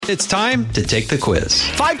It's time to take the quiz.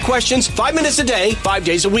 5 questions, 5 minutes a day, 5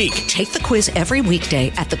 days a week. Take the quiz every weekday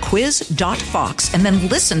at thequiz.fox and then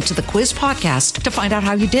listen to the quiz podcast to find out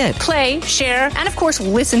how you did. Play, share, and of course,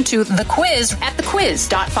 listen to the quiz at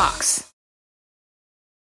thequiz.fox.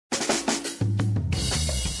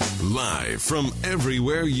 Live from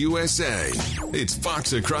everywhere USA, it's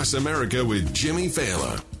Fox Across America with Jimmy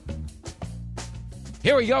Fallon.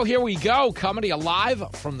 Here we go. Coming to you live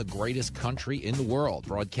from the greatest country in the world.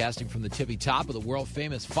 Broadcasting from the tippy top of the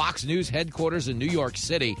world-famous Fox News headquarters in New York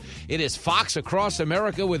City. It is Fox Across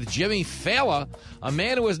America with Jimmy Fallon, a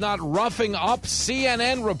man who is not roughing up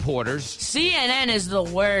CNN reporters. CNN is the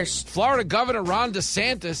worst. Florida Governor Ron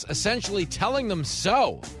DeSantis essentially telling them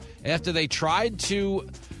so after they tried to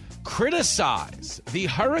criticize the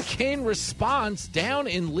hurricane response down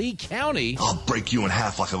in Lee County. I'll break you in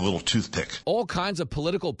half like a little toothpick. All kinds of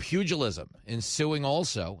political pugilism ensuing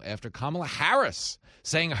also after Kamala Harris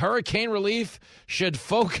saying hurricane relief should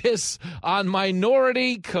focus on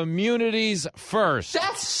minority communities first.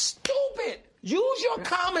 That's stupid. Use your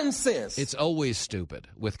common sense. It's always stupid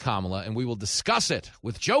with Kamala, and we will discuss it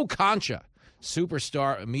with Joe Concha,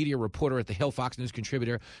 superstar media reporter at The Hill, Fox News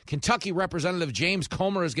contributor. Kentucky Representative James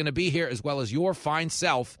Comer is going to be here, as well as your fine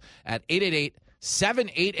self at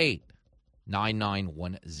 888-788-9910.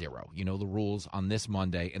 You know the rules on this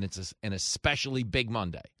Monday, and it's an especially big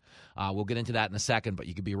Monday. We'll get into that in a second, but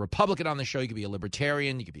you could be a Republican on the show. You could be a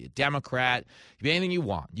Libertarian. You could be a Democrat. You could be anything you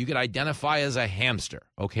want. You could identify as a hamster.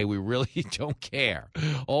 Okay, we really don't care.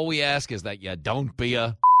 All we ask is that you don't be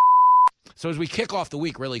a... So as we kick off the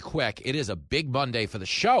week really quick, it is a big Monday for the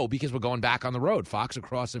show because we're going back on the road. Fox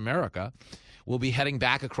Across America. We'll be heading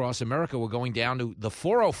back across America. We're going down to the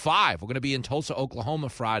 405. We're going to be in Tulsa, Oklahoma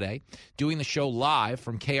Friday, doing the show live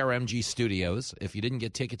from KRMG Studios. If you didn't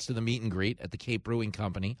get tickets to the meet and greet at the Cape Brewing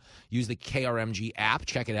Company, use the KRMG app.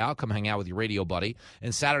 Check it out. Come hang out with your radio buddy.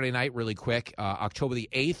 And Saturday night, really quick, October the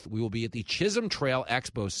 8th, we will be at the Chisholm Trail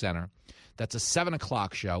Expo Center. That's a 7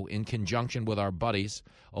 o'clock show in conjunction with our buddies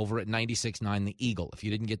over at 96.9 The Eagle. If you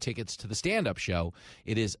didn't get tickets to the stand-up show,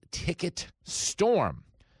 it is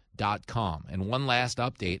TicketStorm.com. And one last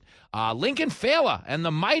update, Lincoln Fallon and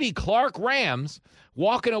the mighty Clark Rams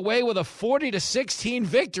walking away with a 40-16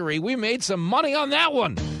 victory. We made some money on that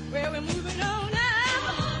one. Well, we're moving on now.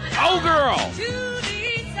 Oh, girl.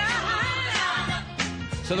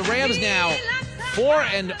 So the Rams now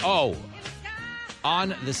 4-0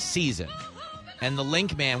 on the season. And the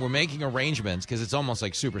Link Man, we're making arrangements because it's almost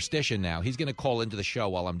like superstition now. He's going to call into the show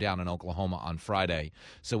while I'm down in Oklahoma on Friday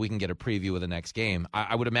so we can get a preview of the next game.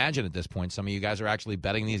 I would imagine at this point some of you guys are actually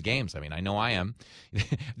betting these games. I mean, I know I am.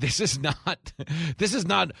 This is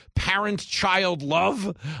not parent-child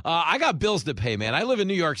love. I got bills to pay, man. I live in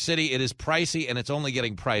New York City. It is pricey, and it's only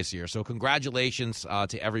getting pricier. So congratulations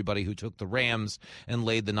to everybody who took the Rams and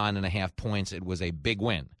laid the 9.5 points. It was a big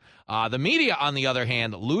win. The media, on the other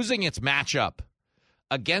hand, losing its matchup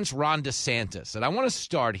against Ron DeSantis. And I want to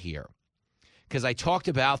start here because I talked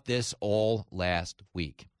about this all last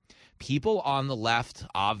week. People on the left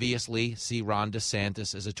obviously see Ron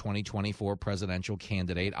DeSantis as a 2024 presidential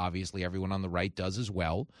candidate. Obviously, everyone on the right does as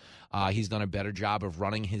well. He's done a better job of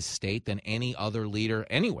running his state than any other leader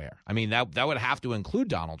anywhere. I mean, that would have to include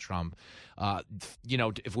Donald Trump,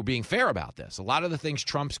 if we're being fair about this. A lot of the things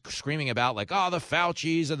Trump's screaming about, like, the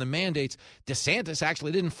Faucis and the mandates, DeSantis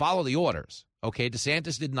actually didn't follow the orders. Okay,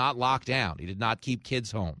 DeSantis did not lock down. He did not keep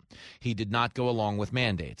kids home. He did not go along with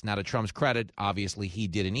mandates. Now, to Trump's credit, obviously he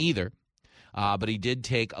didn't either. But he did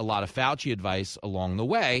take a lot of Fauci advice along the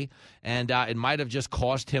way, and it might have just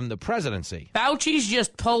cost him the presidency. Fauci's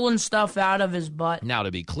just pulling stuff out of his butt. Now,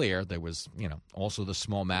 to be clear, there was, also the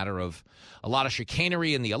small matter of a lot of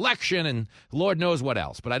chicanery in the election and Lord knows what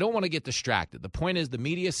else. But I don't want to get distracted. The point is the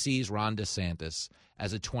media sees Ron DeSantis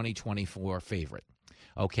as a 2024 favorite.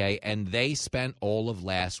 Okay, and they spent all of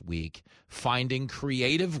last week finding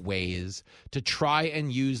creative ways to try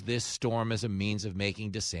and use this storm as a means of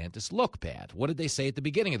making DeSantis look bad. What did they say at the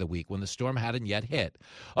beginning of the week when the storm hadn't yet hit?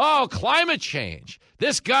 Oh, climate change.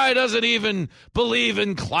 This guy doesn't even believe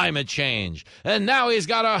in climate change. And now he's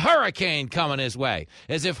got a hurricane coming his way,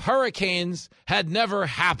 as if hurricanes had never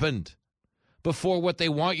happened before what they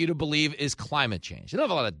want you to believe is climate change. They don't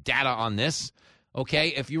have a lot of data on this. Okay,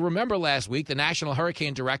 if you remember last week, the National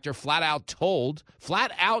Hurricane Director flat out told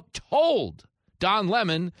Don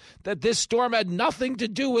Lemon that this storm had nothing to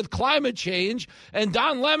do with climate change, and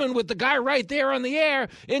Don Lemon, with the guy right there on the air,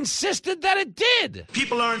 insisted that it did.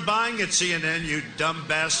 People aren't buying at CNN, you dumb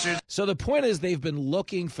bastard. So the point is they've been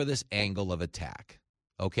looking for this angle of attack.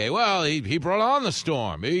 Okay, well, he brought on the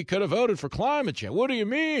storm. He could have voted for climate change. What do you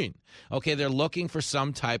mean? Okay, they're looking for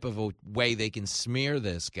some type of a way they can smear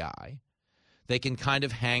this guy. They can kind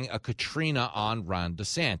of hang a Katrina on Ron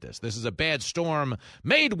DeSantis. This is a bad storm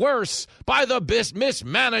made worse by the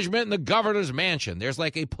mismanagement in the governor's mansion. There's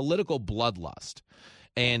like a political bloodlust.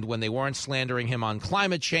 And when they weren't slandering him on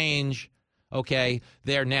climate change, okay,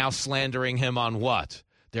 they're now slandering him on what?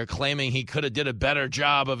 They're claiming he could have did a better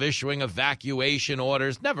job of issuing evacuation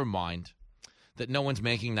orders. Never mind that no one's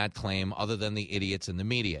making that claim other than the idiots in the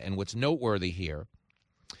media. And what's noteworthy here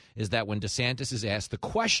is that when DeSantis is asked the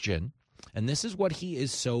question, and this is what he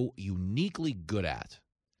is so uniquely good at,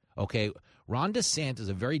 okay, Ron DeSantis is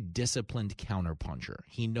a very disciplined counterpuncher.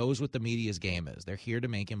 He knows what the media's game is. They're here to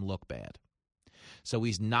make him look bad. So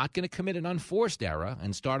he's not going to commit an unforced error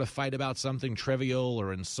and start a fight about something trivial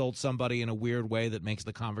or insult somebody in a weird way that makes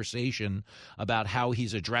the conversation about how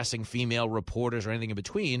he's addressing female reporters or anything in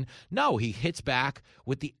between. No, he hits back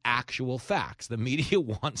with the actual facts. The media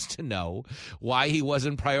wants to know why he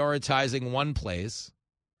wasn't prioritizing one place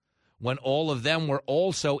when all of them were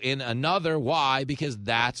also in another. Why? Because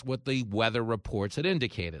that's what the weather reports had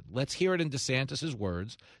indicated. Let's hear it in DeSantis'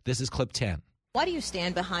 words. This is clip 10. Why do you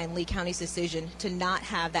stand behind Lee County's decision to not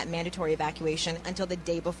have that mandatory evacuation until the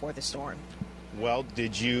day before the storm? Well,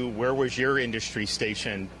 where was your industry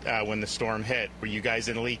station when the storm hit? Were you guys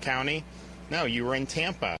in Lee County? No, you were in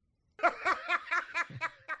Tampa.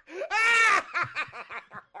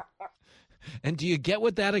 And do you get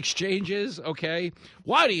what that exchange is? Okay.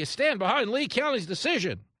 Why do you stand behind Lee County's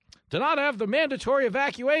decision to not have the mandatory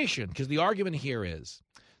evacuation? Because the argument here is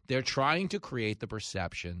they're trying to create the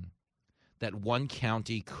perception that one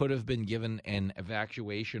county could have been given an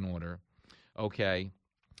evacuation order, okay,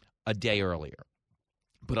 a day earlier.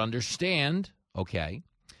 But understand, okay,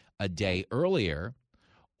 a day earlier,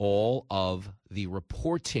 all of the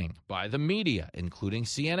reporting by the media, including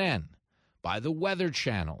CNN, by the weather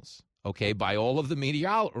channels, okay, by all of the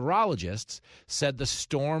meteorologists, said the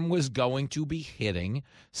storm was going to be hitting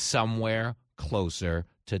somewhere closer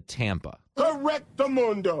to Tampa.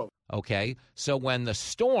 Correctamundo. Okay, so when the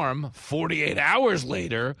storm, 48 hours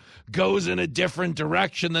later, goes in a different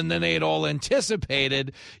direction than they had all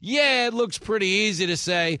anticipated, yeah, it looks pretty easy to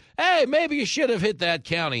say, hey, maybe you should have hit that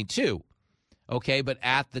county too. Okay, but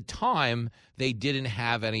at the time, they didn't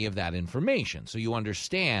have any of that information. So you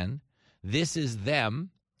understand, this is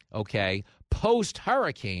them, okay,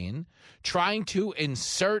 post-hurricane, trying to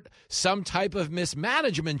insert some type of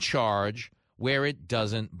mismanagement charge where it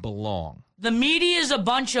doesn't belong. The media is a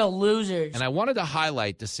bunch of losers. And I wanted to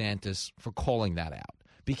highlight DeSantis for calling that out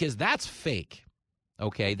because that's fake,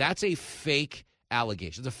 okay? That's a fake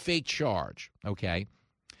allegation. It's a fake charge, okay?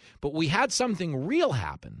 But we had something real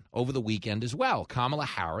happen over the weekend as well. Kamala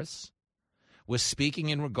Harris was speaking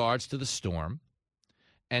in regards to the storm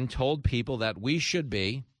and told people that we should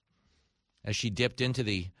be, as she dipped into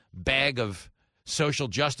the bag of social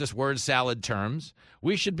justice word salad terms,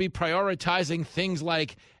 we should be prioritizing things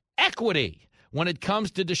like equity when it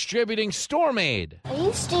comes to distributing storm aid. Are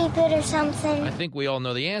you stupid or something? I think we all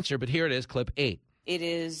know the answer, but here it is, clip 8. It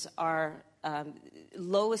is our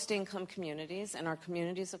lowest income communities and our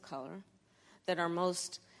communities of color that are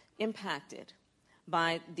most impacted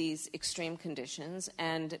by these extreme conditions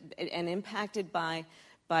and impacted by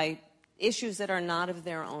issues that are not of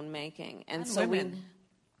their own making. And so women.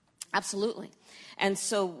 Absolutely. And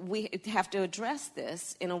so we have to address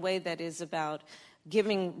this in a way that is about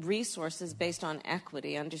giving resources based on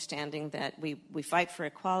equity, understanding that we fight for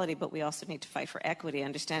equality, but we also need to fight for equity,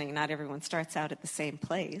 understanding not everyone starts out at the same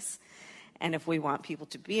place. And if we want people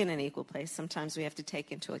to be in an equal place, sometimes we have to take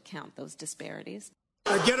into account those disparities.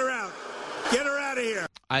 Get her out. Get her out of here.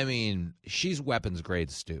 I mean, she's weapons grade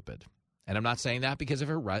stupid. And I'm not saying that because of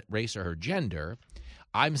her race or her gender.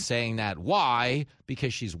 I'm saying that why?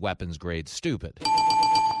 Because she's weapons grade stupid.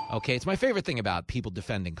 Okay, it's my favorite thing about people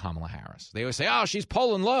defending Kamala Harris. They always say, oh, she's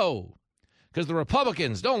polling low because the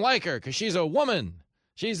Republicans don't like her because she's a woman.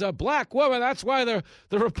 She's a black woman. That's why the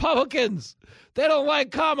Republicans, they don't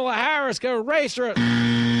like Kamala Harris. Go erase her.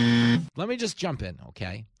 Let me just jump in,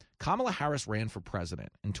 okay? Kamala Harris ran for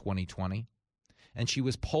president in 2020, and she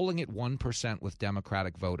was polling at 1% with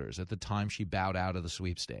Democratic voters at the time she bowed out of the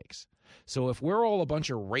sweepstakes. So if we're all a bunch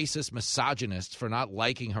of racist misogynists for not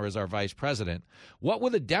liking her as our vice president, what were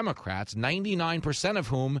the Democrats, 99% of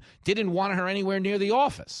whom didn't want her anywhere near the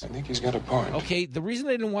office? I think he's got a point. Okay, the reason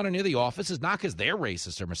they didn't want her near the office is not because they're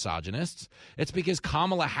racist or misogynists. It's because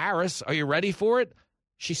Kamala Harris, are you ready for it?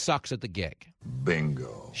 She sucks at the gig.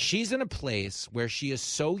 Bingo. She's in a place where she is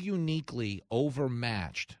so uniquely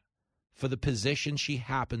overmatched for the position she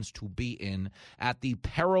happens to be in at the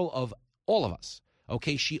peril of all of us.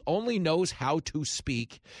 Okay, she only knows how to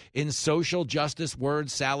speak in social justice word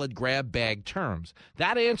salad grab bag terms.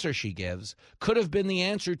 That answer she gives could have been the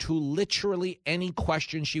answer to literally any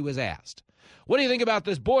question she was asked. What do you think about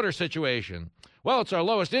this border situation? Well, it's our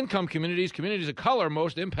lowest income communities of color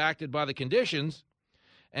most impacted by the conditions.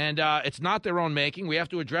 And it's not their own making. We have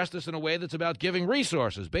to address this in a way that's about giving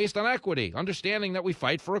resources based on equity, understanding that we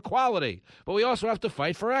fight for equality. But we also have to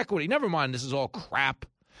fight for equity. Never mind, this is all crap.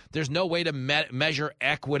 There's no way to measure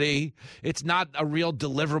equity. It's not a real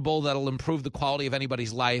deliverable that'll improve the quality of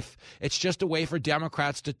anybody's life. It's just a way for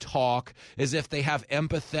Democrats to talk as if they have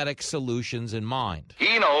empathetic solutions in mind.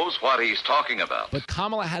 He knows what he's talking about. But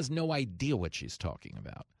Kamala has no idea what she's talking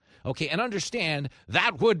about. Okay, and understand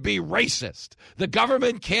that would be racist. The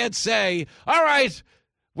government can't say, all right,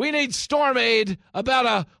 we need storm aid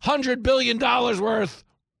about $100 billion worth.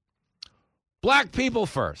 Black people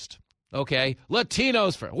first. Okay,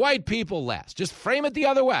 Latinos first, white people last. Just frame it the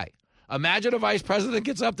other way. Imagine a vice president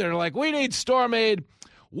gets up there and like, we need storm aid,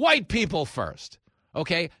 white people first.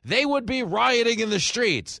 Okay, they would be rioting in the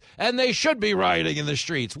streets, and they should be rioting in the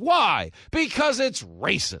streets. Why? Because it's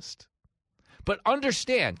racist. But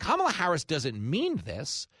understand, Kamala Harris doesn't mean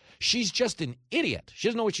this. She's just an idiot. She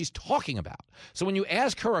doesn't know what she's talking about. So when you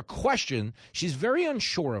ask her a question, she's very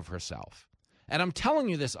unsure of herself. And I'm telling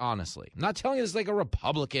you this honestly. I'm not telling you this like a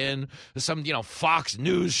Republican, some, Fox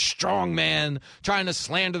News strongman trying to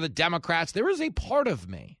slander the Democrats. There is a part of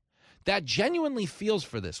me that genuinely feels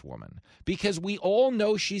for this woman because we all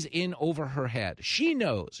know she's in over her head. She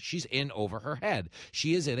knows she's in over her head.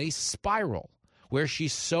 She is in a spiral where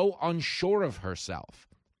she's so unsure of herself,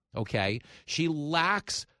 okay? She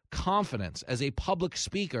lacks confidence as a public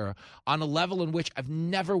speaker on a level in which I've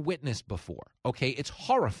never witnessed before, okay? It's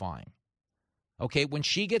horrifying. Okay, when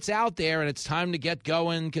she gets out there and it's time to get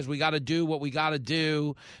going because we got to do what we got to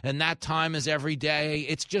do, and that time is every day,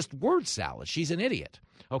 it's just word salad. She's an idiot.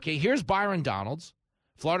 Okay, here's Byron Donalds,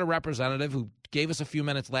 Florida representative who gave us a few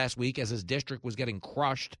minutes last week as his district was getting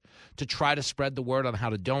crushed to try to spread the word on how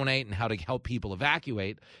to donate and how to help people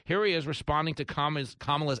evacuate. Here he is responding to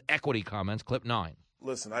Kamala's equity comments, clip 9.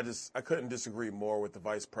 Listen, I couldn't disagree more with the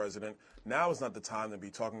vice president. Now is not the time to be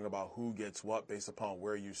talking about who gets what based upon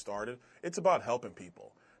where you started. It's about helping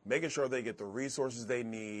people, making sure they get the resources they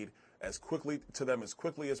need as quickly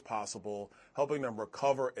as possible, helping them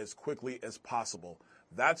recover as quickly as possible.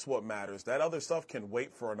 That's what matters. That other stuff can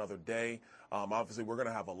wait for another day. Obviously, we're going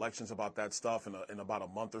to have elections about that stuff in about a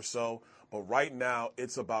month or so. But right now,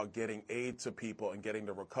 it's about getting aid to people and getting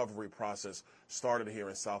the recovery process started here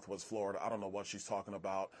in Southwest Florida. I don't know what she's talking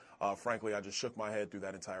about. Frankly, I just shook my head through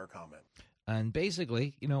that entire comment. And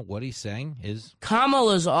basically, what he's saying is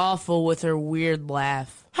Kamala's awful with her weird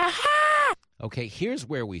laugh. Ha ha! Okay, here's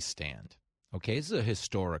where we stand. Okay, this is a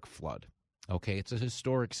historic flood. Okay, it's a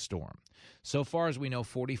historic storm. So far as we know,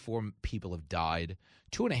 44 people have died,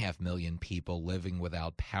 2.5 million people living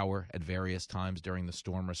without power at various times during the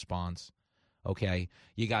storm response. Okay,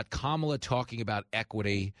 you got Kamala talking about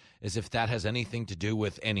equity as if that has anything to do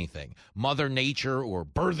with anything. Mother Nature, or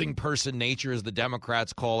birthing person nature as the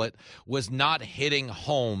Democrats call it, was not hitting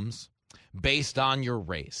homes based on your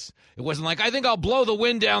race. It wasn't like, I think I'll blow the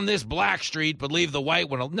wind down this black street but leave the white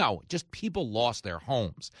one. No, just people lost their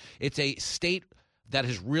homes. It's a state that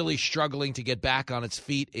is really struggling to get back on its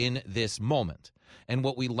feet in this moment. And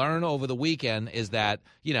what we learn over the weekend is that,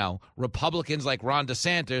 Republicans like Ron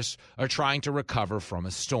DeSantis are trying to recover from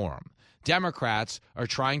a storm. Democrats are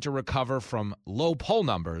trying to recover from low poll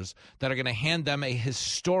numbers that are going to hand them a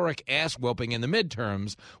historic ass-whooping in the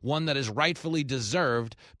midterms, one that is rightfully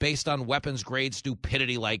deserved based on weapons-grade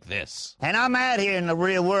stupidity like this. And I'm out here in the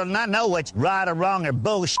real world, and I know what's right or wrong or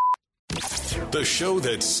bullshit. The show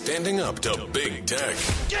that's standing up to big tech.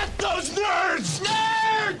 Get those nerds!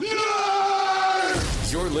 Nerds!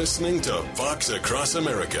 Nerds! You're listening to Fox Across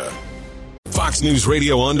America. Fox News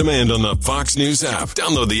Radio on demand on the Fox News app.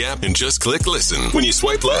 Download the app and just click listen. When you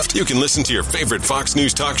swipe left, you can listen to your favorite Fox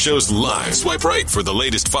News talk shows live. Swipe right for the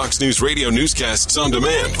latest Fox News Radio newscasts on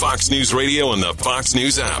demand. Fox News Radio on the Fox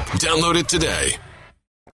News app. Download it today.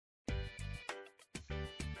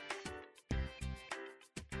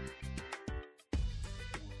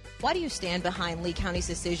 Why do you stand behind Lee County's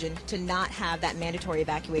decision to not have that mandatory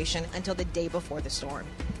evacuation until the day before the storm?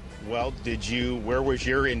 Well, where was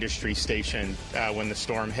your industry station when the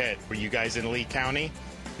storm hit? Were you guys in Lee County?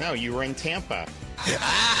 No, you were in Tampa.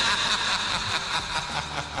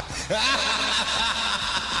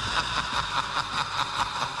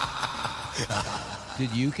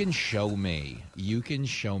 Dude, you can show me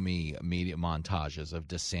media montages of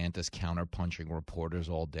DeSantis counterpunching reporters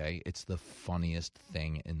all day. It's the funniest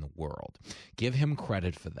thing in the world. Give him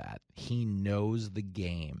credit for that. He knows the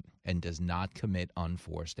game and does not commit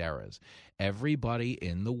unforced errors. Everybody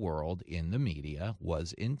in the world in the media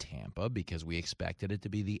was in Tampa because we expected it to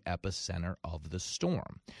be the epicenter of the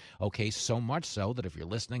storm. Okay, so much so that if you're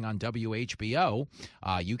listening on WHBO,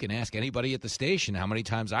 you can ask anybody at the station how many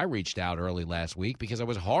times I reached out early last week because I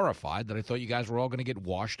was horrified that I thought you guys were all going to get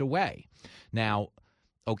washed away. Now,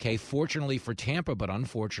 okay, fortunately for Tampa, but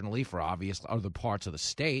unfortunately for obvious other parts of the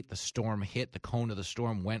state, the storm hit, the cone of the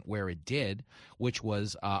storm went where it did, which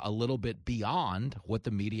was a little bit beyond what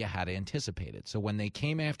the media had anticipated. So when they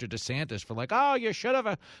came after DeSantis for like, oh, you should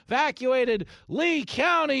have evacuated Lee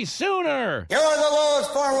County sooner. You're the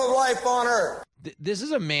lowest form of life on earth. This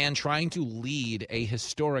is a man trying to lead a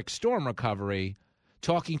historic storm recovery,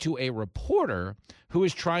 talking to a reporter who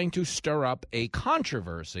is trying to stir up a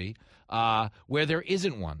controversy where there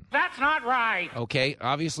isn't one. That's not right. Okay,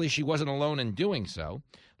 obviously she wasn't alone in doing so.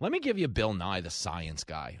 Let me give you Bill Nye, the science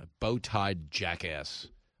guy, a bow-tied jackass.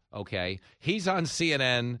 Okay, he's on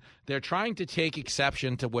CNN. They're trying to take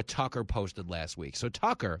exception to what Tucker posted last week. So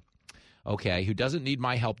Tucker, okay, who doesn't need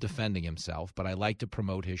my help defending himself, but I like to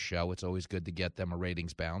promote his show. It's always good to get them a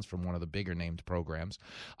ratings bounce from one of the bigger named programs.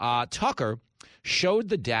 Tucker showed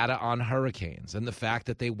the data on hurricanes and the fact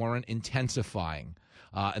that they weren't intensifying.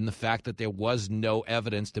 And the fact that there was no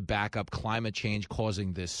evidence to back up climate change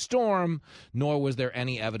causing this storm, nor was there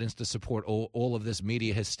any evidence to support all of this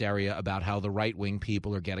media hysteria about how the right-wing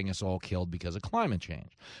people are getting us all killed because of climate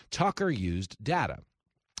change. Tucker used data.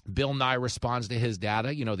 Bill Nye responds to his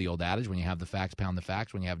data. You know the old adage, when you have the facts, pound the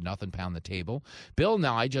facts. When you have nothing, pound the table. Bill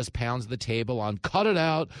Nye just pounds the table on cut it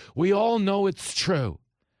out. We all know it's true.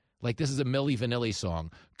 Like this is a Milli Vanilli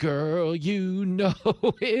song. Girl, you know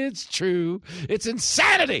it's true. It's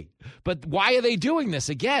insanity. But why are they doing this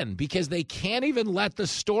again? Because they can't even let the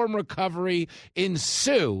storm recovery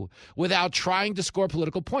ensue without trying to score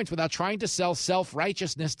political points, without trying to sell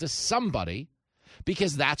self-righteousness to somebody,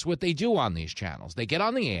 because that's what they do on these channels. They get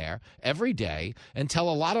on the air every day and tell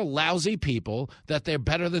a lot of lousy people that they're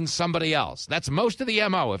better than somebody else. That's most of the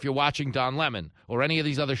MO if you're watching Don Lemon or any of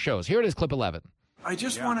these other shows. Here it is, clip 11. I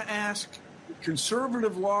just want to ask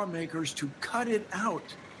conservative lawmakers to cut it out.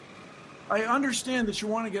 I understand that you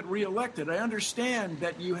want to get reelected. I understand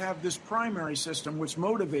that you have this primary system which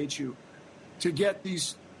motivates you to get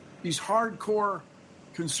these hardcore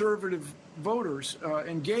conservative voters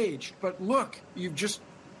engaged. But look, you've just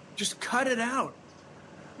cut it out.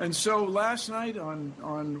 And so last night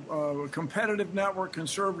on a competitive network,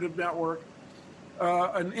 conservative network,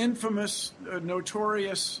 an infamous,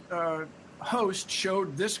 notorious host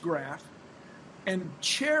showed this graph, and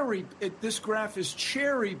this graph is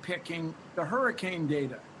cherry picking the hurricane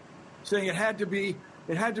data, saying it had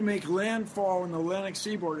to make landfall in the Atlantic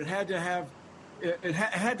seaboard. It had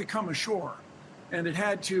to come ashore, and it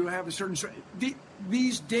had to have a certain.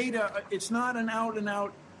 These data, it's not an out and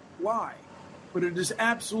out lie, but it is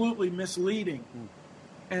absolutely misleading.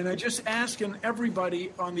 And I just asking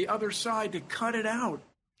everybody on the other side to cut it out.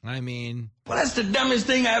 I mean, well, that's the dumbest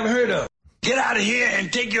thing I ever heard of. Get out of here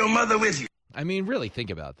and take your mother with you. I mean, really think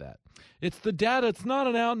about that. It's the data. It's not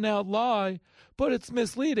an out-and-out lie, but it's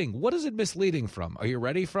misleading. What is it misleading from? Are you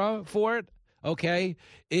ready for it? Okay?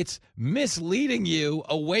 It's misleading you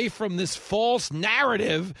away from this false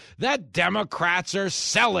narrative that Democrats are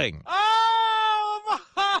selling. Wow!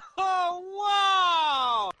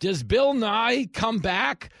 Does Bill Nye come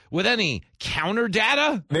back with any counter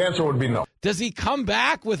data? The answer would be no. Does he come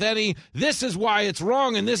back with any, this is why it's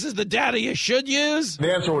wrong and this is the data you should use?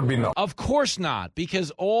 The answer would be no. Of course not, because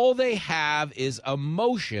all they have is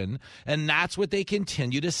emotion, and that's what they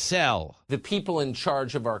continue to sell. The people in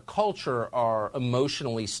charge of our culture are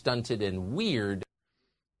emotionally stunted and weird.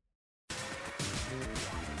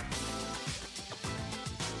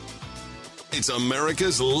 It's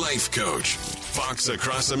America's Life Coach. Fox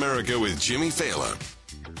Across America with Jimmy Fallon.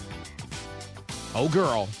 Oh,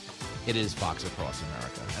 girl. It is Fox Across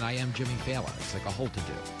America, and I am Jimmy Fallon. It's like a whole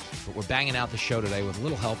to-do. But we're banging out the show today with a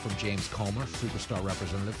little help from James Comer, superstar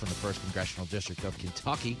representative from the 1st Congressional District of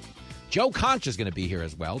Kentucky. Joe Concha is going to be here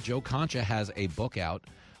as well. Joe Concha has a book out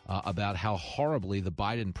about how horribly the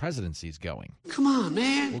Biden presidency is going. Come on,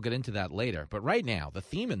 man. We'll get into that later. But right now, the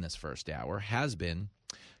theme in this first hour has been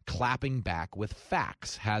clapping back with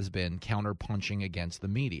facts, has been counterpunching against the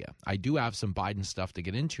media. I do have some Biden stuff to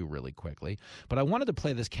get into really quickly, but I wanted to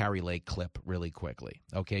play this Carrie Lake clip really quickly.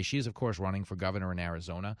 Okay, she is, of course, running for governor in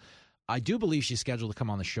Arizona. I do believe she's scheduled to come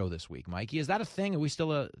on the show this week. Mikey, is that a thing? Are we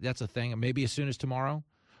still that's a thing? Maybe as soon as tomorrow?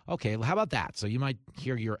 Okay, well, how about that? So you might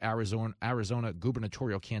hear your Arizona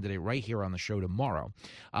gubernatorial candidate right here on the show tomorrow.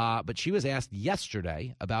 But she was asked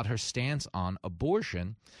yesterday about her stance on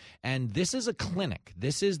abortion. And this is a clinic.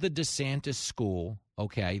 This is the DeSantis school,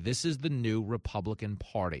 okay? This is the new Republican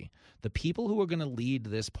Party. The people who are going to lead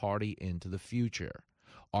this party into the future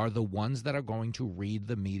are the ones that are going to read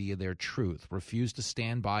the media their truth, refuse to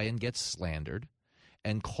stand by and get slandered,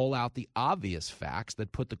 and call out the obvious facts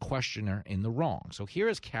that put the questioner in the wrong. So here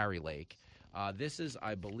is Carrie Lake. This is,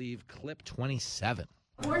 I believe, clip 27.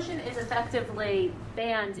 Abortion is effectively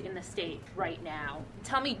banned in the state right now.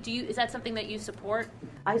 Tell me, is that something that you support?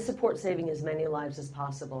 I support saving as many lives as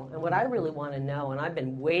possible. And what I really want to know, and I've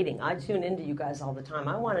been waiting, I tune into you guys all the time,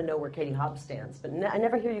 I want to know where Katie Hobbs stands, but I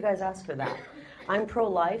never hear you guys ask her that. I'm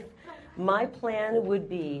pro-life. My plan would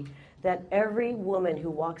be that every woman who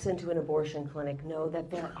walks into an abortion clinic know that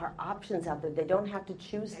there are options out there. They don't have to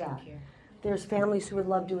choose that. There's families who would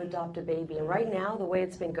love to adopt a baby. And right now, the way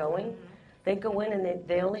it's been going, they go in and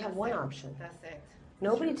they only have one option. That's it.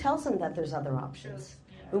 Nobody tells them that there's other options.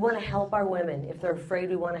 We want to help our women. If they're afraid,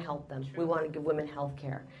 we want to help them. We want to give women health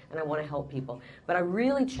care, and I want to help people. But I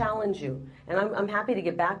really challenge you, and I'm happy to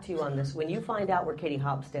get back to you on this, when you find out where Katie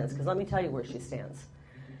Hobbs stands, because let me tell you where she stands.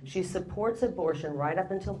 She supports abortion right up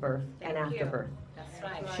until birth and after birth. That's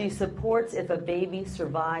right. She supports if a baby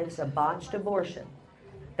survives a botched abortion,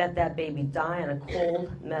 that baby die on a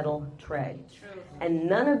cold metal tray. And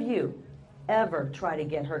none of you ever try to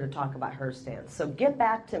get her to talk about her stance. So get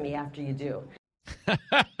back to me after you do.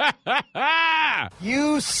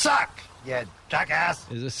 You suck, you jackass.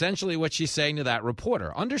 Is essentially what she's saying to that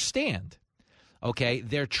reporter. Understand, okay,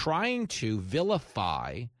 they're trying to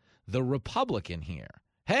vilify the Republican here.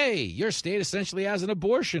 Hey, your state essentially has an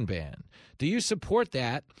abortion ban. Do you support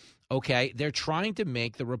that? Okay, they're trying to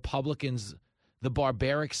make the Republicans the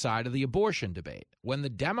barbaric side of the abortion debate. When the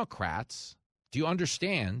Democrats, do you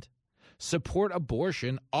understand, support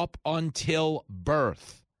abortion up until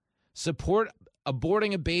birth. Support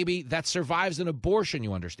aborting a baby that survives an abortion,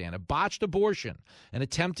 you understand, a botched abortion, an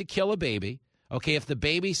attempt to kill a baby. Okay, if the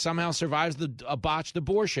baby somehow survives a botched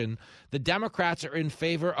abortion, the Democrats are in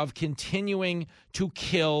favor of continuing to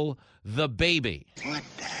kill the baby. What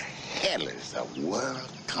the hell is the world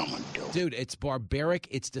coming to? Dude, it's barbaric.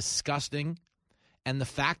 It's disgusting. And the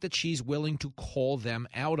fact that she's willing to call them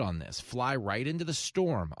out on this, fly right into the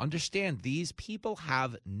storm. Understand, these people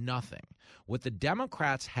have nothing. What the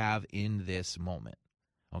Democrats have in this moment.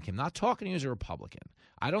 Okay, I'm not talking to you as a Republican.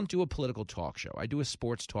 I don't do a political talk show. I do a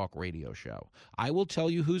sports talk radio show. I will tell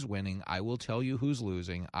you who's winning. I will tell you who's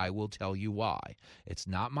losing. I will tell you why. It's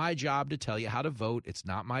not my job to tell you how to vote. It's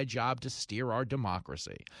not my job to steer our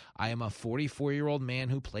democracy. I am a 44-year-old man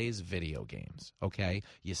who plays video games, okay?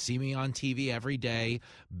 You see me on TV every day,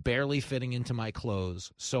 barely fitting into my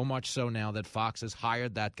clothes, so much so now that Fox has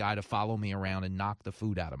hired that guy to follow me around and knock the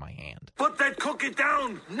food out of my hand. Put that cookie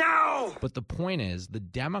down now! But the point is, the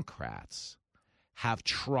Democrats have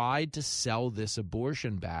tried to sell this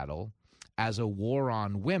abortion battle as a war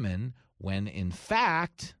on women when, in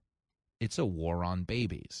fact, it's a war on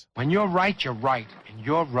babies. When you're right, and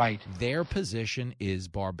you're right. Their position is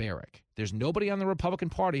barbaric. There's nobody on the Republican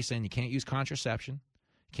Party saying you can't use contraception,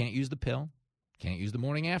 can't use the pill, can't use the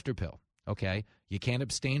morning after pill, okay? You can't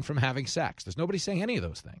abstain from having sex. There's nobody saying any of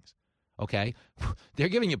those things, okay? They're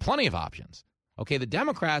giving you plenty of options. Okay, the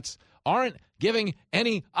Democrats aren't giving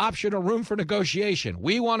any option or room for negotiation.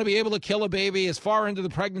 We want to be able to kill a baby as far into the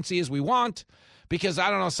pregnancy as we want because, I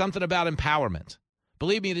don't know, something about empowerment.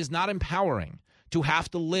 Believe me, it is not empowering to have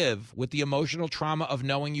to live with the emotional trauma of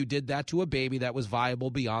knowing you did that to a baby that was viable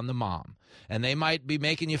beyond the mom. And they might be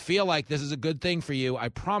making you feel like this is a good thing for you. I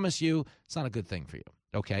promise you it's not a good thing for you.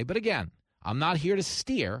 Okay, but again, I'm not here to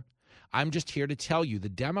steer. I'm just here to tell you the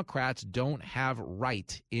Democrats don't have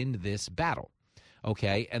right in this battle.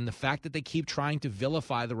 Okay, and the fact that they keep trying to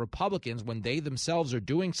vilify the Republicans when they themselves are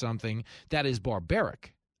doing something that is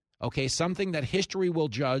barbaric, okay, something that history will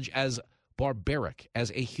judge as barbaric,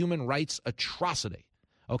 as a human rights atrocity,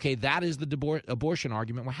 okay, that is the abortion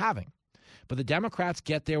argument we're having. But the Democrats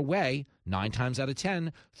get their way 9 times out of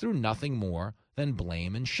 10 through nothing more than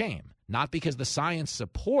blame and shame, not because the science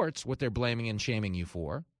supports what they're blaming and shaming you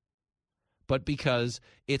for, but because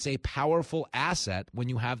it's a powerful asset when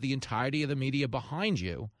you have the entirety of the media behind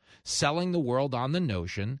you selling the world on the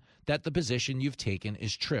notion that the position you've taken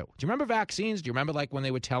is true. Do you remember vaccines? Do you remember like when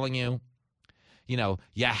they were telling you, you know,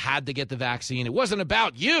 you had to get the vaccine? It wasn't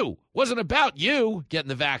about you. It wasn't about you getting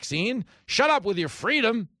the vaccine. Shut up with your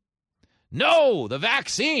freedom. No, the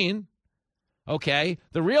vaccine Okay?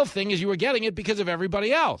 The real thing is you were getting it because of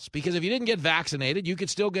everybody else. Because if you didn't get vaccinated, you could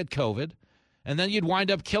still get COVID, and then you'd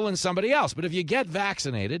wind up killing somebody else. But if you get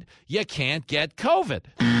vaccinated, you can't get COVID.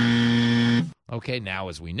 Okay, now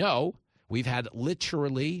as we know, we've had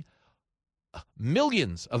literally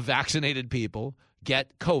millions of vaccinated people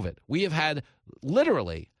get COVID. We have had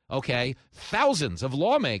literally, thousands of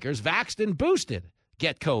lawmakers vaxxed and boosted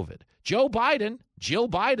get COVID. Joe Biden, Jill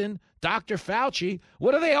Biden, Dr. Fauci,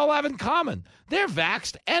 what do they all have in common? They're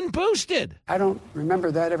vaxxed and boosted. I don't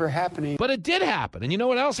remember that ever happening. But it did happen. And you know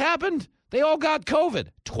what else happened? They all got COVID.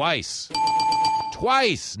 Twice.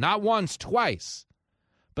 Twice. Not once, twice.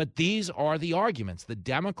 But these are the arguments. The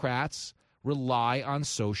Democrats rely on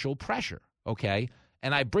social pressure, okay?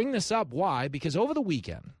 And I bring this up, why? Because over the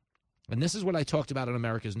weekend, and this is what I talked about in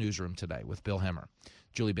America's Newsroom today with Bill Hemmer,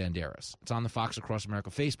 Julie Banderas. It's on the Fox Across America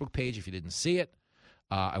Facebook page if you didn't see it.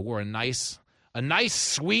 I wore a nice,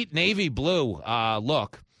 sweet navy blue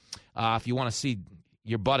look. If you want to see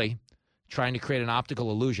your buddy trying to create an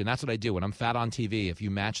optical illusion, that's what I do. When I'm fat on TV, if you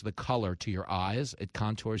match the color to your eyes, it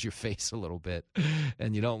contours your face a little bit,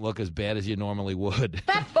 and you don't look as bad as you normally would.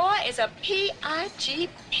 That boy is a P.I.G.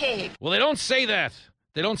 pig. Well, they don't say that.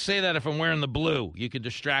 They don't say that if I'm wearing the blue. You can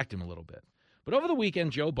distract him a little bit. But over the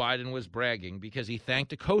weekend, Joe Biden was bragging because he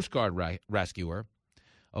thanked a Coast Guard rescuer.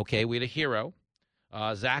 Okay, we had a hero,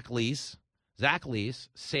 Zach Lease. Zach Lease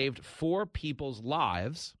saved 4 people's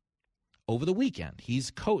lives over the weekend.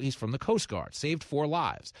 He's from the Coast Guard, saved 4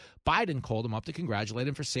 lives. Biden called him up to congratulate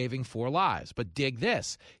him for saving 4 lives. But dig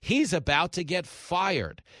this, he's about to get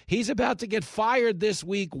fired. He's about to get fired this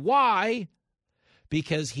week. Why?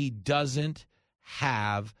 Because he doesn't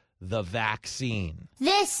have the vaccine.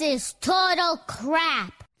 This is total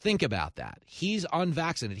crap. Think about that. He's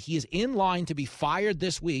unvaccinated. He is in line to be fired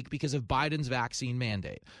this week because of Biden's vaccine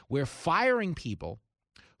mandate. We're firing people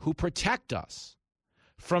who protect us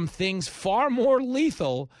from things far more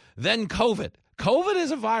lethal than COVID. COVID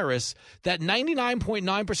is a virus that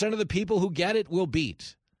 99.9% of the people who get it will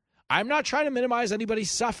beat. I'm not trying to minimize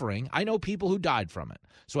anybody's suffering. I know people who died from it.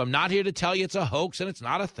 So I'm not here to tell you it's a hoax and it's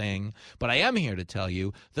not a thing, but I am here to tell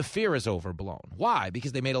you the fear is overblown. Why?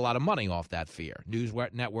 Because they made a lot of money off that fear. News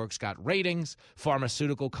networks got ratings.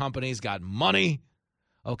 Pharmaceutical companies got money.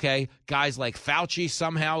 Okay? Guys like Fauci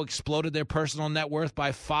somehow exploded their personal net worth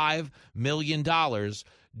by $5 million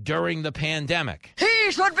during the pandemic.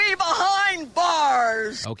 He should be behind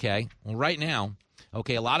bars. Okay. Well, right now,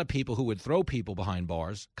 a lot of people who would throw people behind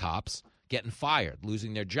bars, cops, getting fired,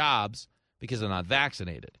 losing their jobs because they're not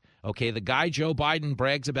vaccinated. Okay, the guy Joe Biden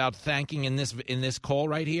brags about thanking in this call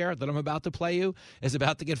right here that I'm about to play you is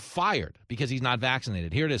about to get fired because he's not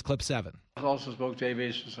vaccinated. Here it is, clip 7. I also spoke to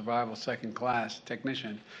aviation survival second class,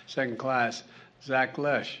 Zach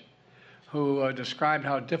Lesh, who described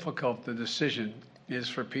how difficult the decision is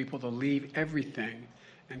for people to leave everything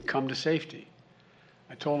and come to safety.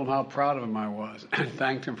 I told him how proud of him I was and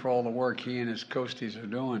thanked him for all the work he and his coasties are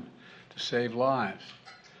doing to save lives.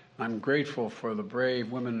 I'm grateful for the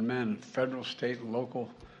brave women and men, federal, state, and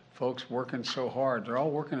local folks working so hard. They're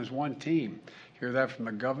all working as one team. Hear that from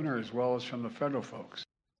the governor as well as from the federal folks.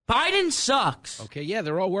 Biden sucks. Okay, yeah,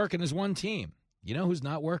 they're all working as one team. You know who's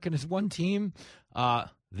not working as one team?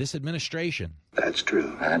 This administration. That's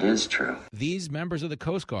true. That is true. These members of the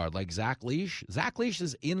Coast Guard, like Zach Leash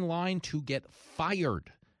is in line to get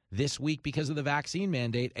fired this week because of the vaccine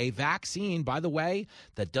mandate. A vaccine, by the way,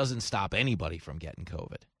 that doesn't stop anybody from getting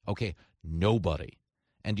COVID. Okay, nobody.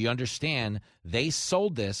 And do you understand? They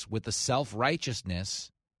sold this with the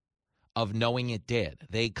self-righteousness of knowing it did.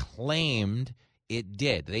 They claimed it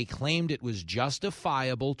did. They claimed it was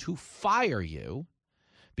justifiable to fire you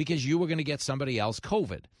because you were going to get somebody else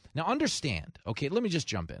COVID. Now, understand, okay, let me just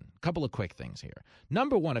jump in. A couple of quick things here.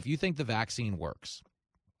 Number one, if you think the vaccine works,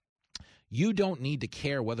 you don't need to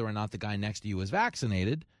care whether or not the guy next to you is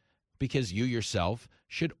vaccinated because you yourself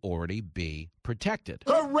should already be protected.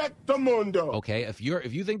 Correctamundo. Okay, if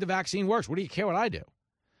you think the vaccine works, what do you care what I do?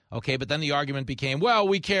 Okay, but then the argument became, well,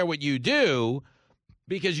 we care what you do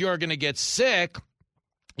because you're going to get sick.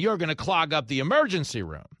 You're going to clog up the emergency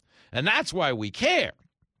room. And that's why we care.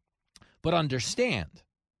 But understand,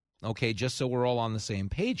 okay, just so we're all on the same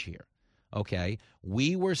page here, okay,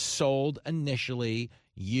 we were sold initially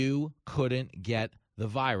you couldn't get the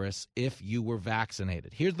virus if you were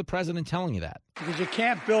vaccinated. Here's the president telling you that. Because you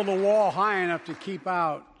can't build a wall high enough to keep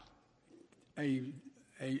out a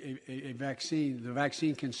vaccine. The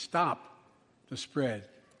vaccine can stop the spread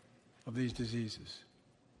of these diseases.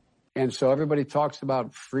 And so everybody talks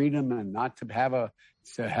about freedom and not to have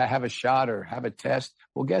a shot or have a test.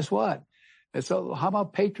 Well, guess what? So how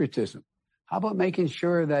about patriotism? How about making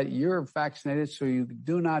sure that you're vaccinated so you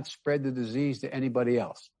do not spread the disease to anybody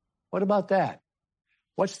else? What about that?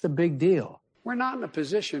 What's the big deal? We're not in a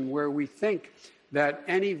position where we think that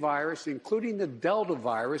any virus, including the Delta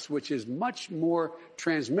virus, which is much more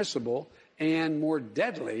transmissible and more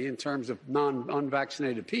deadly in terms of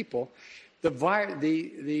unvaccinated people, the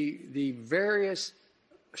various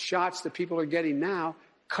shots that people are getting now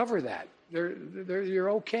cover that.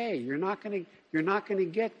 You're okay. You're not going to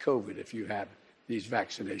get COVID if you have these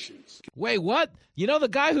vaccinations. Wait, what? You know the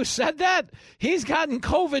guy who said that? He's gotten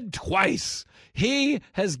COVID twice. He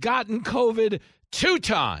has gotten COVID 2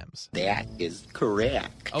 times. That is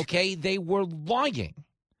correct. Okay, they were lying.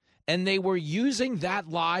 And they were using that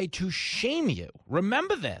lie to shame you.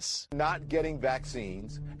 Remember this. Not getting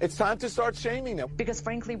vaccines. It's time to start shaming them. Because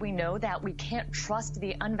frankly, we know that we can't trust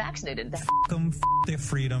the unvaccinated. F them, their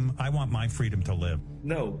freedom. I want my freedom to live.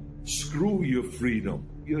 No, screw your freedom.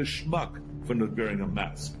 You're a schmuck for not wearing a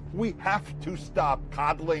mask. We have to stop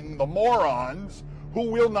coddling the morons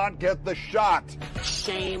who will not get the shot.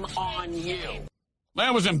 Shame on you.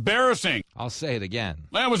 That was embarrassing. I'll say it again.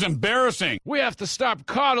 That was embarrassing. We have to stop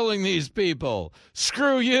coddling these people.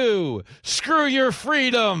 Screw you. Screw your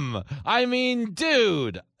freedom. I mean,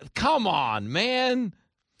 dude, come on, man.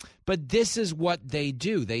 But this is what they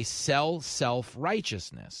do. They sell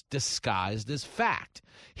self-righteousness disguised as fact.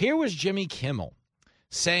 Here was Jimmy Kimmel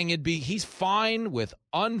saying he's fine with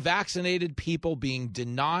unvaccinated people being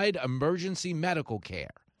denied emergency medical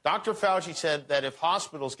care. Dr. Fauci said that if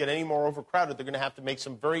hospitals get any more overcrowded, they're going to have to make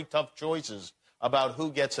some very tough choices about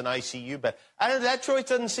who gets an ICU bed. That choice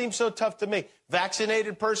doesn't seem so tough to me.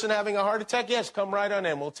 Vaccinated person having a heart attack? Yes, come right on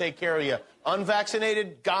in. We'll take care of you.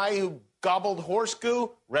 Unvaccinated guy who gobbled horse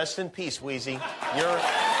goo? Rest in peace, Wheezy.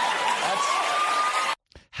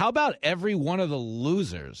 How about every one of the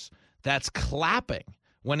losers that's clapping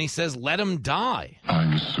when he says, let him die?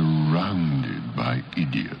 I'm surrounded by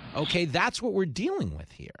idiots. Okay, that's what we're dealing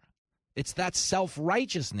with here. It's that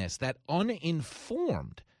self-righteousness, that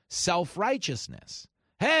uninformed self-righteousness.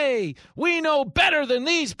 Hey, we know better than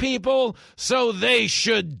these people, so they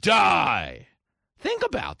should die. Think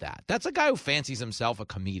about that. That's a guy who fancies himself a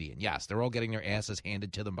comedian. Yes, they're all getting their asses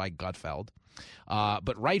handed to them by Gutfeld,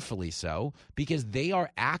 but rightfully so, because they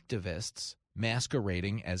are activists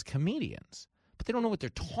masquerading as comedians. But they don't know what they're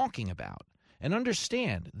talking about. And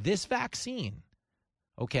understand, this vaccine,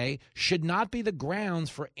 okay, should not be the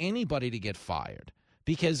grounds for anybody to get fired,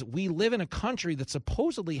 because we live in a country that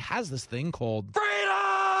supposedly has this thing called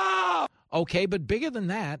freedom. Okay, but bigger than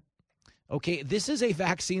that, okay, this is a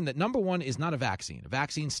vaccine that, number one, is not a vaccine. A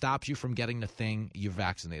vaccine stops you from getting the thing you're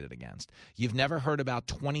vaccinated against. You've never heard about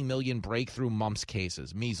 20 million breakthrough mumps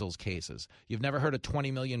cases, measles cases. You've never heard of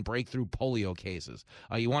 20 million breakthrough polio cases.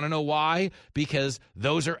 You want to know why? Because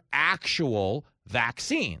those are actual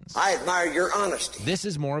vaccines. I admire your honesty. This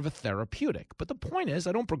is more of a therapeutic. But the point is,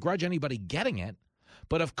 I don't begrudge anybody getting it,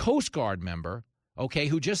 but a Coast Guard member, okay,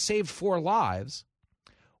 who just saved 4 lives,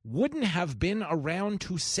 wouldn't have been around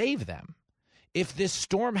to save them if this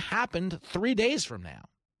storm happened 3 days from now.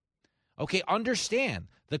 Okay, understand,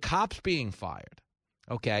 the cops being fired,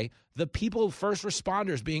 okay, the people, first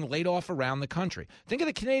responders being laid off around the country. Think of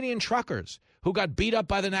the Canadian truckers who got beat up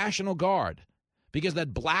by the National Guard because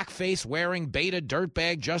that blackface-wearing beta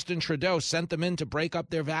dirtbag Justin Trudeau sent them in to break up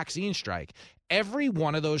their vaccine strike. Every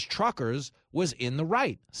one of those truckers was in the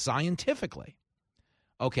right, scientifically.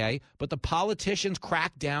 Okay, but the politicians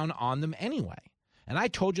cracked down on them anyway. And I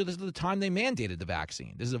told you this is the time they mandated the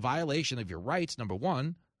vaccine. This is a violation of your rights, number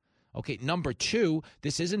one. Okay, number two,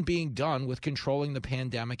 this isn't being done with controlling the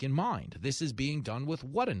pandemic in mind. This is being done with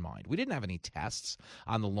what in mind? We didn't have any tests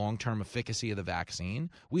on the long-term efficacy of the vaccine.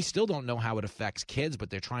 We still don't know how it affects kids, but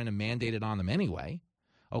they're trying to mandate it on them anyway.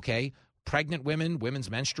 Okay, pregnant women, women's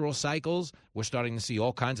menstrual cycles, we're starting to see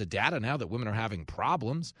all kinds of data now that women are having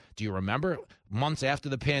problems. Do you remember months after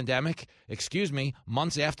the pandemic,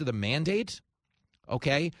 months after the mandate?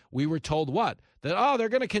 Okay, we were told what? That, they're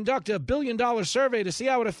going to conduct $1 billion survey to see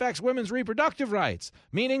how it affects women's reproductive rights.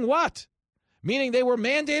 Meaning what? Meaning they were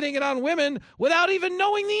mandating it on women without even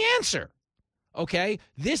knowing the answer. Okay,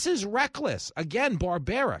 this is reckless. Again,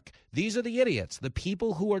 barbaric. These are the idiots, the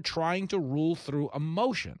people who are trying to rule through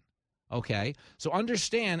emotion. Okay, so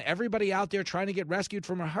understand, everybody out there trying to get rescued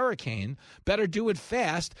from a hurricane better do it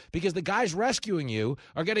fast, because the guys rescuing you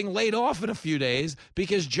are getting laid off in a few days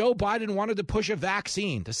because Joe Biden wanted to push a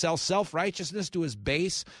vaccine to sell self-righteousness to his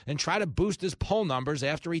base and try to boost his poll numbers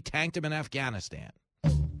after he tanked him in Afghanistan.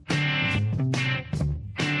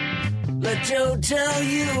 Let Joe tell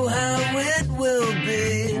you how it will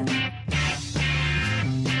be.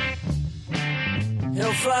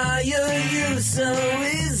 He'll fire you so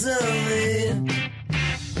easily.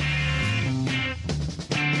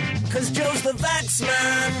 'Cause Joe's the vax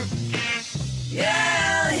man.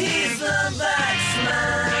 Yeah, he's the vax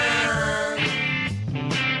man.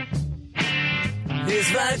 He's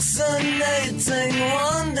vaccinating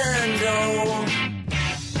one and all.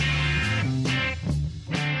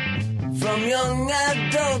 From young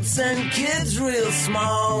adults and kids real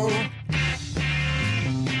small.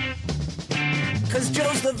 'Cause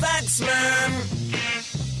Joe's the vax man.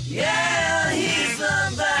 Yeah, he's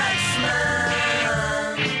the vax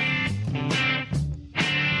man.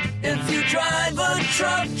 If you drive a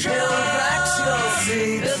truck, he'll vax your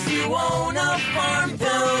seat. If you own a farm,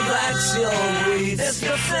 he'll vax your weeds. If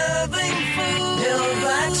you're serving food, he'll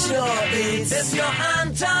vax your eats. If you're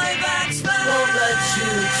anti-vax, won't let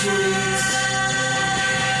you choose.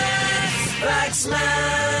 Vax man.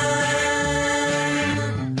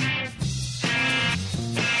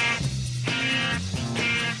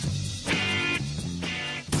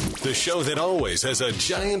 The show that always has a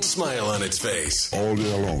giant smile on its face. All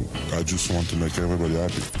day long, I just want to make everybody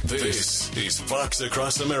happy. This is Fox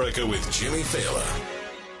Across America with Jimmy Fallon.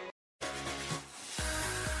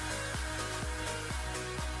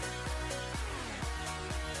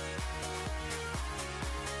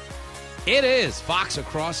 It is Fox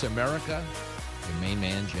Across America. Your main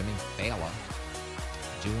man, Jimmy Fallon,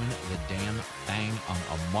 doing the damn thing on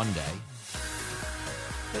a Monday.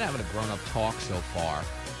 Been having a grown-up talk so far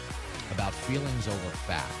about feelings over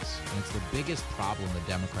facts. And it's the biggest problem the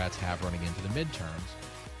Democrats have running into the midterms.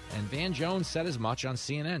 And Van Jones said as much on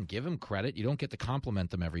CNN. Give him credit. You don't get to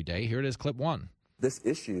compliment them every day. Here it is, clip one. This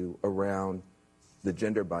issue around the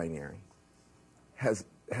gender binary has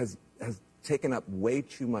taken up way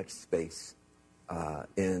too much space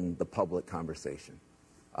in the public conversation.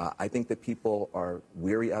 I think that people are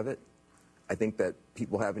weary of it. I think that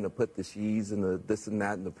people having to put the she's and the this and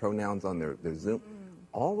that and the pronouns on their Zoom,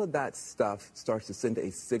 all of that stuff starts to send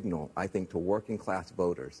a signal, I think, to working class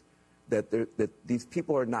voters that these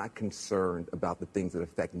people are not concerned about the things that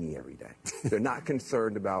affect me every day. They're not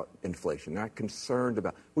concerned about inflation. They're not concerned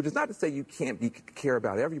about, which is not to say you can't care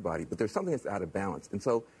about everybody, but there's something that's out of balance. And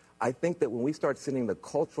so I think that when we start sending the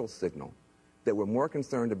cultural signal that we're more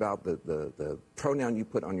concerned about the pronoun you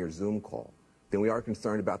put on your Zoom call than we are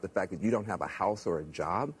concerned about the fact that you don't have a house or a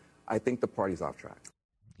job, I think the party's off track.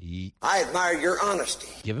 I admire your honesty.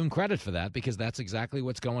 Give him credit for that because that's exactly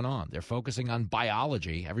what's going on. They're focusing on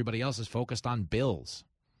biology. Everybody else is focused on bills.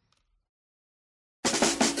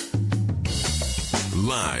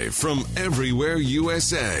 Live from everywhere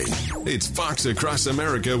USA, it's Fox Across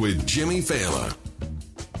America with Jimmy Fallon.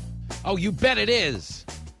 Oh, you bet it is.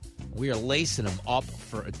 We are lacing them up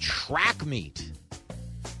for a track meet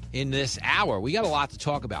in this hour. We got a lot to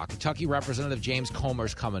talk about. Kentucky Representative James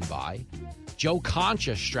Comer's coming by. Joe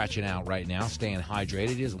Concha stretching out right now, staying hydrated.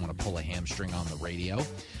 He doesn't want to pull a hamstring on the radio.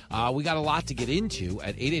 We got a lot to get into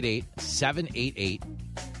at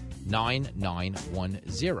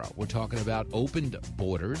 888-788-9910. We're talking about opened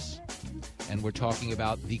borders, and we're talking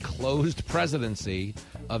about the closed presidency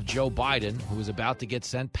of Joe Biden, who is about to get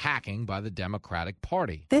sent packing by the Democratic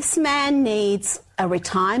Party. This man needs a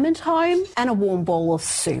retirement home and a warm bowl of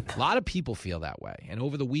soup. A lot of people feel that way. And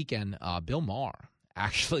over the weekend, Bill Maher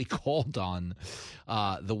actually called on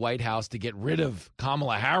the White House to get rid of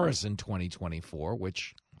Kamala Harris in 2024,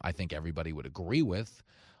 which I think everybody would agree with.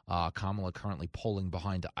 Kamala currently polling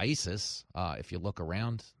behind ISIS, if you look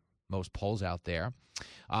around most polls out there.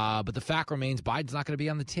 But the fact remains Biden's not going to be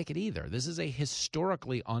on the ticket either. This is a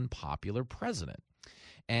historically unpopular president.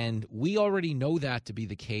 And we already know that to be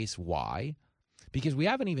the case. Why? Because we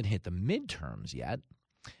haven't even hit the midterms yet.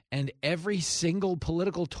 And every single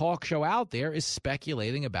political talk show out there is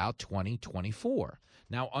speculating about 2024.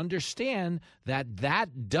 Now, understand that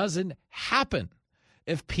that doesn't happen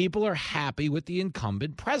if people are happy with the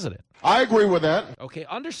incumbent president. I agree with that. Okay,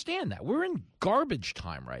 understand that. We're in garbage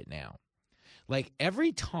time right now. Like,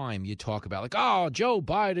 every time you talk about, like, oh, Joe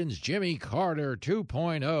Biden's Jimmy Carter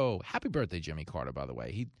 2.0. Happy birthday, Jimmy Carter, by the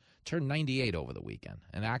way. He turned 98 over the weekend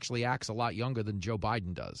and actually acts a lot younger than Joe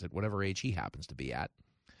Biden does at whatever age he happens to be at.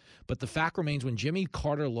 But the fact remains, when Jimmy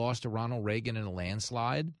Carter lost to Ronald Reagan in a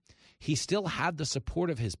landslide, he still had the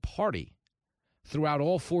support of his party throughout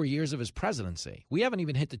all 4 years of his presidency. We haven't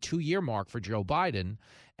even hit the 2-year mark for Joe Biden,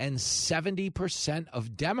 and 70%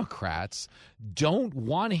 of Democrats don't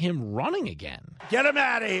want him running again. Get him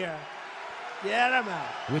out of here. Get him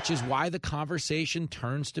out. Which is why the conversation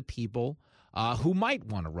turns to people who might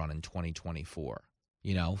want to run in 2024.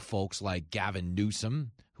 You know, folks like Gavin Newsom,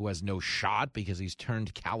 who has no shot because he's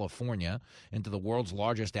turned California into the world's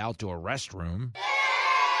largest outdoor restroom.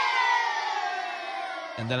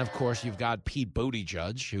 And then, of course, you've got Pete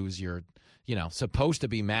Buttigieg, who's your, supposed to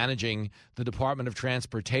be managing the Department of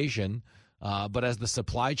Transportation. But as the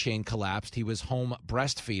supply chain collapsed, he was home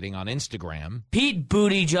breastfeeding on Instagram. Pete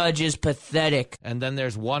Buttigieg is pathetic. And then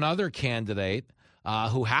there's one other candidate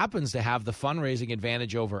who happens to have the fundraising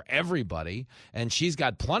advantage over everybody, and she's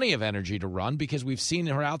got plenty of energy to run because we've seen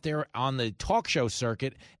her out there on the talk show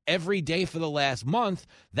circuit every day for the last month.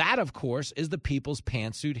 That, of course, is the people's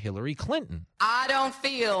pantsuit Hillary Clinton. I don't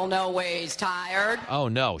feel no ways tired. Oh,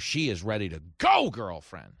 no, she is ready to go,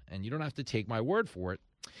 girlfriend. And you don't have to take my word for it.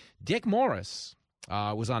 Dick Morris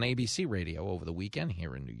was on ABC Radio over the weekend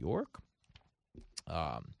here in New York.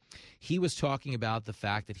 He was talking about the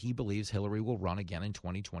fact that he believes Hillary will run again in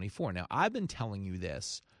 2024. Now, I've been telling you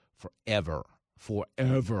this forever,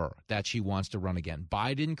 that she wants to run again.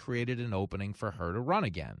 Biden created an opening for her to run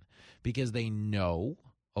again because they know,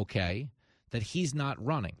 that he's not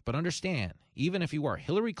running. But understand, even if he were,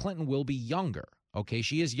 Hillary Clinton will be younger. Okay,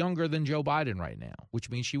 she is younger than Joe Biden right now, which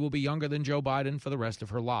means she will be younger than Joe Biden for the rest of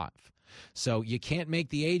her life. So you can't make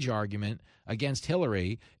the age argument against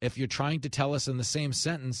Hillary if you're trying to tell us in the same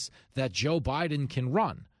sentence that Joe Biden can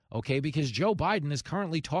run, because Joe Biden is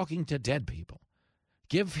currently talking to dead people.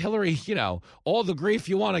 Give Hillary, all the grief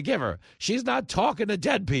you want to give her. She's not talking to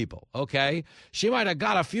dead people, okay? She might have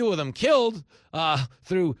got a few of them killed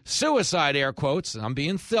through suicide, air quotes. I'm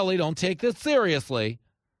being silly. Don't take this seriously.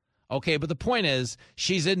 Okay, but the point is,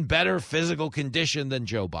 she's in better physical condition than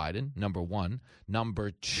Joe Biden, number one.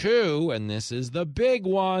 Number two, and this is the big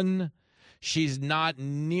one, she's not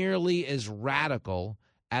nearly as radical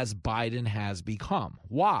as Biden has become.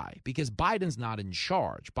 Why? Because Biden's not in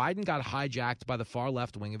charge. Biden got hijacked by the far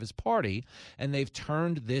left wing of his party, and they've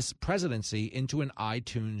turned this presidency into an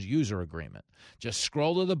iTunes user agreement. Just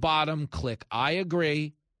scroll to the bottom, click I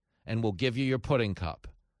agree, and we'll give you your pudding cup.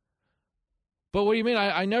 But what do you mean?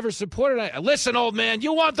 I never supported it. Listen, old man,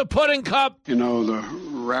 you want the pudding cup? The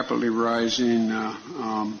rapidly rising I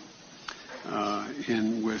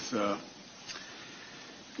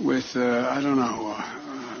don't know.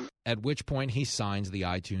 At which point he signs the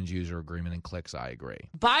iTunes user agreement and clicks I agree.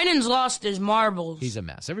 Biden's lost his marbles. He's a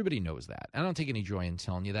mess. Everybody knows that. I don't take any joy in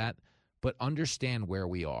telling you that, but understand where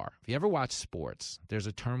we are. If you ever watch sports, there's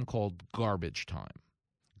a term called garbage time.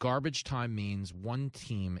 Garbage time means one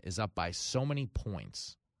team is up by so many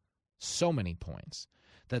points,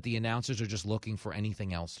 that the announcers are just looking for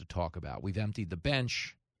anything else to talk about. We've emptied the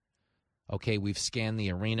bench. Okay, we've scanned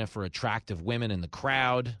the arena for attractive women in the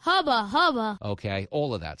crowd. Hubba, hubba. Okay,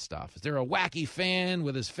 all of that stuff. Is there a wacky fan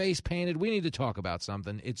with his face painted? We need to talk about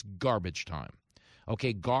something. It's garbage time.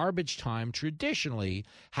 Okay, garbage time traditionally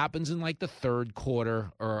happens in like the third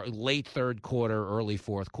quarter or late third quarter, early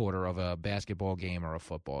fourth quarter of a basketball game or a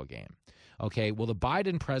football game. Okay, well, the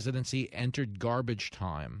Biden presidency entered garbage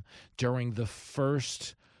time during the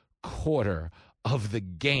first quarter of the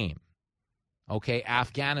game. Okay,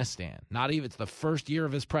 Afghanistan, it's the first year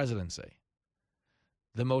of his presidency.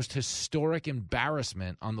 The most historic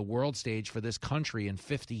embarrassment on the world stage for this country in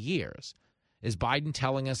 50 years. Is Biden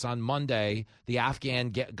telling us on Monday the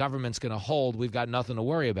Afghan government's going to hold, we've got nothing to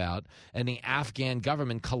worry about, and the Afghan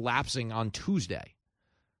government collapsing on Tuesday?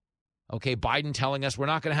 Okay, Biden telling us we're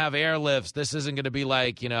not going to have airlifts. This isn't going to be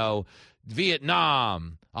like,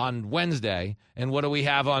 Vietnam on Wednesday. And what do we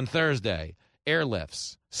have on Thursday?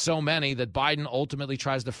 Airlifts. So many that Biden ultimately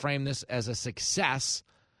tries to frame this as a success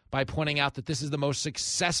by pointing out that this is the most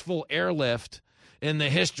successful airlift in the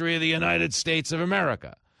history of the United States of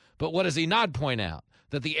America. But what does he not point out?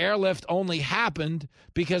 That the airlift only happened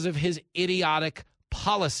because of his idiotic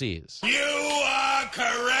policies. You are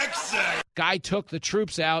correct, sir. Guy took the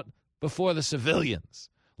troops out before the civilians.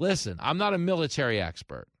 Listen, I'm not a military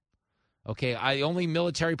expert. Okay, the only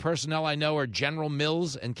military personnel I know are General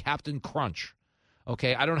Mills and Captain Crunch.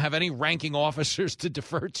 Okay, I don't have any ranking officers to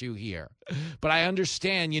defer to here. But I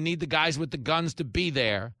understand you need the guys with the guns to be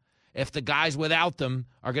there if the guys without them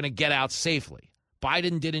are going to get out safely.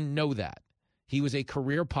 Biden didn't know that. He was a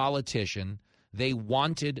career politician. They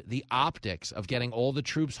wanted the optics of getting all the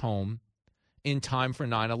troops home in time for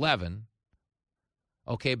 9/11.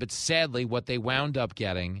 Okay, but sadly, what they wound up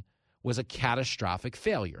getting was a catastrophic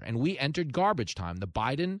failure. And we entered garbage time. The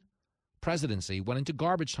Biden presidency went into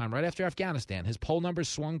garbage time right after Afghanistan. His poll numbers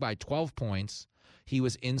swung by 12 points. He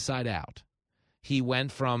was inside out. He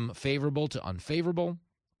went from favorable to unfavorable.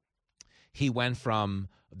 He went from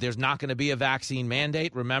there's not going to be a vaccine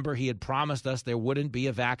mandate. Remember, he had promised us there wouldn't be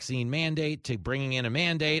a vaccine mandate to bringing in a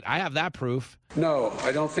mandate. I have that proof. No,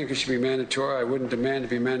 I don't think it should be mandatory. I wouldn't demand to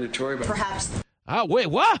be mandatory. But perhaps. Oh, wait,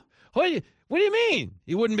 what? What do you mean?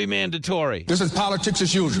 It wouldn't be mandatory. This is politics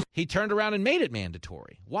as usual. He turned around and made it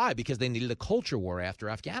mandatory. Why? Because they needed a culture war after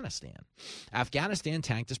Afghanistan. Afghanistan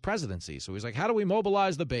tanked his presidency. So he's like, how do we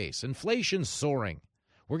mobilize the base? Inflation's soaring.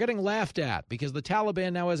 We're getting laughed at because the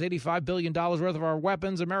Taliban now has $85 billion worth of our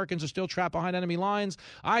weapons. Americans are still trapped behind enemy lines.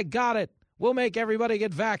 I got it. We'll make everybody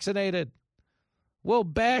get vaccinated. We'll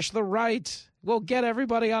bash the right. We'll get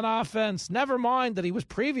everybody on offense. Never mind that he was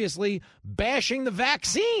previously bashing the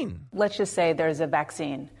vaccine. Let's just say there's a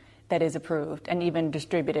vaccine that is approved and even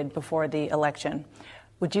distributed before the election.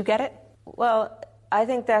 Would you get it? Well, I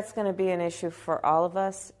think that's going to be an issue for all of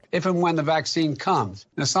us. If and when the vaccine comes.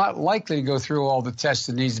 And it's not likely to go through all the tests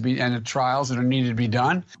that needs to be and the trials that are needed to be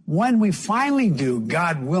done. When we finally do,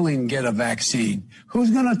 God willing, get a vaccine,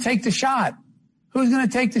 who's going to take the shot? Who's going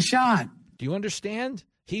to take the shot? Do you understand?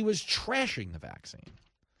 He was trashing the vaccine.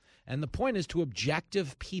 And the point is to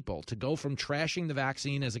objective people to go from trashing the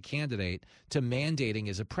vaccine as a candidate to mandating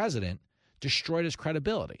as a president destroyed his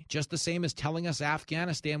credibility. Just the same as telling us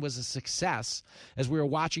Afghanistan was a success as we were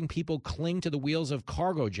watching people cling to the wheels of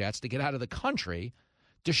cargo jets to get out of the country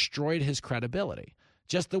destroyed his credibility.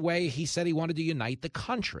 Just the way he said he wanted to unite the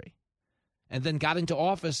country and then got into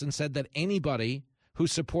office and said that anybody who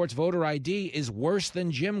supports voter ID is worse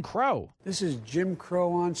than Jim Crow. This is Jim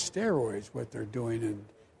Crow on steroids, what they're doing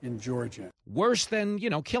in Georgia. Worse than,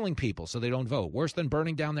 killing people so they don't vote. Worse than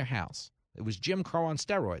burning down their house. It was Jim Crow on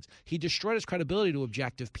steroids. He destroyed his credibility to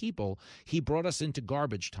objective people. He brought us into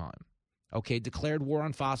garbage time. Okay, declared war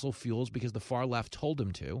on fossil fuels because the far left told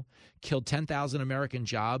him to, killed 10,000 American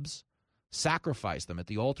jobs, sacrificed them at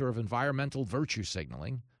the altar of environmental virtue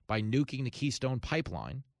signaling by nuking the Keystone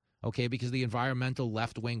Pipeline. Okay, because the environmental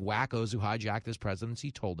left-wing wackos who hijacked this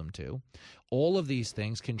presidency told them to. All of these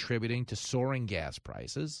things contributing to soaring gas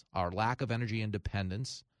prices, our lack of energy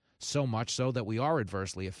independence, so much so that we are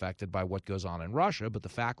adversely affected by what goes on in Russia. But the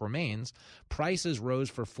fact remains, prices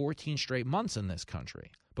rose for 14 straight months in this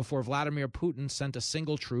country before Vladimir Putin sent a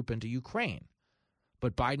single troop into Ukraine.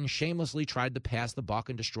 But Biden shamelessly tried to pass the buck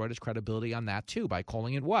and destroyed his credibility on that, too, by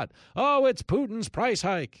calling it what? Oh, it's Putin's price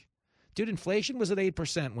hike. Dude, inflation was at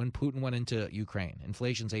 8% when Putin went into Ukraine.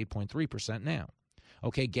 Inflation's 8.3% now.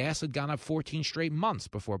 Okay, gas had gone up 14 straight months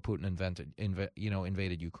before Putin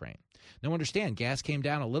invaded Ukraine. Now understand, gas came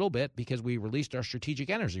down a little bit because we released our strategic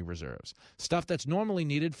energy reserves, stuff that's normally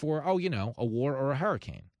needed for, a war or a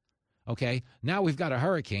hurricane. Okay, now we've got a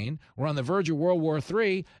hurricane. We're on the verge of World War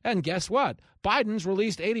III, and guess what? Biden's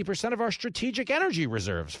released 80% of our strategic energy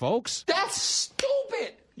reserves, folks. That's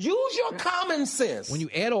stupid. Use your common sense. When you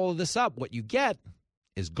add all of this up, what you get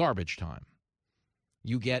is garbage time.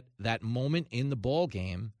 You get that moment in the ball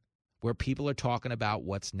game where people are talking about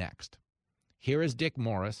what's next. Here is Dick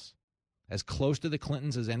Morris, as close to the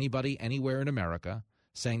Clintons as anybody anywhere in America,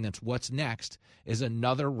 saying that what's next is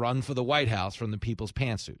another run for the White House from the people's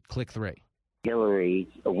pantsuit. Click 3. Hillary,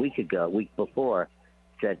 a week before,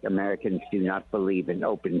 said Americans do not believe in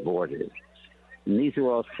open borders. And these are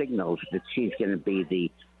all signals that she's going to be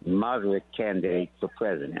the moderate candidate for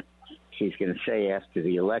president. She's going to say after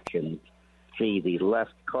the election, see, the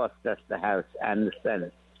left cost us the House and the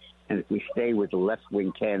Senate. And if we stay with the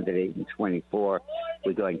left-wing candidate in 24,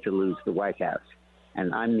 we're going to lose the White House.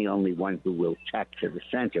 And I'm the only one who will tack to the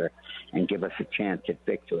center and give us a chance at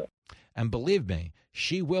victory. And believe me,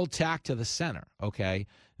 she will tack to the center, okay?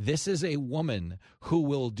 This is a woman who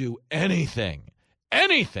will do anything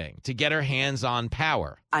to get her hands on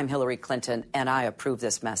power. I'm Hillary Clinton, and I approve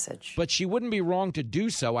this message. But she wouldn't be wrong to do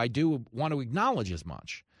so. I do want to acknowledge as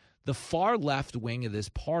much. The far left wing of this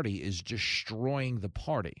party is destroying the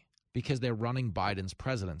party because they're running Biden's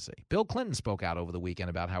presidency. Bill Clinton spoke out over the weekend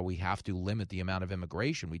about how we have to limit the amount of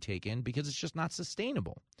immigration we take in because it's just not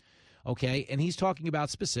sustainable. Okay, and he's talking about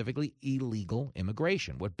specifically illegal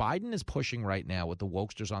immigration. What Biden is pushing right now, what the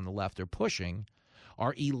wokesters on the left are pushing,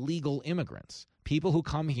 are illegal immigrants. People who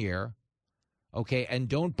come here, okay, and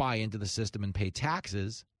don't buy into the system and pay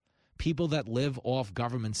taxes, people that live off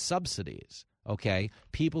government subsidies, okay,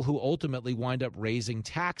 people who ultimately wind up raising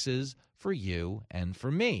taxes for you and for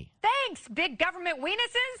me. Thanks, big government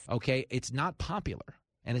weenuses. Okay, it's not popular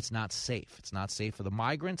and it's not safe. It's not safe for the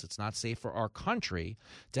migrants. It's not safe for our country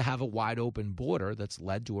to have a wide open border that's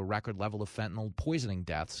led to a record level of fentanyl poisoning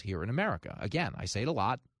deaths here in America. Again, I say it a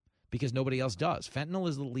lot because nobody else does. Fentanyl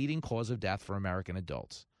is the leading cause of death for American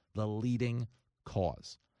adults. The leading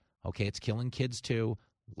cause. Okay, it's killing kids too.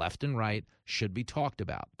 Left and right, should be talked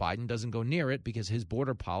about. Biden doesn't go near it because his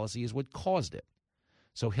border policy is what caused it.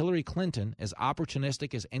 So Hillary Clinton, as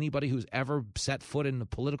opportunistic as anybody who's ever set foot in the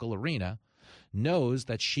political arena, knows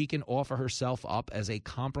that she can offer herself up as a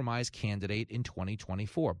compromise candidate in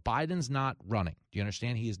 2024. Biden's not running. Do you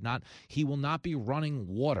understand? He will not be running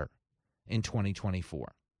water in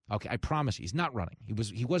 2024. Okay, I promise you, he's not running.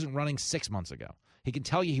 He wasn't running 6 months ago. He can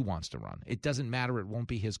tell you he wants to run. It doesn't matter. It won't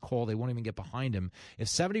be his call. They won't even get behind him. If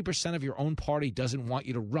 70% of your own party doesn't want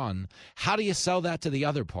you to run, how do you sell that to the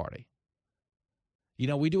other party? You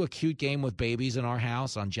know, we do a cute game with babies in our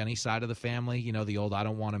house on Jenny's side of the family. You know, the old I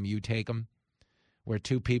don't want them, you take them. Where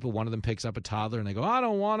two people, one of them picks up a toddler and they go, I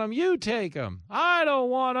don't want them, you take them. I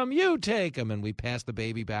don't want them, you take them. And we pass the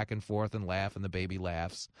baby back and forth and laugh, and the baby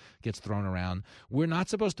laughs, gets thrown around. We're not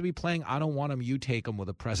supposed to be playing I don't want them, you take them with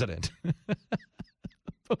a president.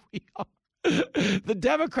 But we are. The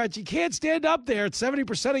Democrats, you can't stand up there at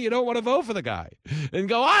 70% of you don't want to vote for the guy and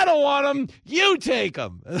go, I don't want him, you take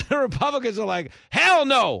him. And the Republicans are like, hell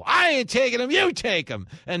no, I ain't taking him, you take him.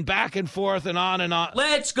 And back and forth and on and on.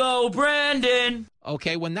 Let's go, Brandon.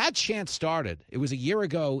 Okay, when that chant started, it was a year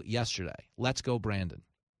ago yesterday. Let's go, Brandon.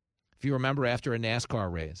 If you remember, after a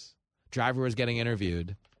NASCAR race, driver was getting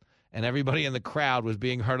interviewed, and everybody in the crowd was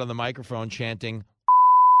being heard on the microphone chanting,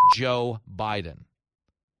 Joe Biden.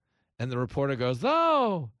 And the reporter goes,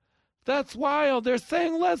 oh, that's wild. They're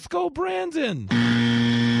saying, let's go, Brandon.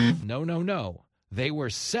 No. They were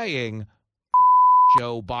saying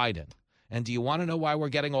Joe Biden. And do you want to know why we're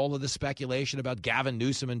getting all of the speculation about Gavin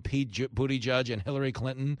Newsom and Pete Buttigieg and Hillary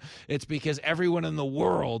Clinton? It's because everyone in the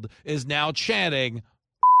world is now chanting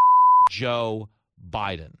Joe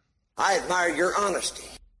Biden. I admire your honesty.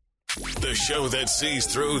 The show that sees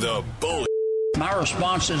through the bullshit. My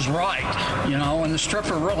response is right, and the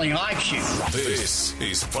stripper really likes you. This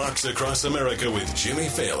is Fox Across America with Jimmy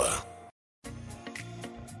Fallon.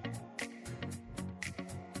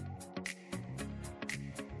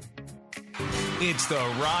 It's the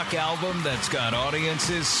rock album that's got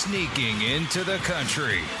audiences sneaking into the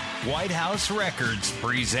country. White House Records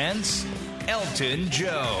presents Elton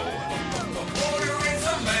Joe.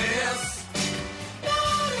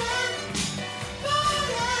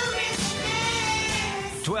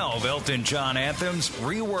 12 Elton John anthems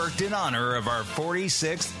reworked in honor of our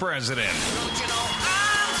 46th president. Don't you know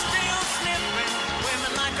I'm still sniffing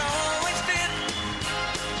women like I always did.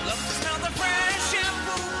 Love to smell the fresh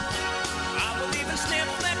shampoo. I will even sniff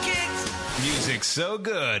their kicks. Music so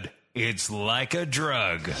good, it's like a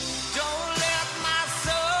drug. Don't let my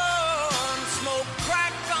son smoke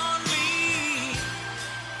crack on me.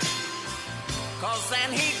 'Cause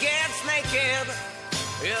then he gets naked.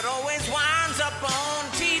 It always winds up on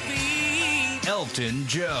TV. Elton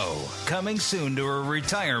Joe, coming soon to a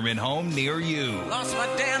retirement home near you. Lost my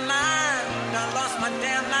damn mind, I lost my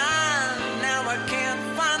damn mind. Now I can't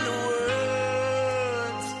find the words.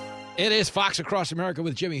 It is Fox Across America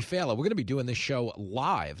with Jimmy Fallon. We're going to be doing this show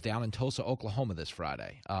live down in Tulsa, Oklahoma this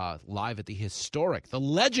Friday. Live at the historic, the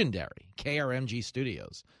legendary KRMG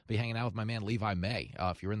Studios. Be hanging out with my man Levi May.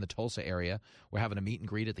 If you're in the Tulsa area, we're having a meet and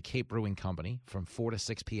greet at the Cape Brewing Company from 4 to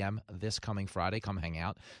 6 p.m. this coming Friday. Come hang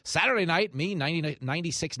out. Saturday night, me,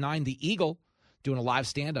 96.9 The Eagle, doing a live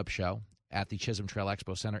stand-up show at the Chisholm Trail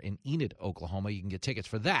Expo Center in Enid, Oklahoma. You can get tickets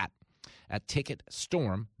for that at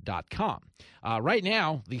ticketstorm.com. Right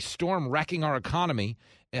now, the storm wrecking our economy,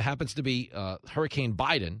 it happens to be Hurricane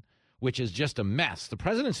Biden, which is just a mess. The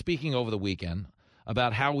president speaking over the weekend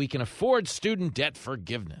about how we can afford student debt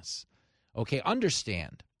forgiveness. Okay,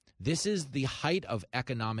 understand, this is the height of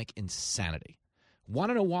economic insanity.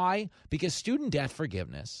 Want to know why? Because student debt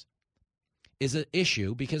forgiveness is an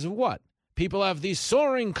issue because of what? People have these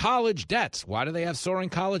soaring college debts. Why do they have soaring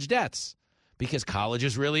college debts? Because college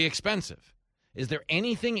is really expensive. Is there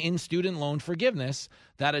anything in student loan forgiveness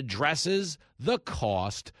that addresses the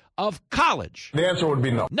cost of college? The answer would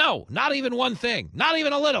be no. No, not even one thing, not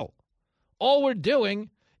even a little. All we're doing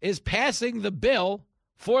is passing the bill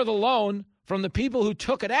for the loan from the people who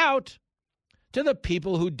took it out to the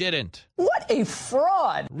people who didn't. What a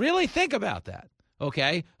fraud. Really think about that,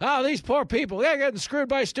 okay? Oh, these poor people, they're getting screwed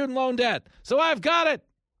by student loan debt. So I've got it.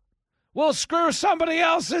 We'll screw somebody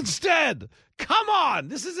else instead. Come on,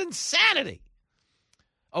 this is insanity.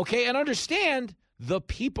 Okay, and understand the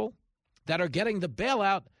people that are getting the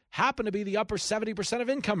bailout happen to be the upper 70% of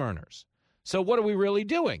income earners. So what are we really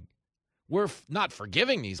doing? We're not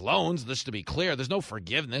forgiving these loans. Just to be clear, there's no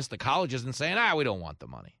forgiveness. The college isn't saying, we don't want the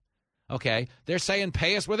money. Okay, they're saying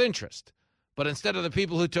pay us with interest. But instead of the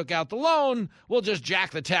people who took out the loan, we'll just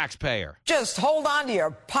jack the taxpayer. Just hold on to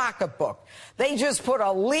your pocketbook. They just put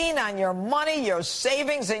a lien on your money, your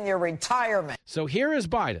savings, and your retirement. So here is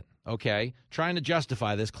Biden, okay, trying to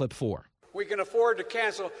justify this. Clip 4. We can afford to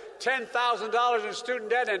cancel $10,000 in student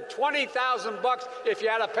debt and $20,000 if you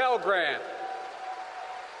had a Pell Grant.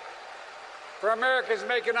 For Americans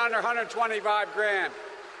making under $125,000.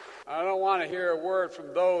 I don't want to hear a word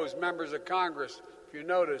from those members of Congress, if you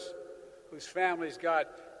notice, whose families got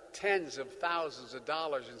tens of thousands of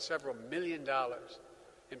dollars and several $1 million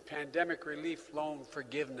in pandemic relief loan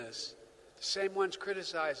forgiveness. The same ones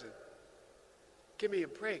criticizing. Give me a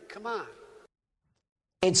break. Come on.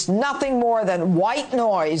 It's nothing more than white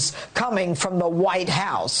noise coming from the White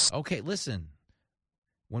House. Okay, listen.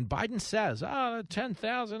 When Biden says,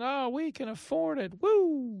 $10,000, we can afford it.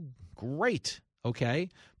 Woo! Great. Okay.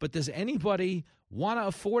 But does anybody want to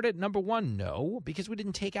afford it? Number one, no, because we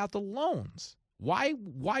didn't take out the loans. Why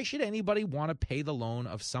should anybody want to pay the loan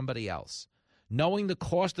of somebody else, knowing the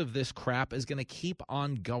cost of this crap is going to keep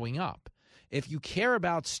on going up? If you care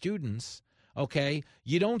about students, okay,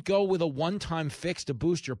 you don't go with a one-time fix to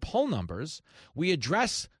boost your poll numbers. We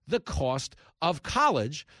address the cost of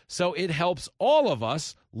college so it helps all of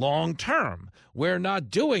us long-term. We're not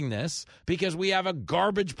doing this because we have a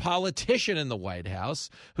garbage politician in the White House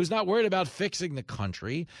who's not worried about fixing the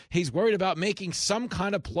country. He's worried about making some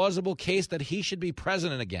kind of plausible case that he should be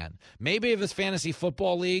president again. Maybe of his fantasy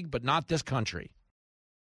football league, but not this country.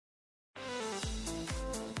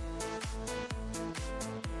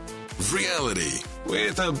 Reality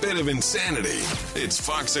with a bit of insanity. It's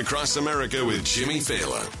Fox Across America with Jimmy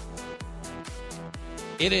Fallon.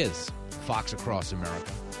 It is Fox Across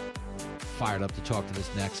America. Fired up to talk to this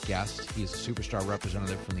next guest. He is a superstar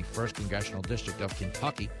representative from the 1st Congressional District of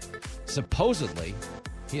Kentucky. Supposedly,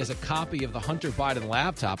 he has a copy of the Hunter Biden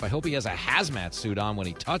laptop. I hope he has a hazmat suit on when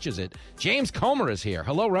he touches it. James Comer is here.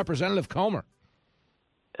 Hello, Representative Comer.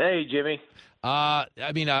 Hey, Jimmy.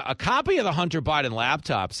 A copy of the Hunter Biden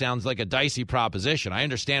laptop sounds like a dicey proposition. I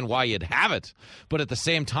understand why you'd have it, but at the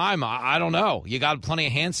same time, I don't know. You got plenty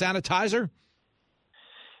of hand sanitizer?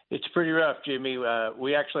 It's pretty rough, Jimmy.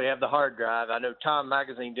 We actually have the hard drive. I know Time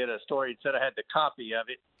Magazine did a story and said I had the copy of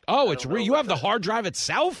it. Oh, it's real. You have the hard drive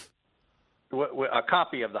itself? A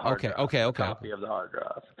copy of the hard drive. Okay. A copy of the hard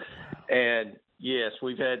drive. And, yes,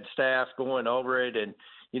 we've had staff going over it, and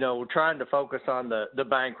we're trying to focus on the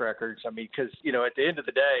bank records. I mean, because, at the end of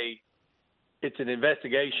the day, it's an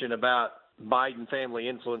investigation about Biden family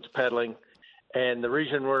influence peddling. And the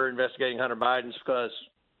reason we're investigating Hunter Biden is because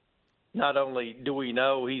not only do we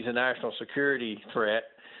know he's a national security threat,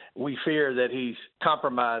 we fear that he's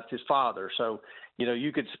compromised his father. So,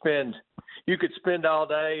 you could spend all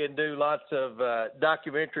day and do lots of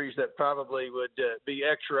documentaries that probably would be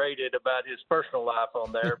X-rated about his personal life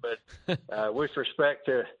on there. But with respect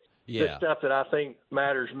to the stuff that I think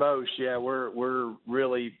matters most, we're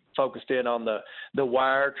really focused in on the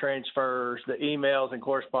wire transfers, the emails and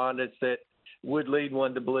correspondence that would lead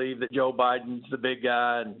one to believe that Joe Biden's the big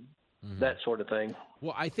guy and that sort of thing.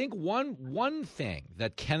 Well, I think one thing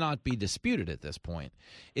that cannot be disputed at this point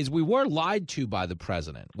is we were lied to by the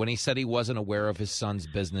president when he said he wasn't aware of his son's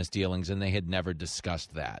business dealings and they had never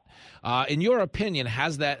discussed that. In your opinion,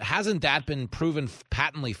 hasn't that been proven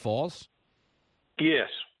patently false? Yes.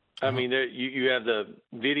 I mean, you have the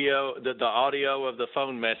video, the audio of the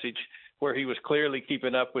phone message where he was clearly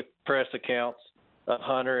keeping up with press accounts of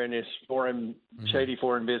Hunter and his shady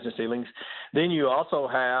foreign business dealings. Then you also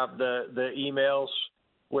have the emails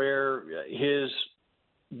where his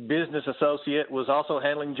business associate was also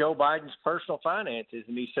handling Joe Biden's personal finances,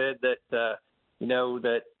 and he said that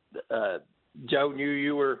Joe knew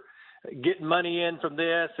you were getting money in from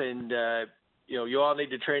this, and you all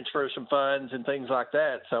need to transfer some funds and things like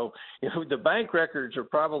that. So the bank records are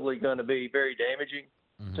probably going to be very damaging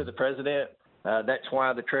to the president. That's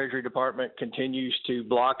why the Treasury Department continues to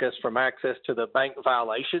block us from access to the bank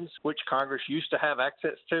violations, which Congress used to have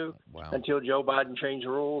access to until Joe Biden changed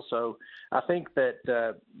the rules. So I think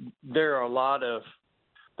that there are a lot of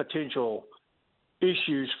potential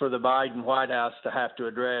issues for the Biden White House to have to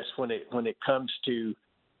address when it comes to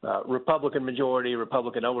Republican majority,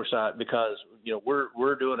 Republican oversight, because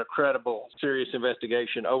we're doing a credible, serious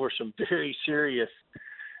investigation over some very serious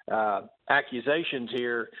accusations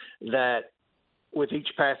here that with each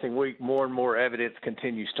passing week, more and more evidence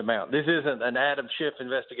continues to mount. This isn't an Adam Schiff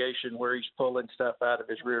investigation where he's pulling stuff out of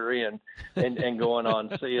his rear end and going on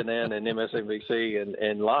CNN and MSNBC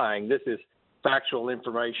and lying. This is factual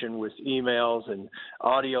information with emails and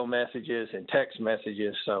audio messages and text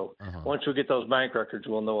messages. So once we get those bank records,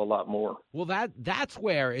 we'll know a lot more. Well, that's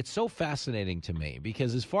where it's so fascinating to me,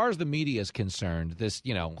 because as far as the media is concerned, this,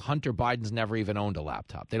 Hunter Biden's never even owned a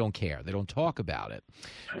laptop. They don't care. They don't talk about it.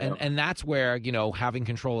 And that's where, having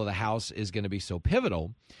control of the House is going to be so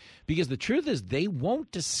pivotal, Because the truth is they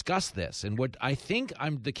won't discuss this. And what I think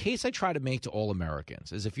the case I try to make to all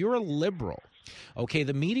Americans is if you're a liberal, okay,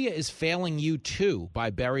 the media is failing you too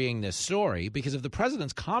by burying this story, because if the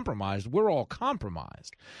president's compromised, we're all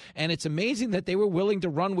compromised. And it's amazing that they were willing to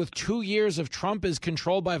run with 2 years of Trump is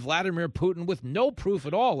controlled by Vladimir Putin with no proof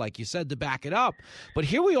at all, like you said, to back it up. But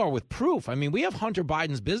here we are with proof. I mean, we have Hunter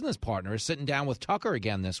Biden's business partners sitting down with Tucker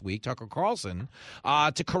again this week, Tucker Carlson,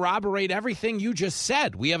 to corroborate everything you just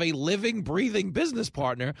said. We have a living, breathing business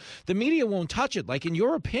partner. The media won't touch it. Like, in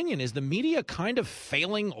your opinion, is the media kind of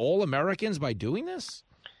failing all Americans by doing this?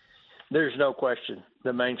 There's no question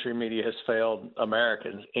the mainstream media has failed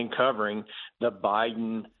Americans in covering the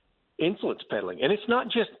Biden influence peddling. And it's not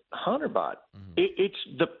just Hunter Biden. It's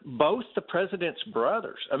both the president's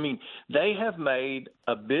brothers. I mean, they have made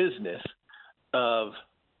a business of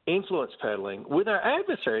influence peddling with our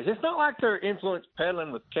adversaries. It's not like they're influence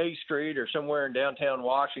peddling with K Street or somewhere in downtown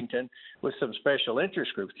Washington with some special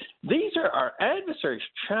interest groups. These are our adversaries: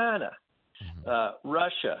 China,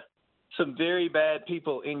 Russia, some very bad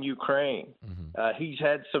people in Ukraine. He's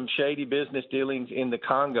had some shady business dealings in the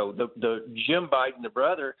Congo. The Jim Biden, the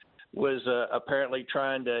brother, was apparently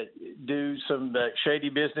trying to do some shady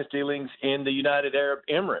business dealings in the United Arab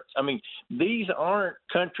Emirates. I mean, these aren't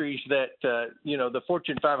countries that, the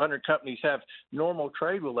Fortune 500 companies have normal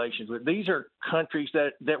trade relations with. These are countries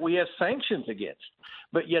that we have sanctions against.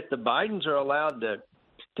 But yet the Bidens are allowed to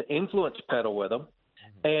influence peddle with them,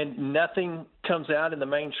 and nothing comes out in the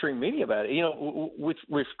mainstream media about it. You know,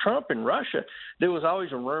 with Trump and Russia, there was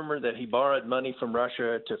always a rumor that he borrowed money from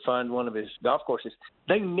Russia to fund one of his golf courses.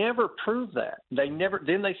 They never proved that.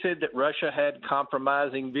 Then they said that Russia had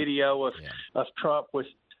compromising video of Trump with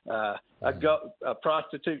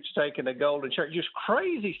prostitutes taking a golden shirt. Just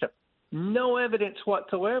crazy stuff. No evidence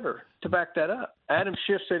whatsoever to back that up. Adam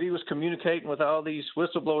Schiff said he was communicating with all these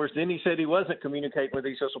whistleblowers. Then he said he wasn't communicating with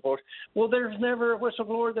these whistleblowers. Well, there's never a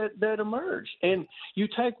whistleblower that emerged. And you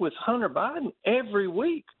take with Hunter Biden, every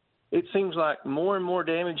week it seems like more and more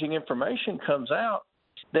damaging information comes out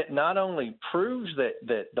that not only proves that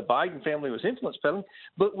the Biden family was influence peddling,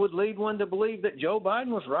 but would lead one to believe that Joe Biden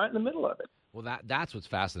was right in the middle of it. Well, that's what's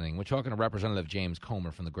fascinating. We're talking to Representative James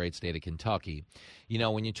Comer from the great state of Kentucky. You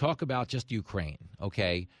know, when you talk about just Ukraine,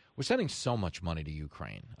 okay, we're sending so much money to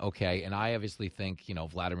Ukraine, okay, and I obviously think,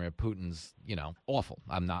 Vladimir Putin's, awful.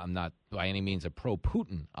 I'm not by any means a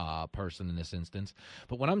pro-Putin person in this instance.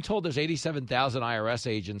 But when I'm told there's 87,000 IRS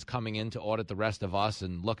agents coming in to audit the rest of us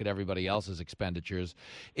and look at everybody else's expenditures,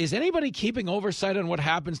 is anybody keeping oversight on what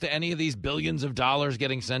happens to any of these billions of dollars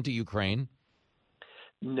getting sent to Ukraine?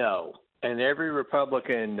 No. And every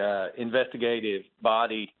Republican investigative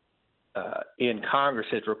body in Congress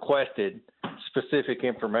has requested specific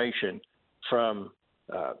information from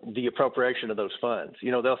the appropriation of those funds.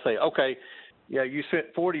 They'll say, okay, yeah, you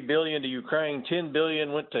sent $40 billion to Ukraine, $10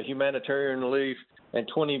 billion went to humanitarian relief, and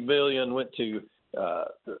 $20 billion went to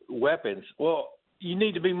weapons. Well, you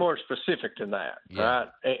need to be more specific than that, right?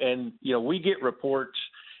 And we get reports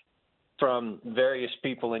from various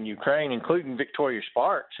people in Ukraine, including Victoria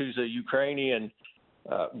Sparks, who's a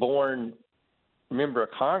Ukrainian-born member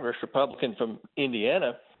of Congress, Republican from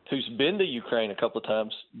Indiana, who's been to Ukraine a couple of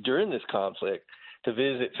times during this conflict to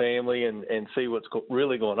visit family and see what's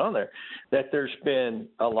really going on there, that there's been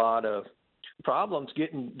a lot of problems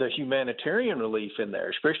getting the humanitarian relief in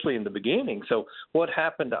there, especially in the beginning. So what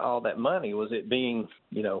happened to all that money? Was it being,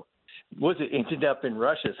 was it ended up in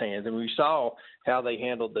Russia's hands? And we saw how they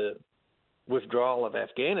handled the withdrawal of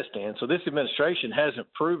Afghanistan. So this administration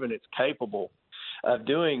hasn't proven it's capable of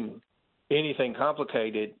doing anything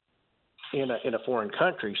complicated in a foreign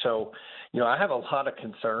country. So, I have a lot of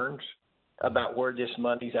concerns about where this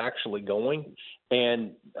money's actually going.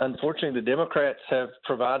 And unfortunately, the Democrats have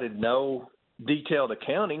provided no detailed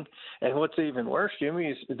accounting. And what's even worse, Jimmy,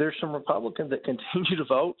 is there's some Republicans that continue to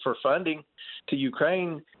vote for funding to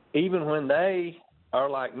Ukraine, even when they are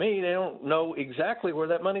like me, they don't know exactly where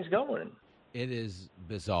that money's going. It is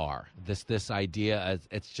bizarre. This idea,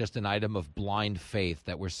 it's just an item of blind faith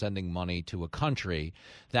that we're sending money to a country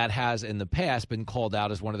that has in the past been called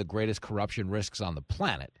out as one of the greatest corruption risks on the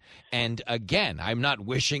planet. And again, I'm not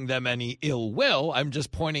wishing them any ill will. I'm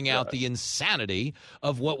just pointing out the insanity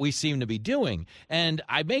of what we seem to be doing. And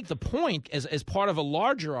I make the point as part of a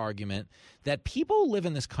larger argument that people who live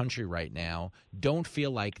in this country right now don't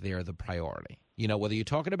feel like they're the priority. Whether you're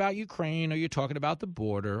talking about Ukraine or you're talking about the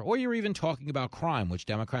border or you're even talking about crime, which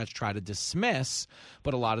Democrats try to dismiss,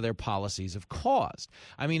 but a lot of their policies have caused.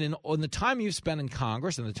 I mean, in the time you've spent in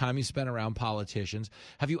Congress and the time you've spent around politicians,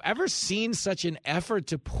 have you ever seen such an effort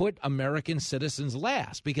to put American citizens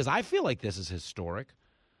last? Because I feel like this is historic.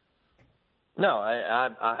 No, I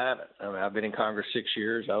haven't. I mean, I've been in Congress 6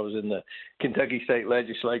 years. I was in the Kentucky State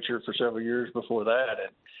Legislature for several years before that.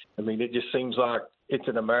 And, I mean, it just seems like it's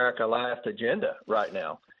an America Last agenda right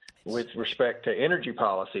now with respect to energy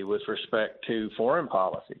policy, with respect to foreign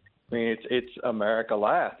policy. I mean, it's America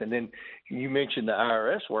Last. And then you mentioned the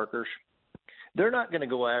IRS workers. They're not going to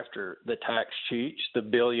go after the tax cheats, the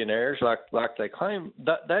billionaires, like they claim.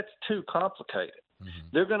 That's too complicated. Mm-hmm.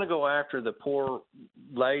 They're going to go after the poor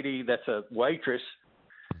lady that's a waitress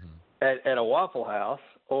at a Waffle House,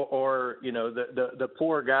 or the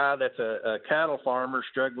poor guy that's a cattle farmer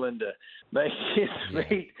struggling to make his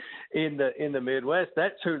meat in the Midwest.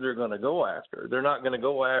 That's who they're going to go after. They're not going to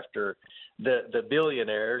go after the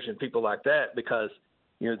billionaires and people like that, because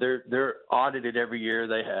they're audited every year.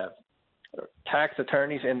 They have tax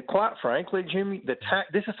attorneys, and quite frankly, Jimmy,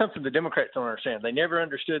 this is something the Democrats don't understand. They never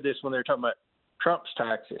understood this when they were talking about Trump's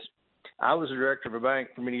taxes. I was a director of a bank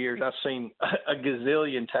for many years. I've seen a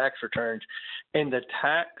gazillion tax returns, and the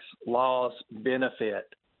tax laws benefit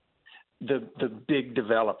the big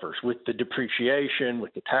developers with the depreciation,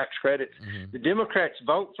 with the tax credits. Mm-hmm. The Democrats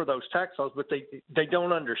vote for those tax laws, but they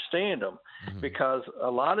don't understand them because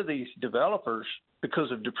a lot of these developers,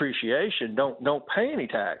 because of depreciation, don't pay any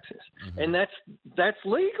taxes, and that's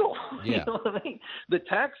legal. Yeah. You know what I mean? The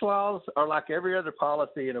tax laws are like every other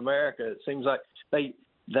policy in America. It seems like they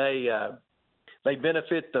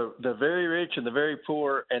benefit the very rich and the very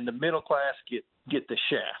poor, and the middle class get the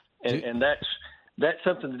shaft, and that's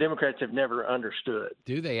something the Democrats have never understood.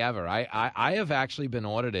 Do they ever? I have actually been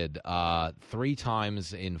audited 3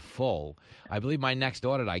 times in full. I believe my next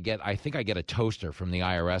audit, I think I get a toaster from the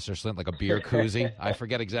IRS or something, like a beer koozie. I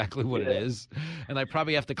forget exactly what it is. And I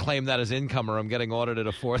probably have to claim that as income, or I'm getting audited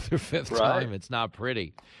a 4th or 5th time. It's not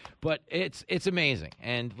pretty. But it's amazing.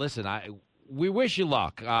 And listen, we wish you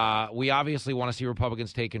luck. We obviously want to see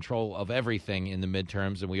Republicans take control of everything in the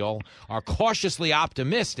midterms, and we all are cautiously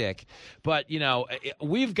optimistic. But,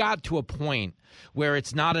 we've got to a point where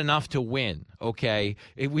it's not enough to win, okay?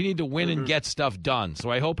 We need to win and get stuff done. So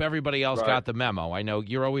I hope everybody else got the memo. I know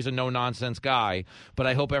you're always a no-nonsense guy, but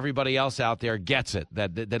I hope everybody else out there gets it,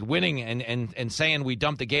 that winning and saying we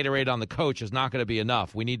dumped the Gatorade on the coach is not going to be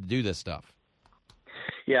enough. We need to do this stuff.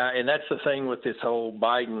 Yeah, and that's the thing with this whole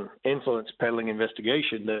Biden influence peddling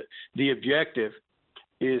investigation. The objective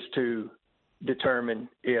is to determine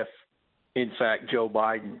if, in fact, Joe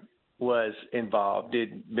Biden was involved,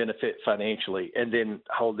 did benefit financially, and then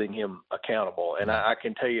holding him accountable. And I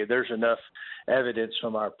can tell you there's enough evidence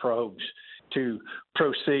from our probes to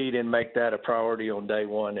proceed and make that a priority on day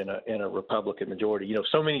one in a Republican majority.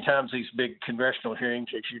 So many times these big congressional hearings,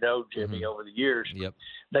 as you know, Jimmy, over the years,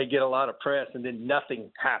 they get a lot of press and then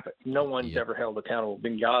nothing happens. No one's ever held accountable.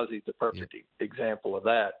 Benghazi is the perfect example of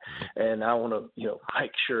that. And I want to,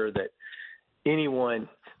 make sure that anyone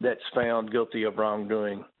that's found guilty of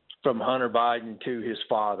wrongdoing, from Hunter Biden to his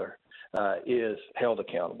father, is held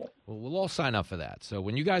accountable. Well, we'll all sign up for that. So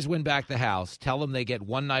when you guys win back the House, tell them they get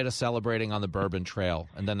one night of celebrating on the Bourbon Trail,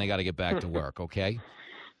 and then they got to get back to work, okay?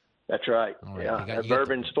 That's right. Yeah,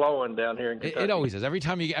 bourbon's flowing down here in Kentucky. It always is. Every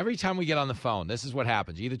time we get on the phone, this is what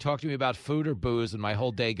happens. You either talk to me about food or booze, and my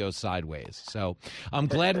whole day goes sideways. So I'm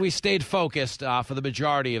glad we stayed focused for the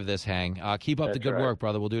majority of this, Hang. Keep up the good work,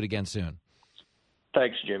 brother. We'll do it again soon.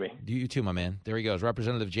 Thanks, Jimmy. You too, my man. There he goes,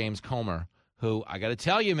 Representative James Comer, who, I got to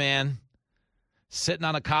tell you, man, sitting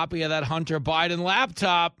on a copy of that Hunter Biden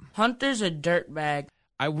laptop. Hunter's a dirtbag.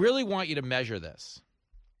 I really want you to measure this,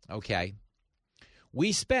 okay?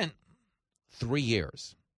 We spent 3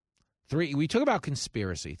 years. We talk about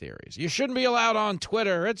conspiracy theories. You shouldn't be allowed on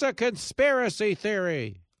Twitter. It's a conspiracy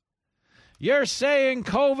theory. You're saying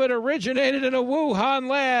COVID originated in a Wuhan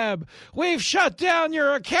lab. We've shut down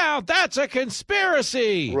your account. That's a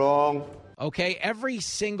conspiracy. Wrong. Okay, every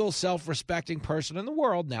single self-respecting person in the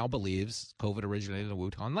world now believes COVID originated in a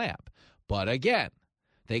Wuhan lab. But again,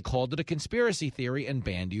 they called it a conspiracy theory and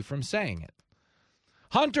banned you from saying it.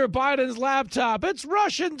 Hunter Biden's laptop, it's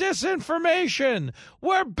Russian disinformation.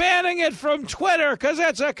 We're banning it from Twitter because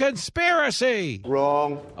it's a conspiracy.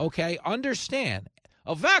 Wrong. Okay, understand.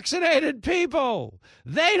 Vaccinated people,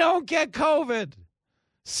 they don't get COVID.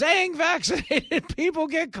 Saying vaccinated people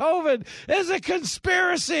get COVID is a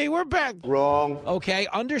conspiracy. We're back. Wrong. Okay,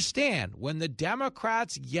 understand. When the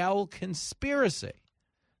Democrats yell conspiracy,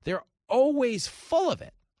 they're always full of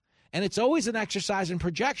it. And it's always an exercise in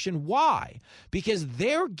projection. Why? Because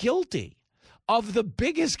they're guilty of the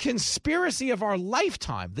biggest conspiracy of our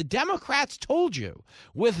lifetime. The Democrats told you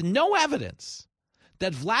with no evidence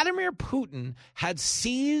that Vladimir Putin had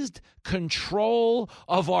seized control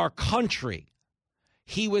of our country.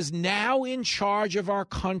 He was now in charge of our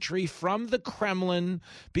country from the Kremlin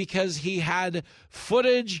because he had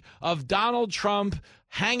footage of Donald Trump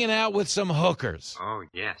hanging out with some hookers. Oh,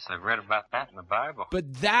 yes, I've read about that in the Bible.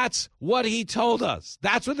 But that's what he told us.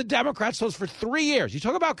 That's what the Democrats told us for 3 years. You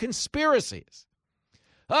talk about conspiracies.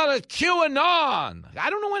 Oh, the QAnon. I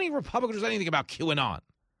don't know any Republicans who know anything about QAnon.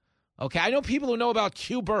 Okay, I know people who know about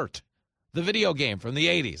Q-Bert, the video game from the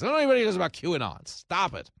 80s. I don't know anybody who knows about QAnon.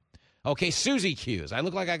 Stop it. Okay, Susie Q's. I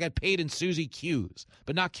look like I got paid in Susie Q's,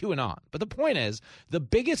 but not QAnon. But the point is, the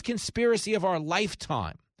biggest conspiracy of our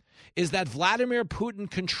lifetime is that Vladimir Putin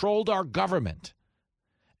controlled our government.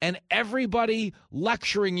 And everybody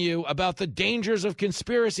lecturing you about the dangers of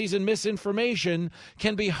conspiracies and misinformation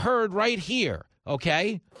can be heard right here,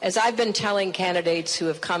 okay? As I've been telling candidates who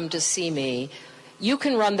have come to see me, you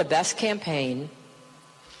can run the best campaign,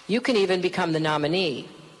 you can even become the nominee,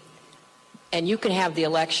 and you can have the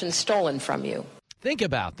election stolen from you. Think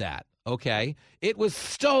about that, okay? It was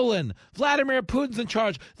stolen. Vladimir Putin's in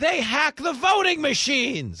charge. They hack the voting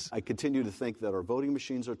machines. I continue to think that our voting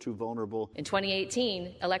machines are too vulnerable. In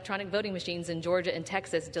 2018, electronic voting machines in Georgia and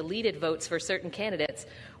Texas deleted votes for certain candidates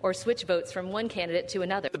or switched votes from one candidate to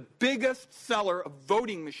another. The biggest seller of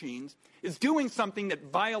voting machines is doing something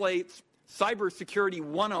that violates Cybersecurity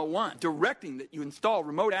 101, directing that you install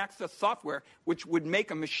remote access software, which would make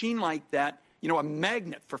a machine like that, a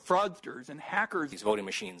magnet for fraudsters and hackers. These voting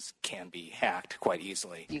machines can be hacked quite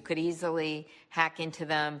easily. You could easily hack into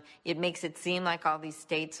them. It makes it seem like all these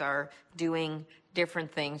states are doing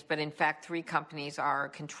different things, but in fact, 3 companies are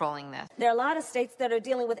controlling this. There are a lot of states that are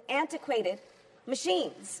dealing with antiquated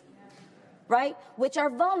machines, right, which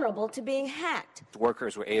are vulnerable to being hacked.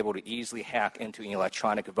 Workers were able to easily hack into an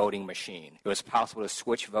electronic voting machine. It was possible to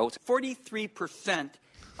switch votes. 43%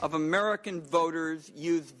 of American voters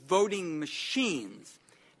use voting machines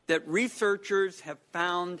that researchers have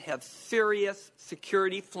found have serious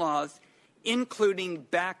security flaws, including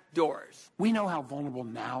backdoors. We know how vulnerable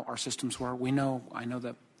now our systems were. I know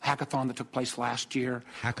the hackathon that took place last year,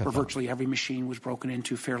 where virtually every machine was broken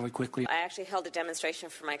into fairly quickly. I actually held a demonstration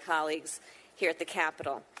for my colleagues here at the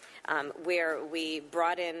Capitol, where we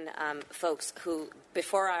brought in folks who,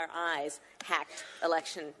 before our eyes, hacked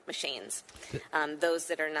election machines, those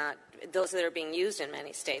that are being used in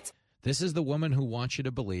many states. This is the woman who wants you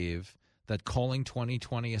to believe that calling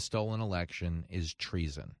 2020 a stolen election is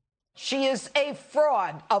treason. She is a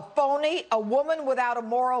fraud, a phony, a woman without a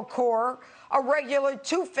moral core, a regular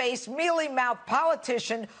two-faced, mealy-mouthed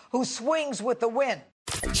politician who swings with the wind.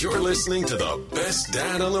 You're listening to the best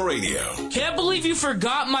dad on the radio. Can't believe you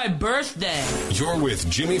forgot my birthday. You're with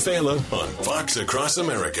Jimmy Fallon on Fox Across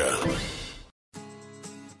America.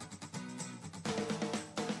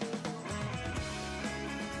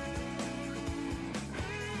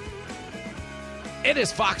 It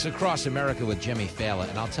is Fox Across America with Jimmy Fallon,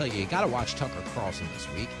 and I'll tell you got to watch Tucker Carlson this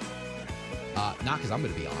week. Not because I'm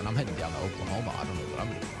going to be on. I'm heading down to Oklahoma. I don't know what I'm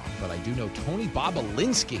going to be on, but I do know Tony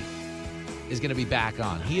Bobolinsky is going to be back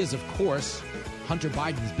on. He is, of course, Hunter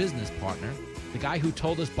Biden's business partner, the guy who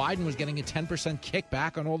told us Biden was getting a 10%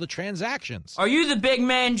 kickback on all the transactions. Are you the big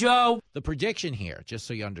man, Joe? The prediction here, just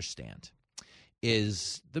so you understand,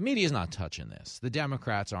 is the media is not touching this. The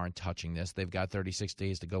Democrats aren't touching this. They've got 36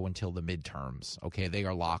 days to go until the midterms. Okay, they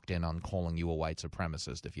are locked in on calling you a white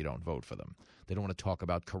supremacist if you don't vote for them. They don't want to talk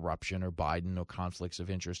about corruption or Biden or conflicts of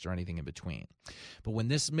interest or anything in between. But when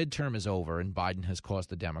this midterm is over and Biden has cost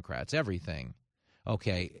the Democrats everything,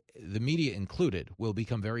 okay, the media included will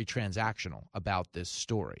become very transactional about this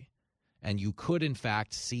story. And you could, in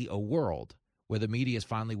fact, see a world where the media is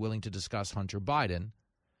finally willing to discuss Hunter Biden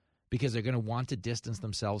because they're going to want to distance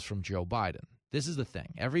themselves from Joe Biden. This is the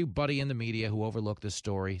thing. Everybody in the media who overlooked this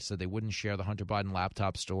story said they wouldn't share the Hunter Biden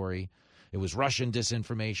laptop story. It was Russian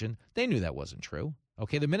disinformation. They knew that wasn't true.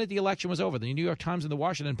 Okay, the minute the election was over, the New York Times and the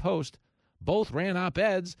Washington Post both ran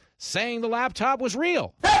op-eds saying the laptop was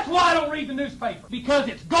real. That's why I don't read the newspaper, because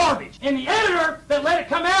it's garbage. And the editor that let it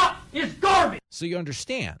come out is garbage. So you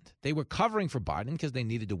understand, they were covering for Biden because they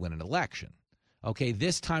needed to win an election. Okay,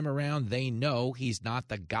 this time around, they know he's not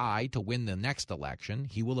the guy to win the next election.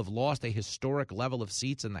 He will have lost a historic level of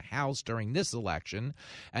seats in the House during this election,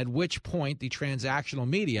 at which point the transactional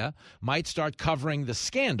media might start covering the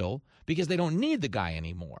scandal because they don't need the guy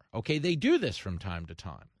anymore. Okay, they do this from time to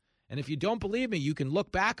time. And if you don't believe me, you can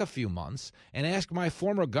look back a few months and ask my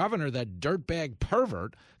former governor, that dirtbag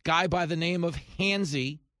pervert, guy by the name of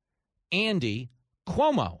Andy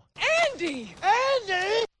Cuomo. Andy!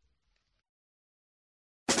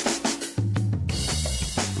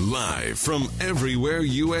 Live from everywhere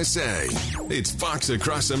USA, it's Fox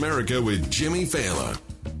Across America with Jimmy Fallon.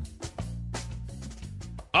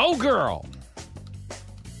 Oh, girl.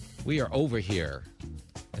 We are over here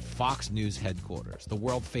at Fox News headquarters, the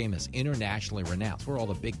world-famous, internationally renowned, where all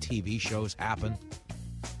the big TV shows happen.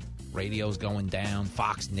 Radio's going down,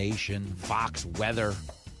 Fox Nation, Fox Weather,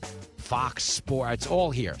 Fox Sports,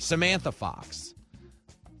 all here. Samantha Fox,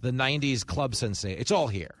 the 90s club sensei, it's all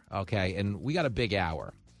here, okay? And we got a big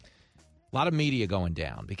hour. A lot of media going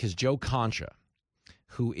down because Joe Concha,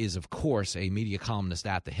 who is, of course, a media columnist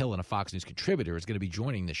at The Hill and a Fox News contributor, is going to be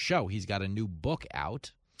joining the show. He's got a new book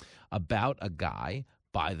out about a guy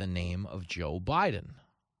by the name of Joe Biden,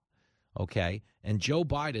 okay? And Joe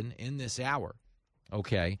Biden in this hour,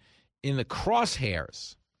 okay, in the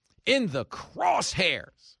crosshairs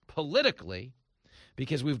politically,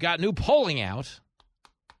 because we've got new polling out.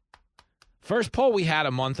 First poll we had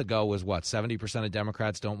a month ago was what? 70% of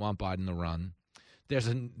Democrats don't want Biden to run.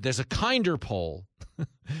 There's a kinder poll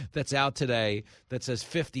that's out today that says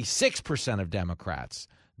 56% of Democrats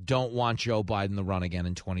don't want Joe Biden to run again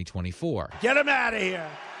in 2024. Get him out of here.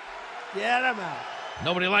 Get him out.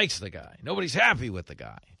 Nobody likes the guy. Nobody's happy with the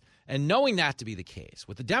guy. And knowing that to be the case,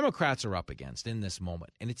 what the Democrats are up against in this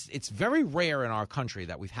moment, and it's very rare in our country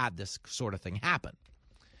that we've had this sort of thing happen,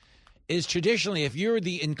 is traditionally if you're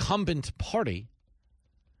the incumbent party,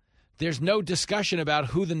 there's no discussion about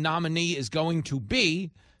who the nominee is going to be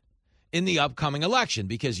in the upcoming election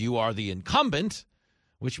because you are the incumbent,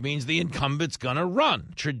 which means the incumbent's going to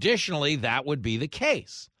run. Traditionally, that would be the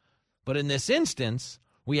case. But in this instance,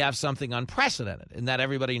 we have something unprecedented in that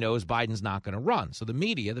everybody knows Biden's not going to run. So the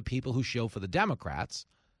media, the people who shill for the Democrats,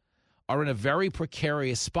 are in a very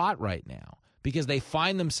precarious spot right now because they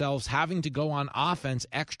find themselves having to go on offense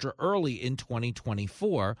extra early in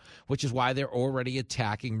 2024, which is why they're already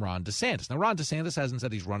attacking Ron DeSantis. Now, Ron DeSantis hasn't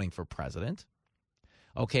said he's running for president,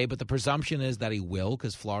 okay, but the presumption is that he will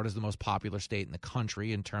because Florida is the most popular state in the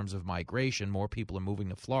country in terms of migration. More people are moving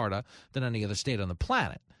to Florida than any other state on the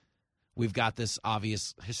planet. We've got this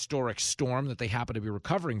obvious historic storm that they happen to be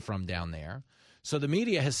recovering from down there. So the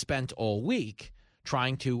media has spent all week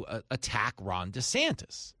trying to attack Ron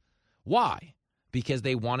DeSantis. Why? Because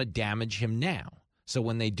they want to damage him now. So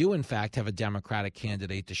when they do, in fact, have a Democratic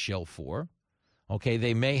candidate to shill for, okay,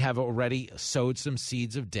 they may have already sowed some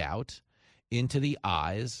seeds of doubt into the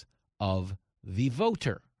eyes of the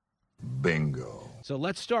voter. Bingo. So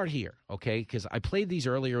let's start here, okay, because I played these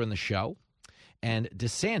earlier in the show, and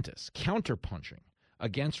DeSantis counterpunching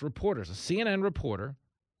against reporters. A CNN reporter,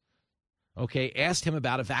 okay, asked him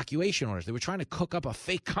about evacuation orders. They were trying to cook up a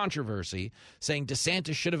fake controversy saying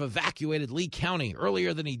DeSantis should have evacuated Lee County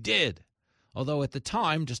earlier than he did. Although at the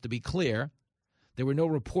time, just to be clear, there were no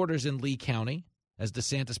reporters in Lee County, as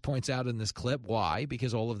DeSantis points out in this clip. Why?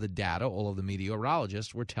 Because all of the data, all of the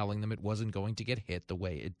meteorologists were telling them it wasn't going to get hit the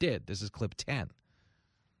way it did. This is clip 10.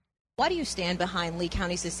 Why do you stand behind Lee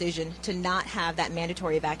County's decision to not have that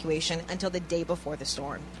mandatory evacuation until the day before the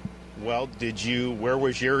storm? Well, where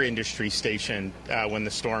was your industry station when the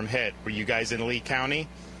storm hit? Were you guys in Lee County?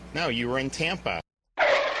 No, you were in Tampa.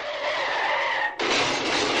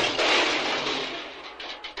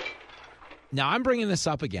 Now, I'm bringing this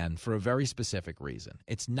up again for a very specific reason.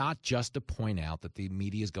 It's not just to point out that the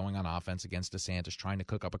media is going on offense against DeSantis, trying to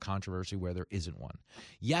cook up a controversy where there isn't one.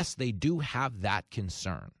 Yes, they do have that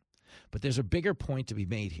concern, but there's a bigger point to be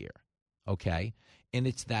made here, okay? And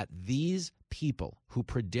it's that these people who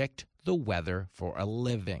predict the weather for a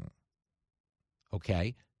living,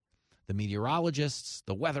 okay, the meteorologists,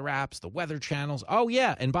 the weather apps, the weather channels, oh,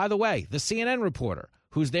 yeah, and by the way, the CNN reporter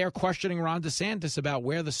who's there questioning Ron DeSantis about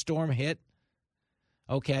where the storm hit,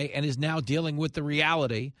 okay, and is now dealing with the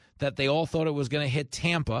reality that they all thought it was going to hit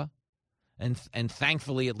Tampa, and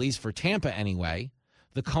thankfully, at least for Tampa anyway,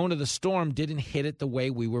 the cone of the storm didn't hit it the way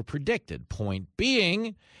we were predicted. Point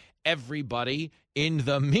being, everybody in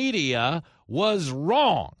the media was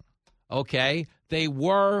wrong, okay? They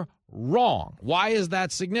were wrong. Why is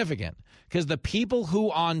that significant? Because the people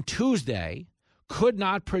who on Tuesday could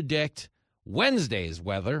not predict Wednesday's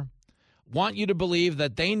weather want you to believe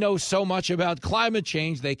that they know so much about climate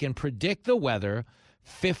change they can predict the weather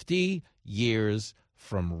 50 years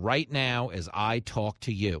from right now as I talk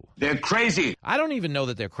to you. They're crazy. I don't even know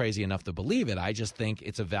that they're crazy enough to believe it. I just think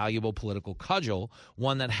it's a valuable political cudgel,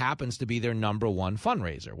 one that happens to be their number one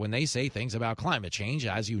fundraiser. When they say things about climate change,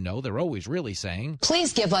 as you know, they're always really saying,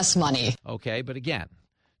 please give us money. Okay, but again,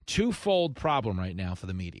 twofold problem right now for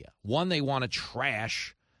the media. One, they want to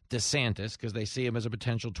trash DeSantis because they see him as a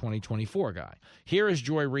potential 2024 guy. Here is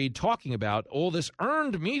Joy Reid talking about all this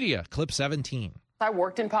earned media. Clip 17. I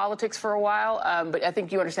worked in politics for a while, but I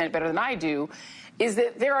think you understand it better than I do, is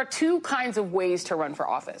that there are two kinds of ways to run for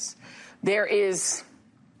office. There is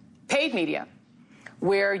paid media,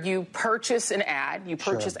 where you purchase an ad, you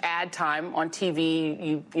purchase ad time on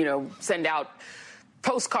TV, you send out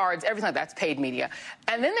postcards, everything like that's paid media.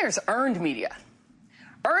 And then there's earned media.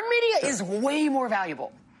 Earned media is way more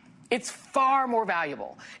valuable. It's far more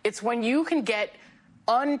valuable. It's when you can get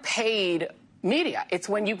unpaid media. It's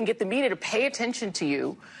when you can get the media to pay attention to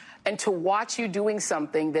you and to watch you doing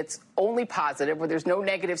something that's only positive, where there's no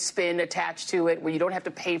negative spin attached to it, where you don't have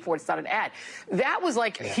to pay for it. It's not an ad. That was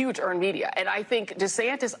like huge earned media. And I think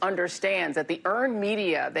DeSantis understands that the earned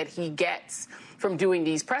media that he gets from doing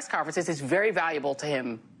these press conferences is very valuable to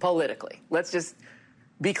him politically. Let's just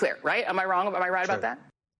be clear, right? Am I wrong? Am I right about that?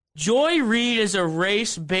 Joy Reid is a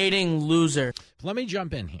race-baiting loser. Let me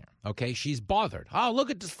jump in here, okay? She's bothered. Oh,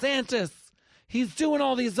 look at DeSantis. He's doing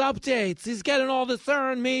all these updates. He's getting all this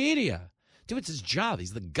earned media. Dude, it's his job.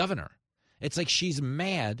 He's the governor. It's like she's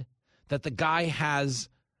mad that the guy has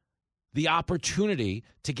the opportunity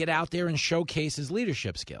to get out there and showcase his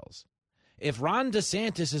leadership skills. If Ron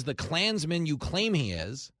DeSantis is the Klansman you claim he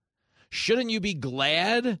is, shouldn't you be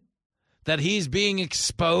glad that he's being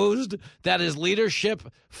exposed, that his leadership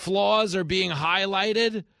flaws are being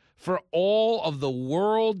highlighted for all of the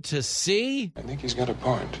world to see? I think he's got a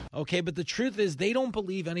point. Okay, but the truth is they don't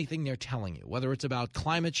believe anything they're telling you, whether it's about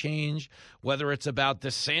climate change, whether it's about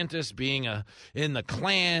DeSantis being in the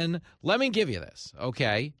Klan. Let me give you this,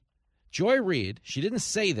 okay? Joy Reid, she didn't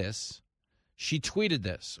say this. She tweeted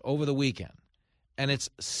this over the weekend, and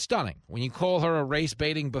it's stunning when you call her a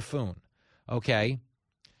race-baiting buffoon, okay?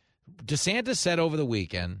 DeSantis said over the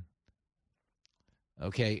weekend,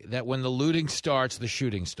 okay, that when the looting starts, the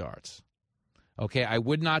shooting starts. Okay, I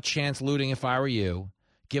would not chance looting if I were you,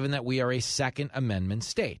 given that we are a Second Amendment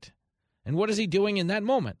state. And what is he doing in that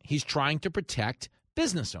moment? He's trying to protect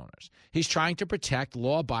business owners. He's trying to protect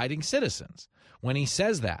law-abiding citizens. When he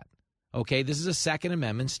says that, okay, this is a Second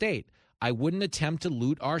Amendment state. I wouldn't attempt to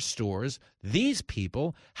loot our stores. These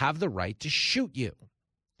people have the right to shoot you.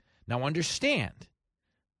 Now understand,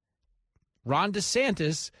 Ron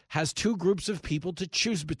DeSantis has two groups of people to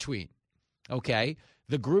choose between, okay?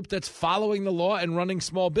 The group that's following the law and running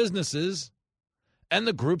small businesses, and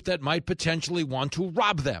the group that might potentially want to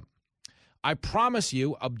rob them. I promise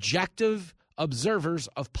you, objective observers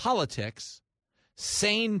of politics,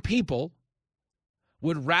 sane people,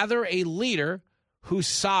 would rather a leader who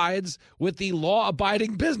sides with the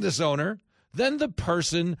law-abiding business owner than the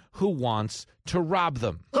person who wants to rob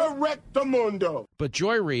them. Correctamundo. But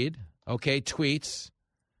Joy Reid, okay, tweets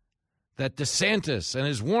that DeSantis and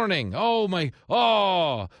his warning,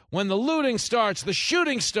 when the looting starts, the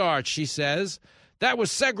shooting starts, she says. That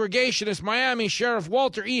was segregationist Miami Sheriff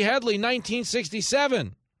Walter E. Headley,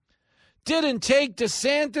 1967. Didn't take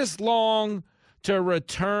DeSantis long to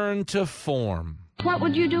return to form. What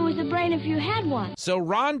would you do with a brain if you had one? So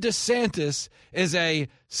Ron DeSantis is a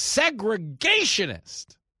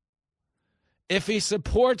segregationist if he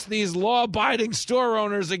supports these law-abiding store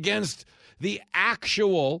owners against the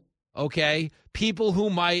actual, people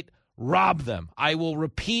who might rob them. I will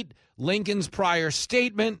repeat Lincoln's prior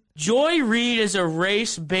statement. Joy Reid is a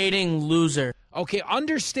race-baiting loser. Okay,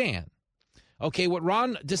 understand. Okay, what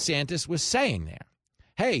Ron DeSantis was saying there.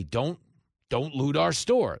 Hey, don't loot our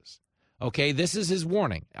stores. Okay, this is his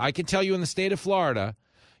warning. I can tell you in the state of Florida,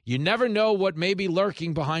 you never know what may be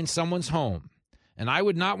lurking behind someone's home. And I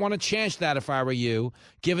would not want to chance that if I were you,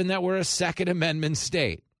 given that we're a Second Amendment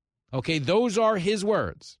state. Okay, those are his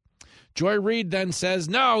words. Joy Reid then says,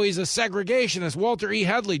 no, he's a segregationist. Walter E.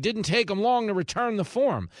 Headley didn't take him long to return the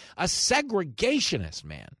form. A segregationist,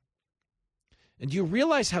 man. And do you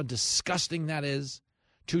realize how disgusting that is?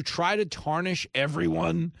 To try to tarnish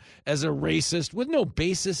everyone as a racist with no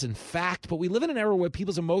basis in fact, but we live in an era where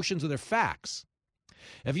people's emotions are their facts.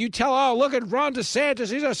 If you tell, look at Ron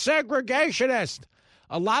DeSantis, he's a segregationist.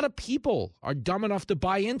 A lot of people are dumb enough to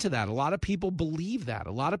buy into that. A lot of people believe that.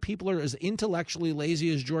 A lot of people are as intellectually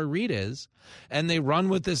lazy as Joy Reid is, and they run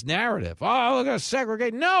with this narrative. Oh, look at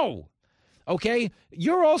segregate. No. Okay?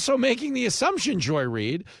 You're also making the assumption, Joy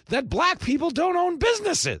Reid, that black people don't own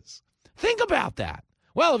businesses. Think about that.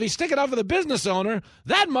 Well, if he's sticking up for the business owner,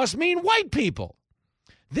 that must mean white people.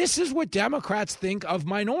 This is what Democrats think of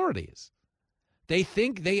minorities. They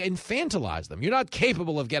think they infantilize them. You're not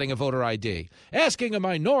capable of getting a voter ID. Asking a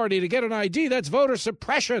minority to get an ID, that's voter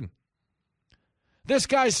suppression. This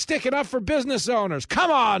guy's sticking up for business owners.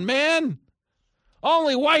 Come on, man.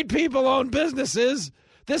 Only white people own businesses.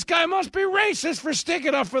 This guy must be racist for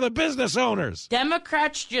sticking up for the business owners.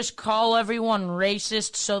 Democrats just call everyone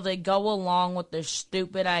racist so they go along with their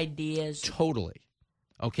stupid ideas. Totally.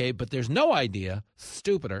 Okay, but there's no idea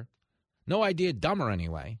stupider, no idea dumber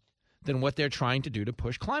anyway, than what they're trying to do to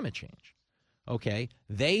push climate change. okay,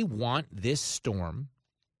 they want this storm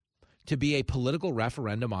to be a political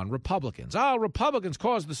referendum on Republicans. Oh, Republicans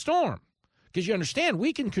caused the storm. Because you understand,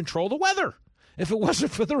 we can control the weather. If it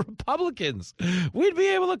wasn't for the Republicans, we'd be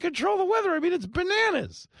able to control the weather. I mean, it's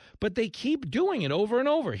bananas. But they keep doing it over and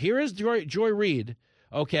over. Here is Joy Reid.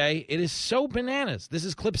 Okay, it is so bananas. This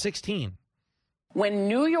is clip 16. When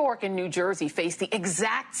New York and New Jersey faced the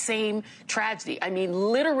exact same tragedy, I mean,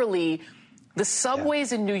 literally, the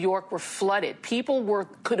subways in New York were flooded. People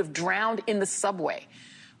could have drowned in the subway.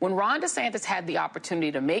 When Ron DeSantis had the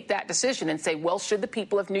opportunity to make that decision and say, well, should the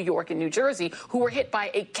people of New York and New Jersey, who were hit by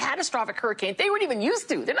a catastrophic hurricane they weren't even used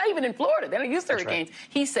to, they're not even in Florida, they're not used to hurricanes,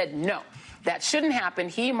 he said no. That shouldn't happen.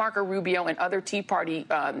 He, Marco Rubio, and other Tea Party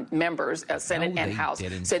members, Senate and House,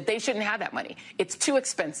 said they shouldn't have that money. It's too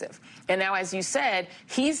expensive. And now, as you said,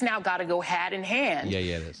 he's now got to go hat in hand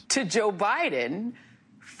to Joe Biden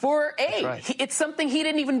for aid. Right. It's something he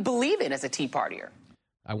didn't even believe in as a Tea Partier.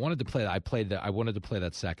 I wanted to play that. I wanted to play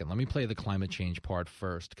that second. Let me play the climate change part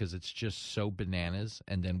first because it's just so bananas,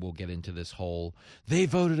 and then we'll get into this whole they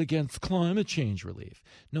voted against climate change relief.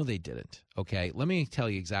 No, they didn't. Okay, let me tell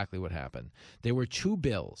you exactly what happened. There were two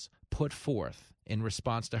bills put forth in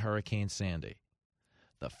response to Hurricane Sandy.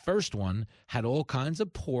 The first one had all kinds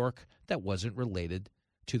of pork that wasn't related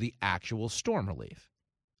to the actual storm relief.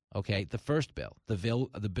 Okay, the first bill,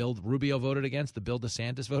 the bill Rubio voted against, the bill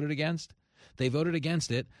DeSantis voted against. They voted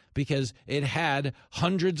against it because it had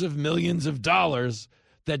hundreds of millions of dollars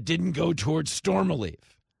that didn't go towards storm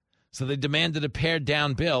relief. So they demanded a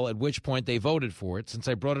pared-down bill, at which point they voted for it. Since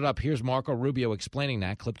I brought it up, here's Marco Rubio explaining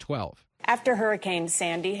that, clip 12. After Hurricane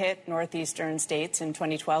Sandy hit northeastern states in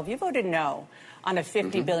 2012, you voted no on a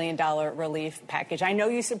 $50 billion relief package. I know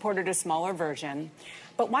you supported a smaller version,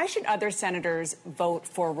 but why should other senators vote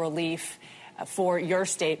for relief for your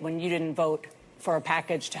state when you didn't vote for a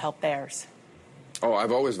package to help theirs? Oh,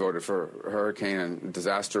 I've always voted for hurricane and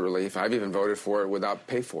disaster relief. I've even voted for it without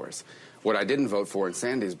pay-fors. What I didn't vote for in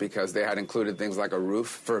Sandy is because they had included things like a roof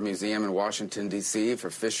for a museum in Washington, D.C.,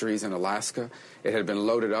 for fisheries in Alaska. It had been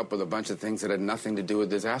loaded up with a bunch of things that had nothing to do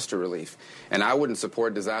with disaster relief. And I wouldn't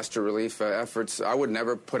support disaster relief efforts. I would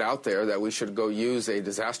never put out there that we should go use a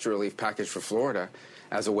disaster relief package for Florida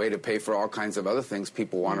as a way to pay for all kinds of other things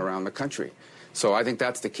people want around the country. So I think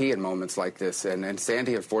that's the key in moments like this. And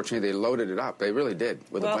Sandy, unfortunately, they loaded it up. They really did,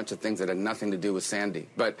 with a bunch of things that had nothing to do with Sandy.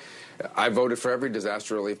 But I voted for every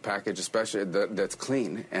disaster relief package, especially that's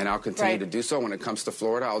clean, and I'll continue to do so. When it comes to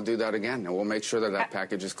Florida, I'll do that again, and we'll make sure that that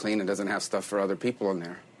package is clean and doesn't have stuff for other people in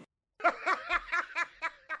there.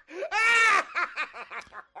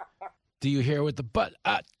 Do you hear what the but?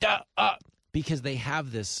 Because they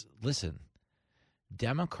have this, listen,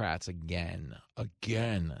 Democrats, again,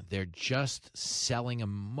 they're just selling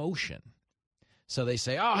emotion. So they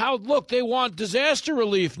say, look, they want disaster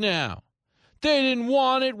relief now. They didn't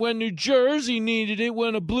want it when New Jersey needed it,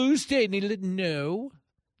 when a blue state needed it. No,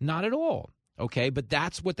 not at all. Okay, but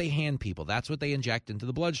that's what they hand people. That's what they inject into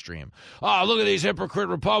the bloodstream. Oh, look at these hypocrite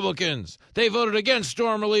Republicans. They voted against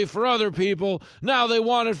storm relief for other people. Now they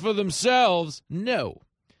want it for themselves. No.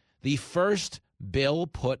 The first bill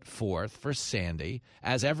put forth for Sandy,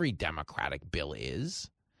 as every Democratic bill is,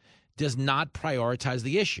 does not prioritize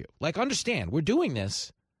the issue. Like, understand, we're doing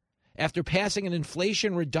this after passing an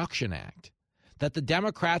Inflation Reduction Act that the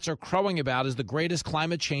Democrats are crowing about as the greatest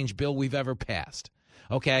climate change bill we've ever passed.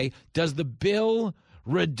 Okay? Does the bill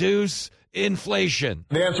reduce inflation?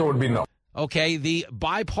 The answer would be no. Okay? The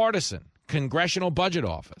bipartisan Congressional Budget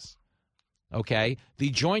Office, okay? The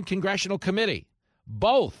Joint Congressional Committee,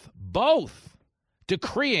 both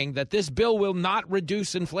decreeing that this bill will not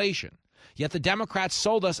reduce inflation. Yet the Democrats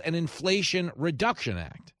sold us an Inflation Reduction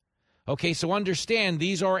Act. Okay, so understand,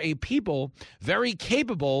 these are a people very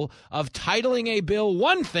capable of titling a bill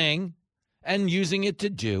one thing and using it to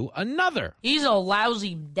do another. He's a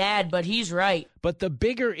lousy dad, but he's right. But the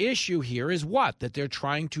bigger issue here is what? That they're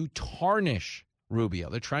trying to tarnish Rubio.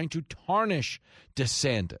 They're trying to tarnish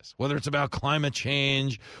DeSantis, whether it's about climate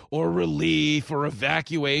change or relief or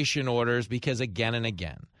evacuation orders, because again and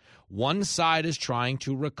again, one side is trying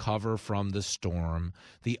to recover from the storm.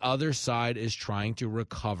 The other side is trying to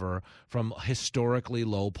recover from historically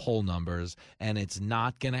low poll numbers, and it's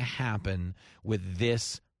not going to happen with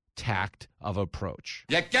this tact of approach.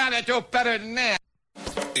 You gotta do better than that.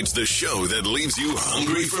 It's the show that leaves you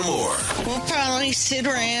hungry for more. We'll probably sit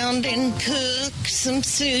around and cook some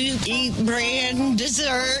soup, eat bread and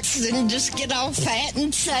desserts, and just get all fat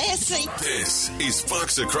and sassy. This is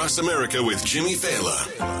Fox Across America with Jimmy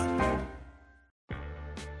Fallon.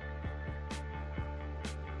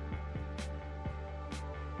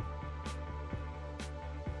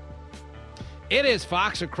 It is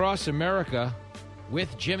Fox Across America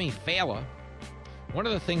with Jimmy Fallon. One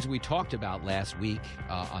of the things we talked about last week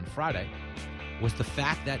on Friday was the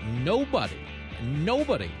fact that nobody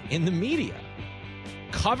in the media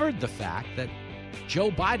covered the fact that Joe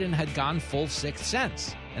Biden had gone full Sixth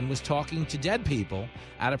Sense and was talking to dead people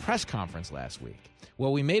at a press conference last week.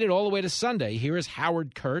 Well, we made it all the way to Sunday. Here is Howie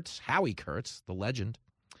Kurtz, the legend,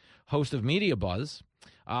 host of Media Buzz,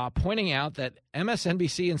 pointing out that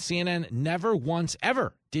MSNBC and CNN never once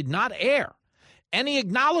ever did not air any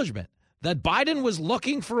acknowledgement that Biden was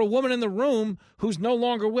looking for a woman in the room who's no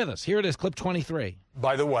longer with us. Here it is, clip 23.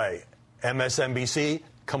 By the way, MSNBC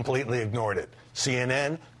completely ignored it.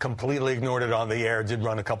 CNN completely ignored it on the air, did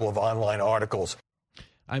run a couple of online articles.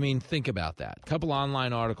 I mean, think about that. A couple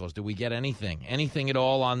online articles. Do we get anything at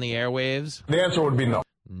all on the airwaves? The answer would be no.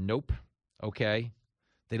 Nope. Okay.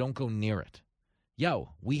 They don't go near it. Yo,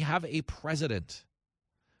 we have a president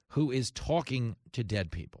who is talking to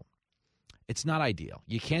dead people. It's not ideal.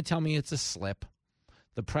 You can't tell me it's a slip.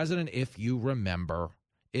 The president, if you remember,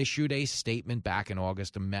 issued a statement back in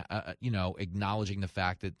August, acknowledging the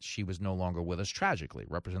fact that she was no longer with us, tragically.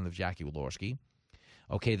 Representative Jackie Walorski.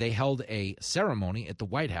 Okay, they held a ceremony at the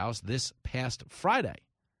White House this past Friday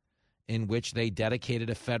in which they dedicated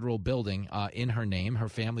a federal building in her name. Her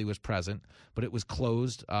family was present, but it was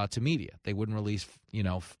closed to media. They wouldn't release,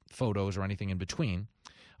 photos or anything in between.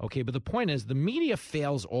 Okay, but the point is the media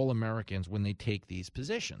fails all Americans when they take these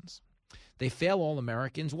positions. They fail all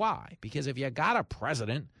Americans. Why? Because if you got a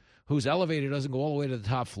president whose elevator doesn't go all the way to the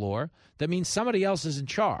top floor, that means somebody else is in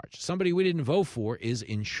charge. Somebody we didn't vote for is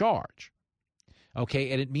in charge.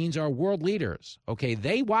 Okay, and it means our world leaders, okay,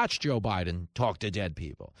 they watch Joe Biden talk to dead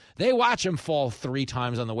people. They watch him fall 3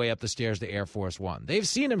 times on the way up the stairs to Air Force One. They've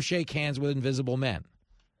seen him shake hands with invisible men.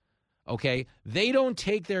 Okay, they don't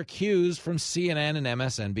take their cues from CNN and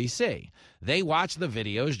MSNBC. They watch the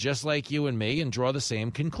videos just like you and me and draw the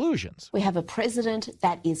same conclusions. We have a president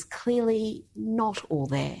that is clearly not all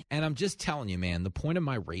there. And I'm just telling you, man, the point of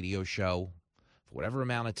my radio show, for whatever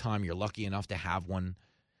amount of time you're lucky enough to have one,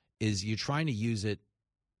 is you're trying to use it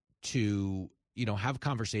to, have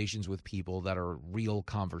conversations with people that are real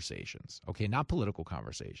conversations. Okay, not political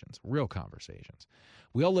conversations, real conversations.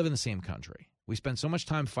 We all live in the same country. We spend so much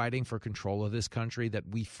time fighting for control of this country that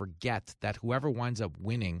we forget that whoever winds up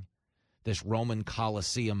winning this Roman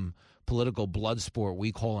Colosseum political blood sport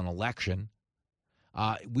we call an election,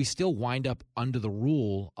 we still wind up under the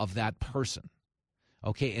rule of that person.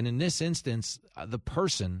 Okay, and in this instance, the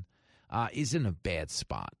person is in a bad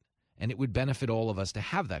spot. And it would benefit all of us to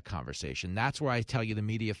have that conversation. That's where I tell you the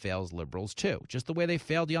media fails liberals, too, just the way they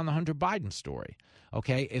failed you on the Hunter Biden story.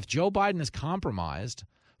 Okay, if Joe Biden is compromised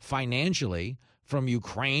financially from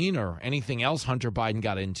Ukraine or anything else Hunter Biden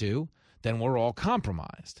got into, then we're all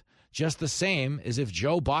compromised. Just the same as if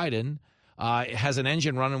Joe Biden has an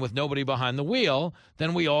engine running with nobody behind the wheel,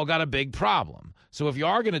 then we all got a big problem. So if you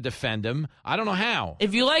are going to defend him, I don't know how.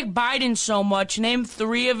 If you like Biden so much, name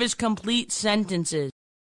 3 of his complete sentences.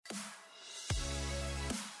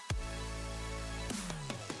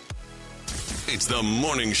 It's the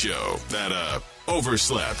morning show that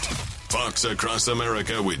overslept. Fox Across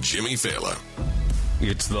America with Jimmy Fallon.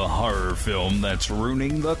 It's the horror film that's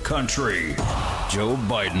ruining the country. Joe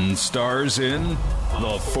Biden stars in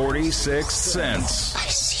The 46th Sense. I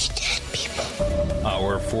see dead people.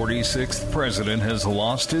 Our 46th president has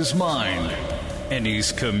lost his mind, and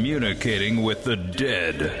he's communicating with the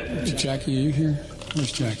dead. Jackie, are you here?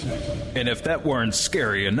 Where's Jackie? And if that weren't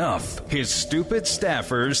scary enough, his stupid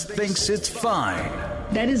staffers thinks it's fine.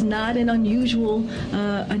 That is not an unusual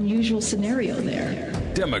scenario there.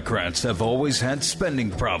 Democrats have always had spending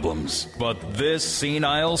problems, but this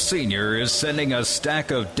senile senior is sending a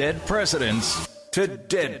stack of dead presidents to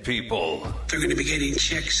dead people. They're going to be getting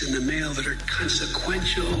checks in the mail that are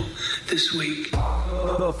consequential this week.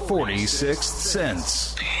 The 46th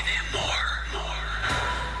Sense. Pay them more.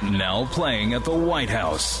 Now playing at the White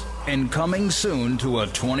House and coming soon to a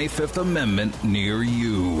 25th Amendment near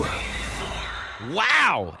you.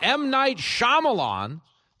 Wow. M. Night Shyamalan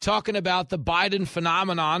talking about the Biden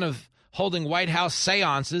phenomenon of holding White House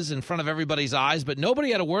seances in front of everybody's eyes, but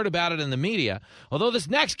nobody had a word about it in the media. Although this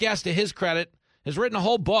next guest, to his credit, has written a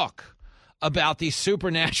whole book about the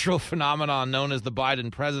supernatural phenomenon known as the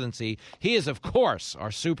Biden presidency. He is, of course, our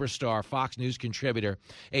superstar Fox News contributor,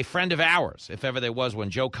 a friend of ours, if ever there was one.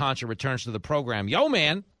 Joe Concha returns to the program. Yo,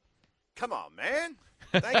 man. Come on, man.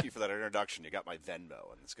 Thank you for that introduction. You got my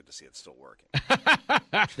Venmo, and it's good to see it's still working.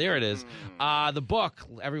 There it is. The book,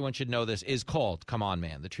 everyone should know this, is called Come On,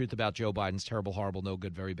 Man, The Truth About Joe Biden's Terrible, Horrible, No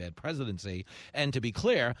Good, Very Bad Presidency. And to be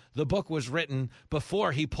clear, the book was written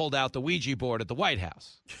before he pulled out the Ouija board at the White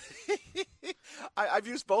House. I've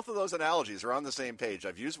used both of those analogies. They're on the same page.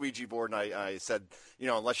 I've used Ouija board, and I said,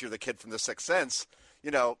 unless you're the kid from The Sixth Sense,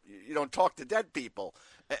 you don't talk to dead people.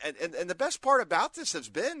 And the best part about this has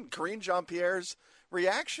been Karine Jean-Pierre's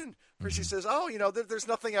reaction, where she says, there's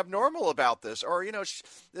nothing abnormal about this. Or,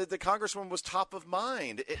 the congresswoman was top of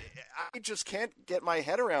mind. I just can't get my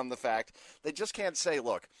head around the fact they just can't say,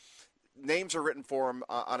 look, names are written for them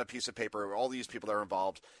on a piece of paper. All these people that are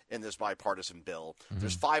involved in this bipartisan bill.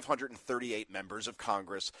 There's 538 members of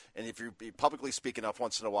Congress, and if you publicly speak enough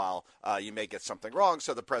once in a while, you may get something wrong.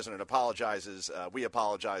 So the president apologizes. We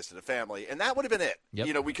apologize to the family, and that would have been it.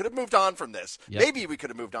 Yep. We could have moved on from this. Yep. Maybe we could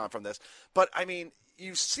have moved on from this. But I mean,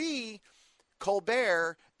 you see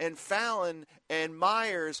Colbert and Fallon and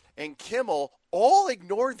Myers and Kimmel all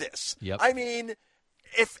ignore this. Yep. I mean,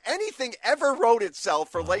 if anything ever wrote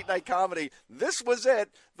itself for late night comedy, this was it.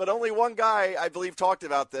 But only one guy, I believe, talked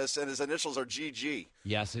about this, and his initials are GG.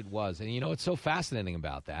 Yes, it was. And what's so fascinating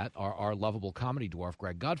about that? Our lovable comedy dwarf,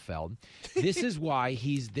 Greg Gutfeld. This is why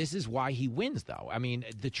he wins, though. I mean,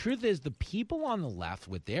 the truth is, the people on the left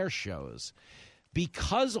with their shows,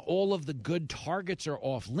 because all of the good targets are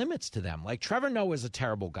off limits to them. Like, Trevor Noah is a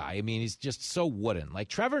terrible guy. I mean, he's just so wooden. Like,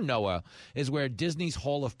 Trevor Noah is where Disney's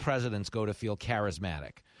Hall of Presidents go to feel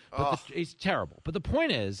charismatic. But he's terrible. But the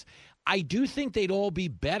point is, I do think they'd all be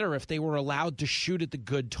better if they were allowed to shoot at the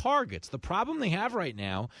good targets. The problem they have right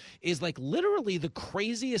now is, like, literally the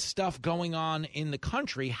craziest stuff going on in the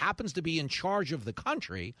country happens to be in charge of the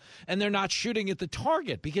country, and they're not shooting at the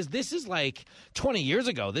target, because this is like 20 years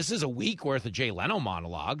ago. This is a week worth of Jay Leno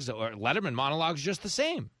monologues or Letterman monologues, just the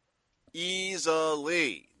same.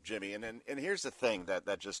 Easily, Jimmy. And here's the thing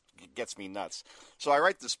that just gets me nuts. So I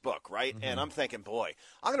write this book, right? And I'm thinking, boy,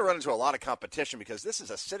 I'm going to run into a lot of competition because this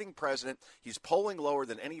is a sitting president. He's polling lower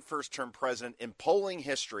than any first-term president in polling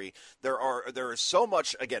history. There is so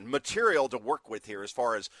much, again, material to work with here as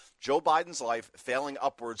far as Joe Biden's life failing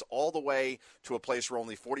upwards all the way to a place where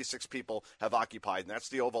only 46 people have occupied, and that's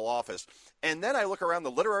the Oval Office. And then I look around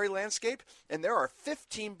the literary landscape, and there are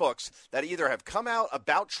 15 books that either have come out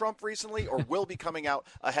about Trump recently or will be coming out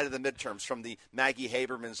ahead of the midterms, from the Maggie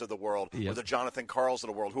Habermans of the world or the Jonathan Karls of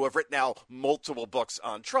the world, who have written now multiple books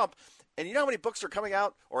on Trump. And you know how many books are coming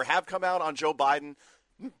out or have come out on Joe Biden?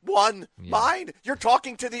 One. Mine. You're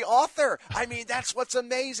talking to the author. I mean, that's what's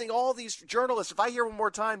amazing. All these journalists, if I hear one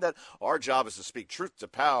more time that our job is to speak truth to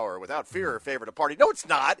power without fear or favor to party. No, it's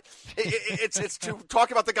not. It's to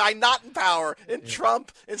talk about the guy not in power, in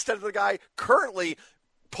Trump, instead of the guy currently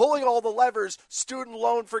pulling all the levers, student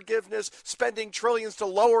loan forgiveness, spending trillions to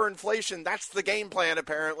lower inflation. That's the game plan,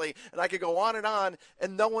 apparently. And I could go on,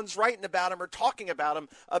 and no one's writing about him or talking about him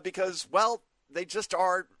because, well, they just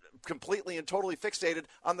are completely and totally fixated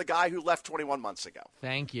on the guy who left 21 months ago.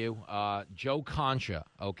 Thank you. Joe Concha,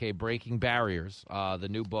 Breaking Barriers, the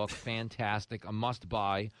new book, fantastic, a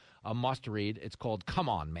must-buy, a must-read. It's called Come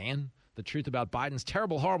On, Man. The Truth About Biden's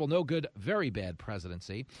Terrible, Horrible, No Good, Very Bad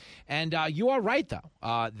Presidency. And you are right, though,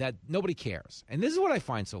 that nobody cares. And this is what I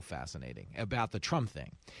find so fascinating about the Trump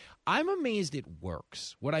thing. I'm amazed it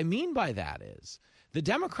works. What I mean by that is the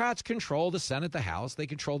Democrats control the Senate, the House. They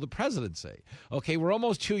control the presidency. Okay, we're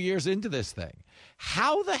almost 2 years into this thing.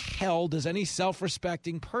 How the hell does any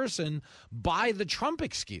self-respecting person buy the Trump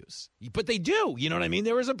excuse? But they do. You know what I mean?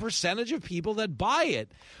 There is a percentage of people that buy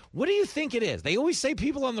it. What do you think it is? They always say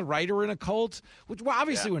people on the right are in a cult, which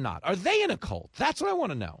obviously we're not. Are they in a cult? That's what I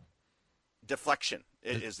want to know. Deflection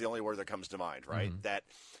is the only word that comes to mind, right? That,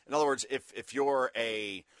 in other words, if you're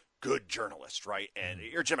a good journalist, right? And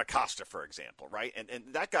you're Jim Acosta, for example, right? And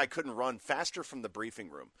that guy couldn't run faster from the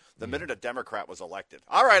briefing room the minute a Democrat was elected.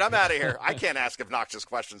 All right, I'm out of here. I can't ask obnoxious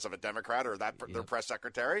questions of a Democrat or their press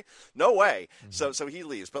secretary. No way. So he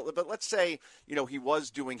leaves. But let's say, he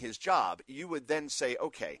was doing his job. You would then say,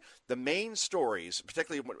 okay, the main stories,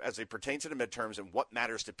 particularly as they pertain to the midterms and what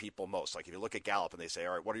matters to people most. Like if you look at Gallup and they say,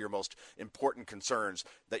 all right, what are your most important concerns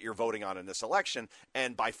that you're voting on in this election?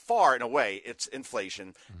 And by far, in a way, it's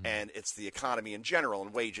inflation and it's the economy in general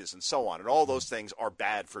and wages and so on. And all those things are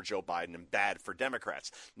bad for Joe Biden and bad for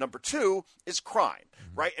Democrats. Number two is crime,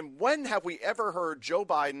 right? And when have we ever heard Joe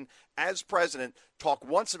Biden as president talk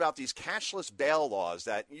once about these cashless bail laws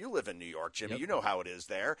that you live in New York, Jimmy, you know how it is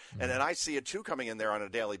there. And then I see it too coming in there on a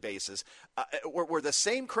daily basis where the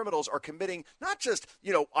same criminals are committing not just,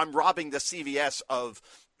 I'm robbing the CVS of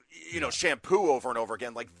shampoo over and over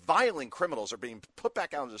again. Like violent criminals are being put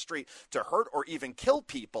back out on the street to hurt or even kill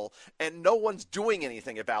people, and no one's doing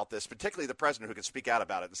anything about this, particularly the president, who can speak out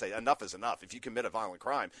about it and say enough is enough. If you commit a violent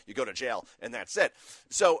crime, you go to jail, and that's it.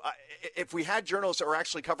 So if we had journalists that were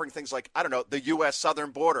actually covering things like, I don't know, the U.S.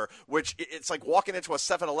 southern border, which it's like walking into a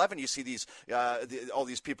 7-Eleven, you see these all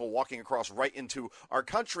these people walking across right into our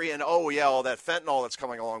country, and all that fentanyl that's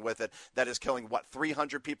coming along with it, that is killing,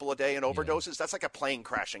 300 people a day in overdoses? Yeah. That's like a plane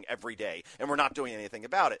crashing every day, and we're not doing anything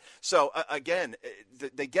about it. So, again,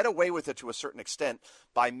 they get away with it to a certain extent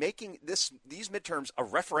by making these midterms a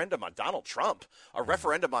referendum on Donald Trump, a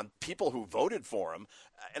referendum on people who voted for him.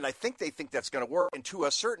 And I think they think that's going to work. And to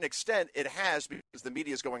a certain extent, it has, because the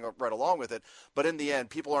media is going right along with it. But in the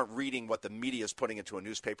end, people aren't reading what the media is putting into a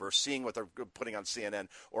newspaper or seeing what they're putting on CNN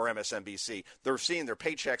or MSNBC. They're seeing their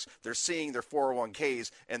paychecks, they're seeing their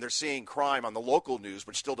 401ks, and they're seeing crime on the local news,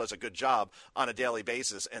 which still does a good job on a daily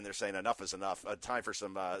basis. And they're saying enough is enough. Time for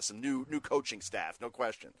some new coaching staff, no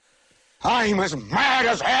question. I'm as mad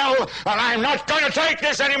as hell, and I'm not going to take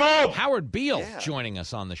this anymore. Howard Beale joining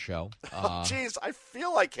us on the show. Jeez, I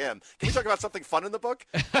feel like him. Can we talk about something fun in the book?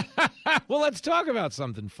 Well, let's talk about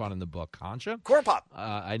something fun in the book, Concha. Corn Pop.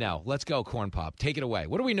 I know. Let's go, Corn Pop. Take it away.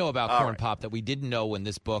 What do we know about Corn Pop that we didn't know when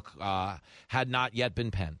this book had not yet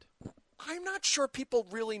been penned? I'm not sure people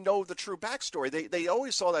really know the true backstory. They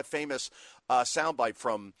always saw that famous soundbite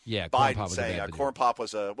from Biden saying Corn Pop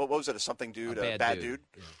was what was it, a something dude, a bad dude?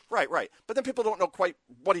 Yeah. Right. But then people don't know quite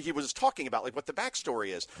what he was talking about, like what the backstory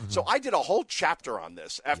is. Mm-hmm. So I did a whole chapter on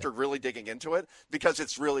this after really digging into it, because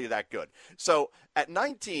it's really that good. So at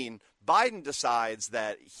 19, Biden decides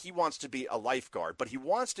that he wants to be a lifeguard, but he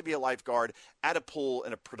wants to be a lifeguard at a pool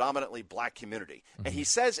in a predominantly black community. Mm-hmm. And he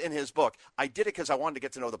says in his book, I did it because I wanted to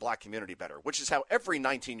get to know the black community better, which is how every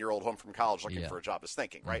 19-year-old home from college looking for a job is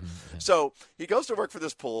thinking, right? Mm-hmm. So he goes to work for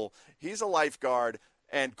this pool. He's a lifeguard.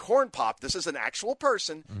 And Corn Pop, this is an actual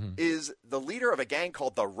person, is the leader of a gang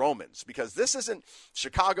called the Romans, because this isn't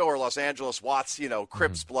Chicago or Los Angeles, Watts,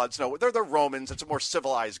 Crips, Bloods. No, they're the Romans. It's a more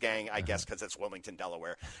civilized gang, I guess, because it's Wilmington,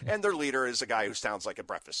 Delaware. And their leader is a guy who sounds like a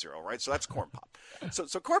breakfast cereal, right? So that's Corn Pop.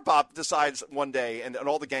 So Corn Pop decides one day, and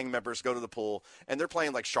all the gang members go to the pool, and they're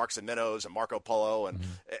playing like Sharks and Minnows and Marco Polo,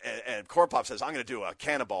 and Corn Pop says, I'm going to do a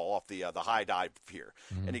cannonball off the high dive here.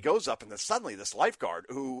 And he goes up, and then suddenly this lifeguard,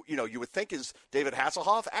 who you would think is David Hasselhoff,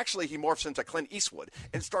 actually he morphs into Clint Eastwood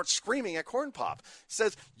and starts screaming at Corn Pop.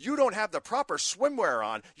 Says, you don't have the proper swimwear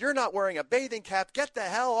on. You're not wearing a bathing cap. Get the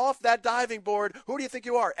hell off that diving board. Who do you think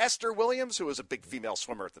you are? Esther Williams, who was a big female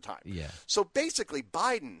swimmer at the time. Yeah. So basically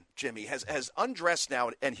Biden, Jimmy, has undressed now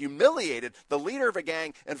and humiliated the leader of a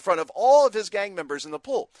gang in front of all of his gang members in the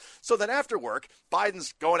pool. So then after work,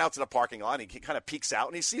 Biden's going out to the parking lot, and he kind of peeks out,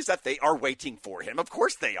 and he sees that they are waiting for him. Of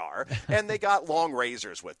course they are. And they got long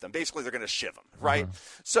razors with them. Basically, they're going to shiv him, right?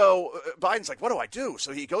 So Biden's like, what do I do?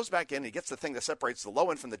 So he goes back in, and he gets the thing that separates the low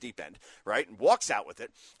end from the deep end, right? And walks out with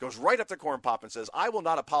it, goes right up to Corn Pop and says, I will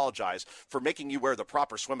not apologize for making you wear the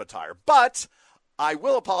proper swim attire, but I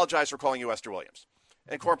will apologize for calling you Esther Williams.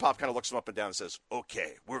 And Corn Pop kind of looks him up and down and says,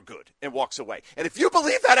 okay, we're good, and walks away. And if you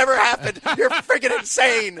believe that ever happened, you're freaking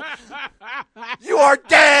insane. You are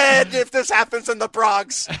dead if this happens in the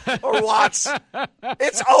Bronx or Watts.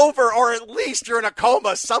 It's over, or at least you're in a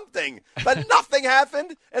coma, something. But nothing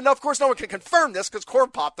happened. And, of course, no one can confirm this because Corn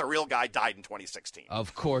Pop, the real guy, died in 2016.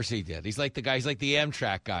 Of course he did. He's like the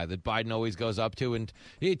Amtrak guy that Biden always goes up to, and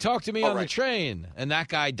he talked to me on the train. And that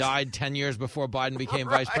guy died 10 years before Biden became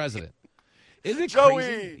vice president. Isn't it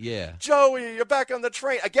crazy? Yeah. Joey, you're back on the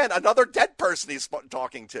train. Again, another dead person he's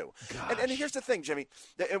talking to. And here's the thing, Jimmy,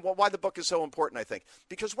 and why the book is so important, I think.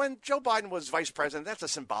 Because when Joe Biden was vice president, that's a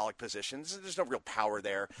symbolic position. There's no real power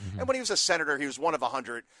there. Mm-hmm. And when he was a senator, he was one of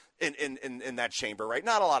 100 in that chamber, right?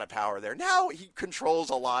 Not a lot of power there. Now he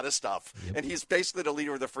controls a lot of stuff. Yep. And he's basically the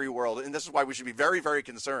leader of the free world. And this is why we should be very, very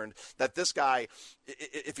concerned that this guy,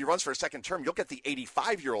 if he runs for a second term, you'll get the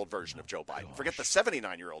 85-year-old version of Joe Biden. Forget the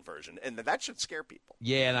 79-year-old version. And that should scare people.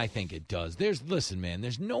 Yeah, and I think it does. Listen, man,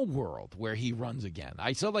 there's no world where he runs again.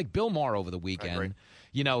 I saw like Bill Maher over the weekend.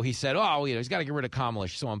 He said, he's got to get rid of Kamala.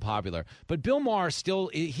 She's so unpopular. But Bill Maher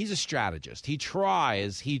he's a strategist. He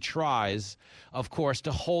tries, of course,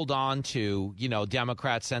 to hold on to,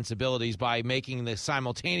 Democrat sensibilities by making the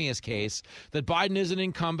simultaneous case that Biden is an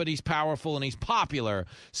incumbent, he's powerful, and he's popular.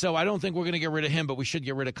 So I don't think we're going to get rid of him, but we should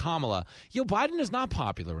get rid of Kamala. Biden is not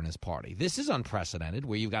popular in his party. This is unprecedented,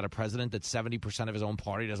 where you've got a president that's 70% of his own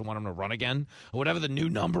party doesn't want him to run again, or whatever the new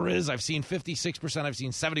number is. I've seen 56%. I've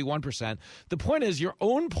seen 71%. The point is your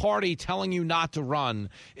own party telling you not to run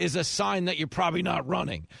is a sign that you're probably not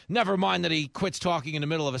running. Never mind that he quits talking in the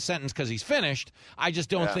middle of a sentence because he's finished. I just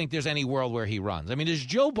don't think there's any world where he runs. I mean, is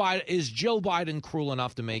Joe Biden cruel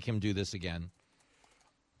enough to make him do this again?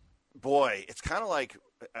 Boy, it's kind of like,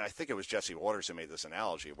 I think it was Jesse Waters who made this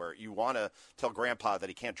analogy, where you want to tell Grandpa that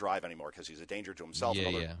he can't drive anymore because he's a danger to himself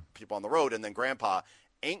and other people on the road, and then Grandpa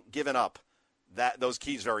ain't giving up those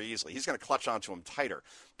keys very easily. He's going to clutch onto them tighter.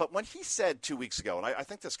 But when he said 2 weeks ago, and I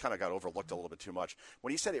think this kind of got overlooked a little bit too much, when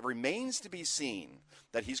he said it remains to be seen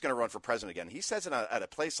that he's going to run for president again, he says it at a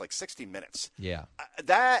place like 60 Minutes. Yeah.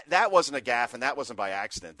 That wasn't a gaffe, and that wasn't by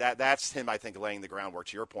accident. That's him, I think, laying the groundwork,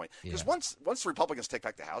 to your point. Because once the Republicans take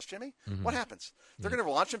back the House, Jimmy, what happens? They're going to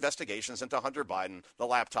launch investigations into Hunter Biden, the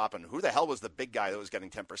laptop, and who the hell was the big guy that was getting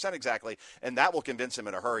 10% exactly, and that will convince him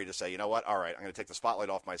in a hurry to say, you know what, all right, I'm going to take the spotlight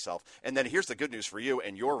off myself. And then here's the good news for you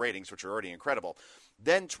and your ratings, which are already incredible.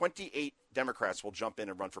 Then 28 Democrats will jump in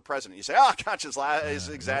and run for president. You say, Koch is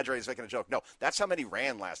exaggerating, he's making a joke. No, that's how many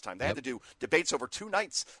ran last time. They had to do debates over 2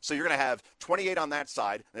 nights. So you're going to have 28 on that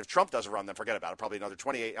side. And if Trump doesn't run, then forget about it. Probably another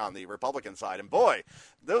 28 on the Republican side. And boy,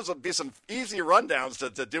 those will be some easy rundowns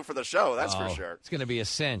to do for the show. That's for sure. It's going to be a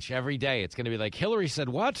cinch every day. It's going to be like, Hillary said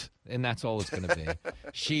what? And that's all it's going to be.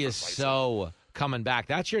 She is so coming back.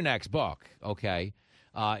 That's your next book, okay?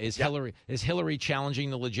 Is Hillary challenging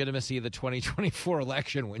the legitimacy of the 2024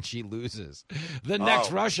 election when she loses? The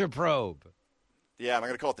next Russia probe. Yeah, I'm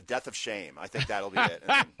going to call it the death of shame. I think that'll be it.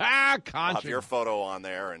 I'll have your photo on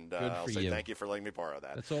there, and I'll say thank you for letting me borrow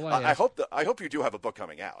that. That's all I ask. I hope you do have a book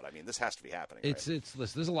coming out. I mean, this has to be happening. Listen,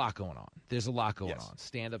 there's a lot going on. There's a lot going on.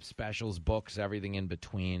 Stand-up specials, books, everything in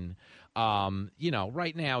between.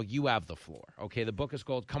 Right now you have the floor. Okay, the book is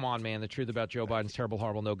called "Come On, Man: The Truth About Joe Biden's Terrible,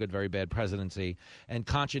 Horrible, No Good, Very Bad Presidency." And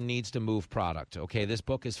Concha needs to move product. Okay, this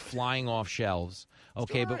book is flying off shelves.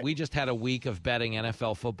 Okay, but we just had a week of betting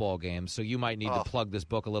NFL football games, so you might need to plug this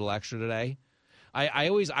book a little extra today.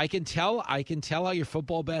 I can tell how your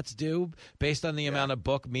football bets do based on the amount of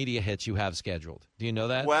book media hits you have scheduled. Do you know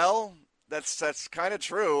that? Well, that's kind of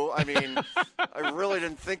true. I mean, I really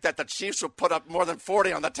didn't think that the Chiefs would put up more than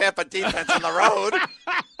 40 on the Tampa defense on the road,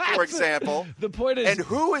 for example. The point is, and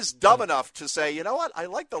who is dumb enough to say, you know what, I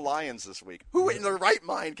like the Lions this week? Who in their right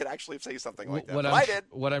mind could actually say something like that? I did.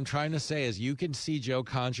 What I'm trying to say is you can see Joe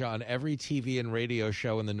Concha on every TV and radio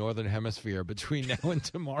show in the Northern Hemisphere between now and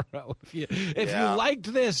tomorrow. If you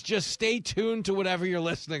liked this, just stay tuned to whatever you're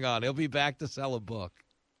listening on. He'll be back to sell a book.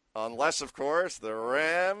 Unless, of course, the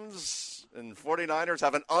Rams and 49ers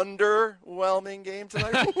have an underwhelming game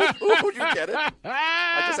tonight. You get it?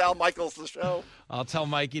 I just Al Michaels the show. I'll tell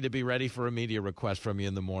Mikey to be ready for a media request from you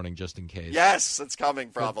in the morning just in case. Yes, it's coming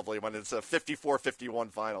probably when it's a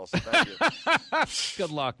 54-51 final. So thank you.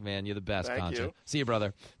 Good luck, man. You're the best, Thank Concha. you. See you,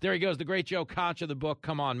 brother. There he goes, the great Joe Concha, the book.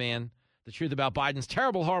 Come on, man. The truth about Biden's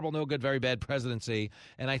terrible, horrible, no good, very bad presidency.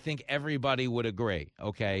 And I think everybody would agree,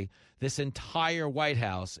 okay? This entire White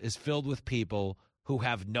House is filled with people who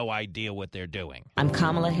have no idea what they're doing. I'm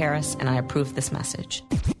Kamala Harris, and I approve this message.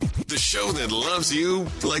 The show that loves you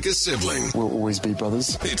like a sibling. We'll always be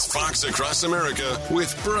brothers. It's Fox Across America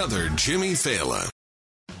with brother Jimmy Fallon.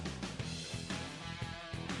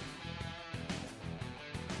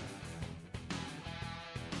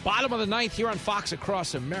 Bottom of the ninth here on Fox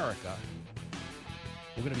Across America.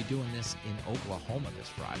 We're going to be doing this in Oklahoma this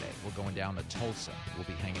Friday. We're going down to Tulsa. We'll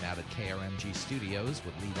be hanging out at KRMG Studios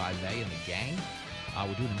with Levi May and the gang.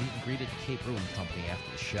 We're doing a meet and greet at the Cape Brewing Company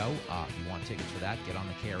after the show. If you want tickets for that, get on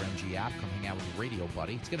the KRMG app. Come hang out with your radio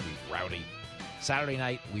buddy. It's going to be rowdy. Saturday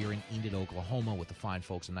night, we are in Enid, Oklahoma with the fine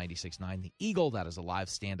folks of 96.9 The Eagle. That is a live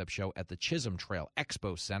stand-up show at the Chisholm Trail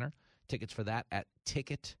Expo Center. Tickets for that at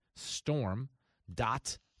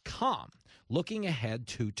ticketstorm.com. Looking ahead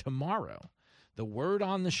to tomorrow, the word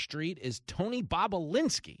on the street is Tony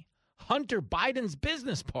Bobolinsky, Hunter Biden's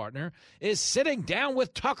business partner, is sitting down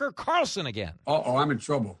with Tucker Carlson again. Uh-oh, I'm in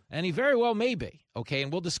trouble. And he very well may be. Okay,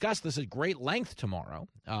 and we'll discuss this at great length tomorrow.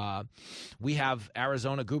 We have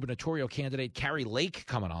Arizona gubernatorial candidate Carrie Lake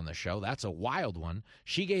coming on the show. That's a wild one.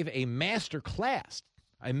 She gave a master class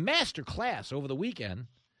over the weekend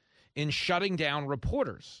in shutting down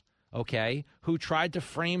reporters, okay, who tried to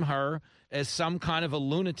frame her as some kind of a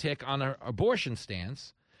lunatic on her abortion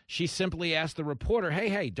stance. She simply asked the reporter,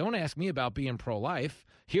 hey, don't ask me about being pro-life.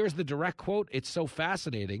 Here's the direct quote. It's so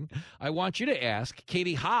fascinating. I want you to ask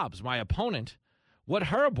Katie Hobbs, my opponent, what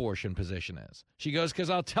her abortion position is. She goes, because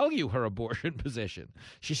I'll tell you her abortion position.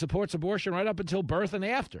 She supports abortion right up until birth and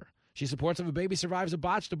after. She supports if a baby survives a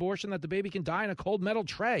botched abortion that the baby can die in a cold metal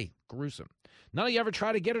tray. Gruesome. None of you ever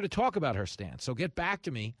try to get her to talk about her stance, so get back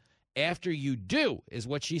to me after you do, is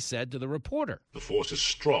what she said to the reporter. The force is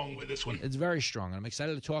strong with this one. It's very strong, and I'm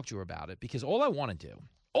excited to talk to her about it because all I want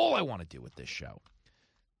to do with this show,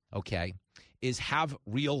 okay, is have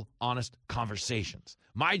real, honest conversations.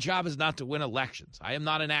 My job is not to win elections. I am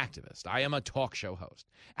not an activist. I am a talk show host.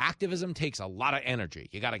 Activism takes a lot of energy.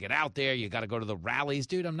 You got to get out there. You got to go to the rallies.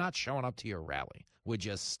 Dude, I'm not showing up to your rally. Would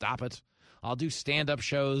you stop it? I'll do stand-up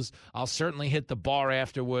shows. I'll certainly hit the bar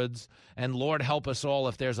afterwards. And Lord help us all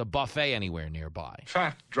if there's a buffet anywhere nearby.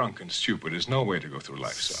 Fat, drunk, and stupid is no way to go through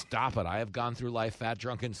life, sir. Stop it. I have gone through life fat,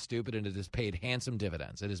 drunk, and stupid, and it has paid handsome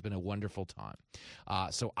dividends. It has been a wonderful time.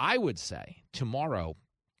 So I would say tomorrow,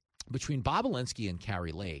 between Bob Alinsky and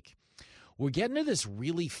Carrie Lake, we're getting to this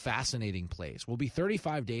really fascinating place. We'll be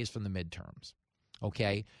 35 days from the midterms,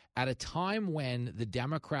 okay, at a time when the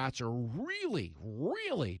Democrats are really,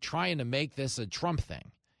 really trying to make this a Trump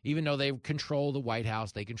thing. Even though they control the White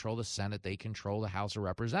House, they control the Senate, they control the House of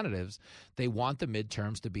Representatives, they want the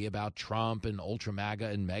midterms to be about Trump and Ultra MAGA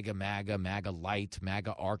and Mega MAGA, MAGA Light,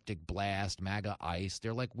 MAGA Arctic Blast, MAGA Ice.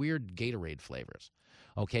 They're like weird Gatorade flavors,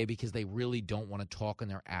 okay, because they really don't want to talk on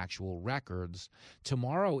their actual records.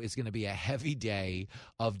 Tomorrow is going to be a heavy day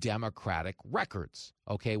of Democratic records,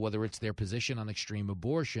 okay, whether it's their position on extreme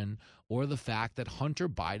abortion or the fact that Hunter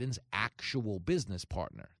Biden's actual business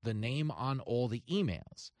partner, the name on all the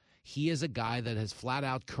emails, he is a guy that has flat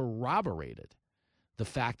out corroborated the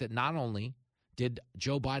fact that not only did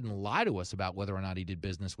Joe Biden lie to us about whether or not he did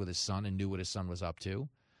business with his son and knew what his son was up to,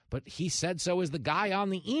 but he said so as the guy on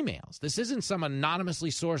the emails. This isn't some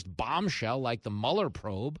anonymously sourced bombshell like the Mueller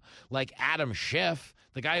probe, like Adam Schiff,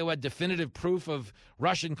 the guy who had definitive proof of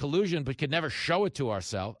Russian collusion but could never show it to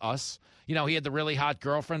us. You know, he had the really hot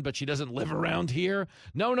girlfriend, but she doesn't live around here.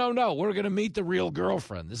 No. We're going to meet the real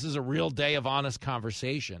girlfriend. This is a real day of honest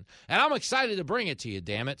conversation. And I'm excited to bring it to you,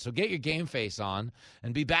 damn it. So get your game face on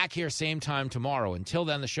and be back here same time tomorrow. Until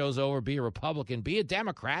then, the show's over. Be a Republican. Be a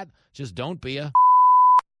Democrat. Just don't be a...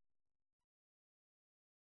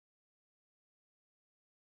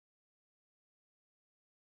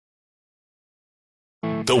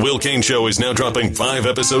 The Will Cain Show is now dropping 5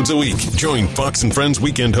 episodes a week. Join Fox and Friends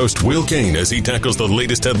weekend host Will Cain as he tackles the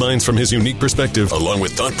latest headlines from his unique perspective, along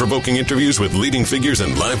with thought-provoking interviews with leading figures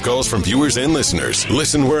and live calls from viewers and listeners.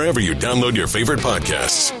 Listen wherever you download your favorite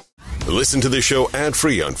podcasts. Listen to the show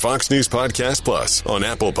ad-free on Fox News Podcast Plus, on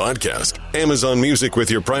Apple Podcast, Amazon Music with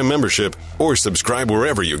your Prime membership, or subscribe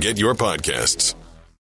wherever you get your podcasts.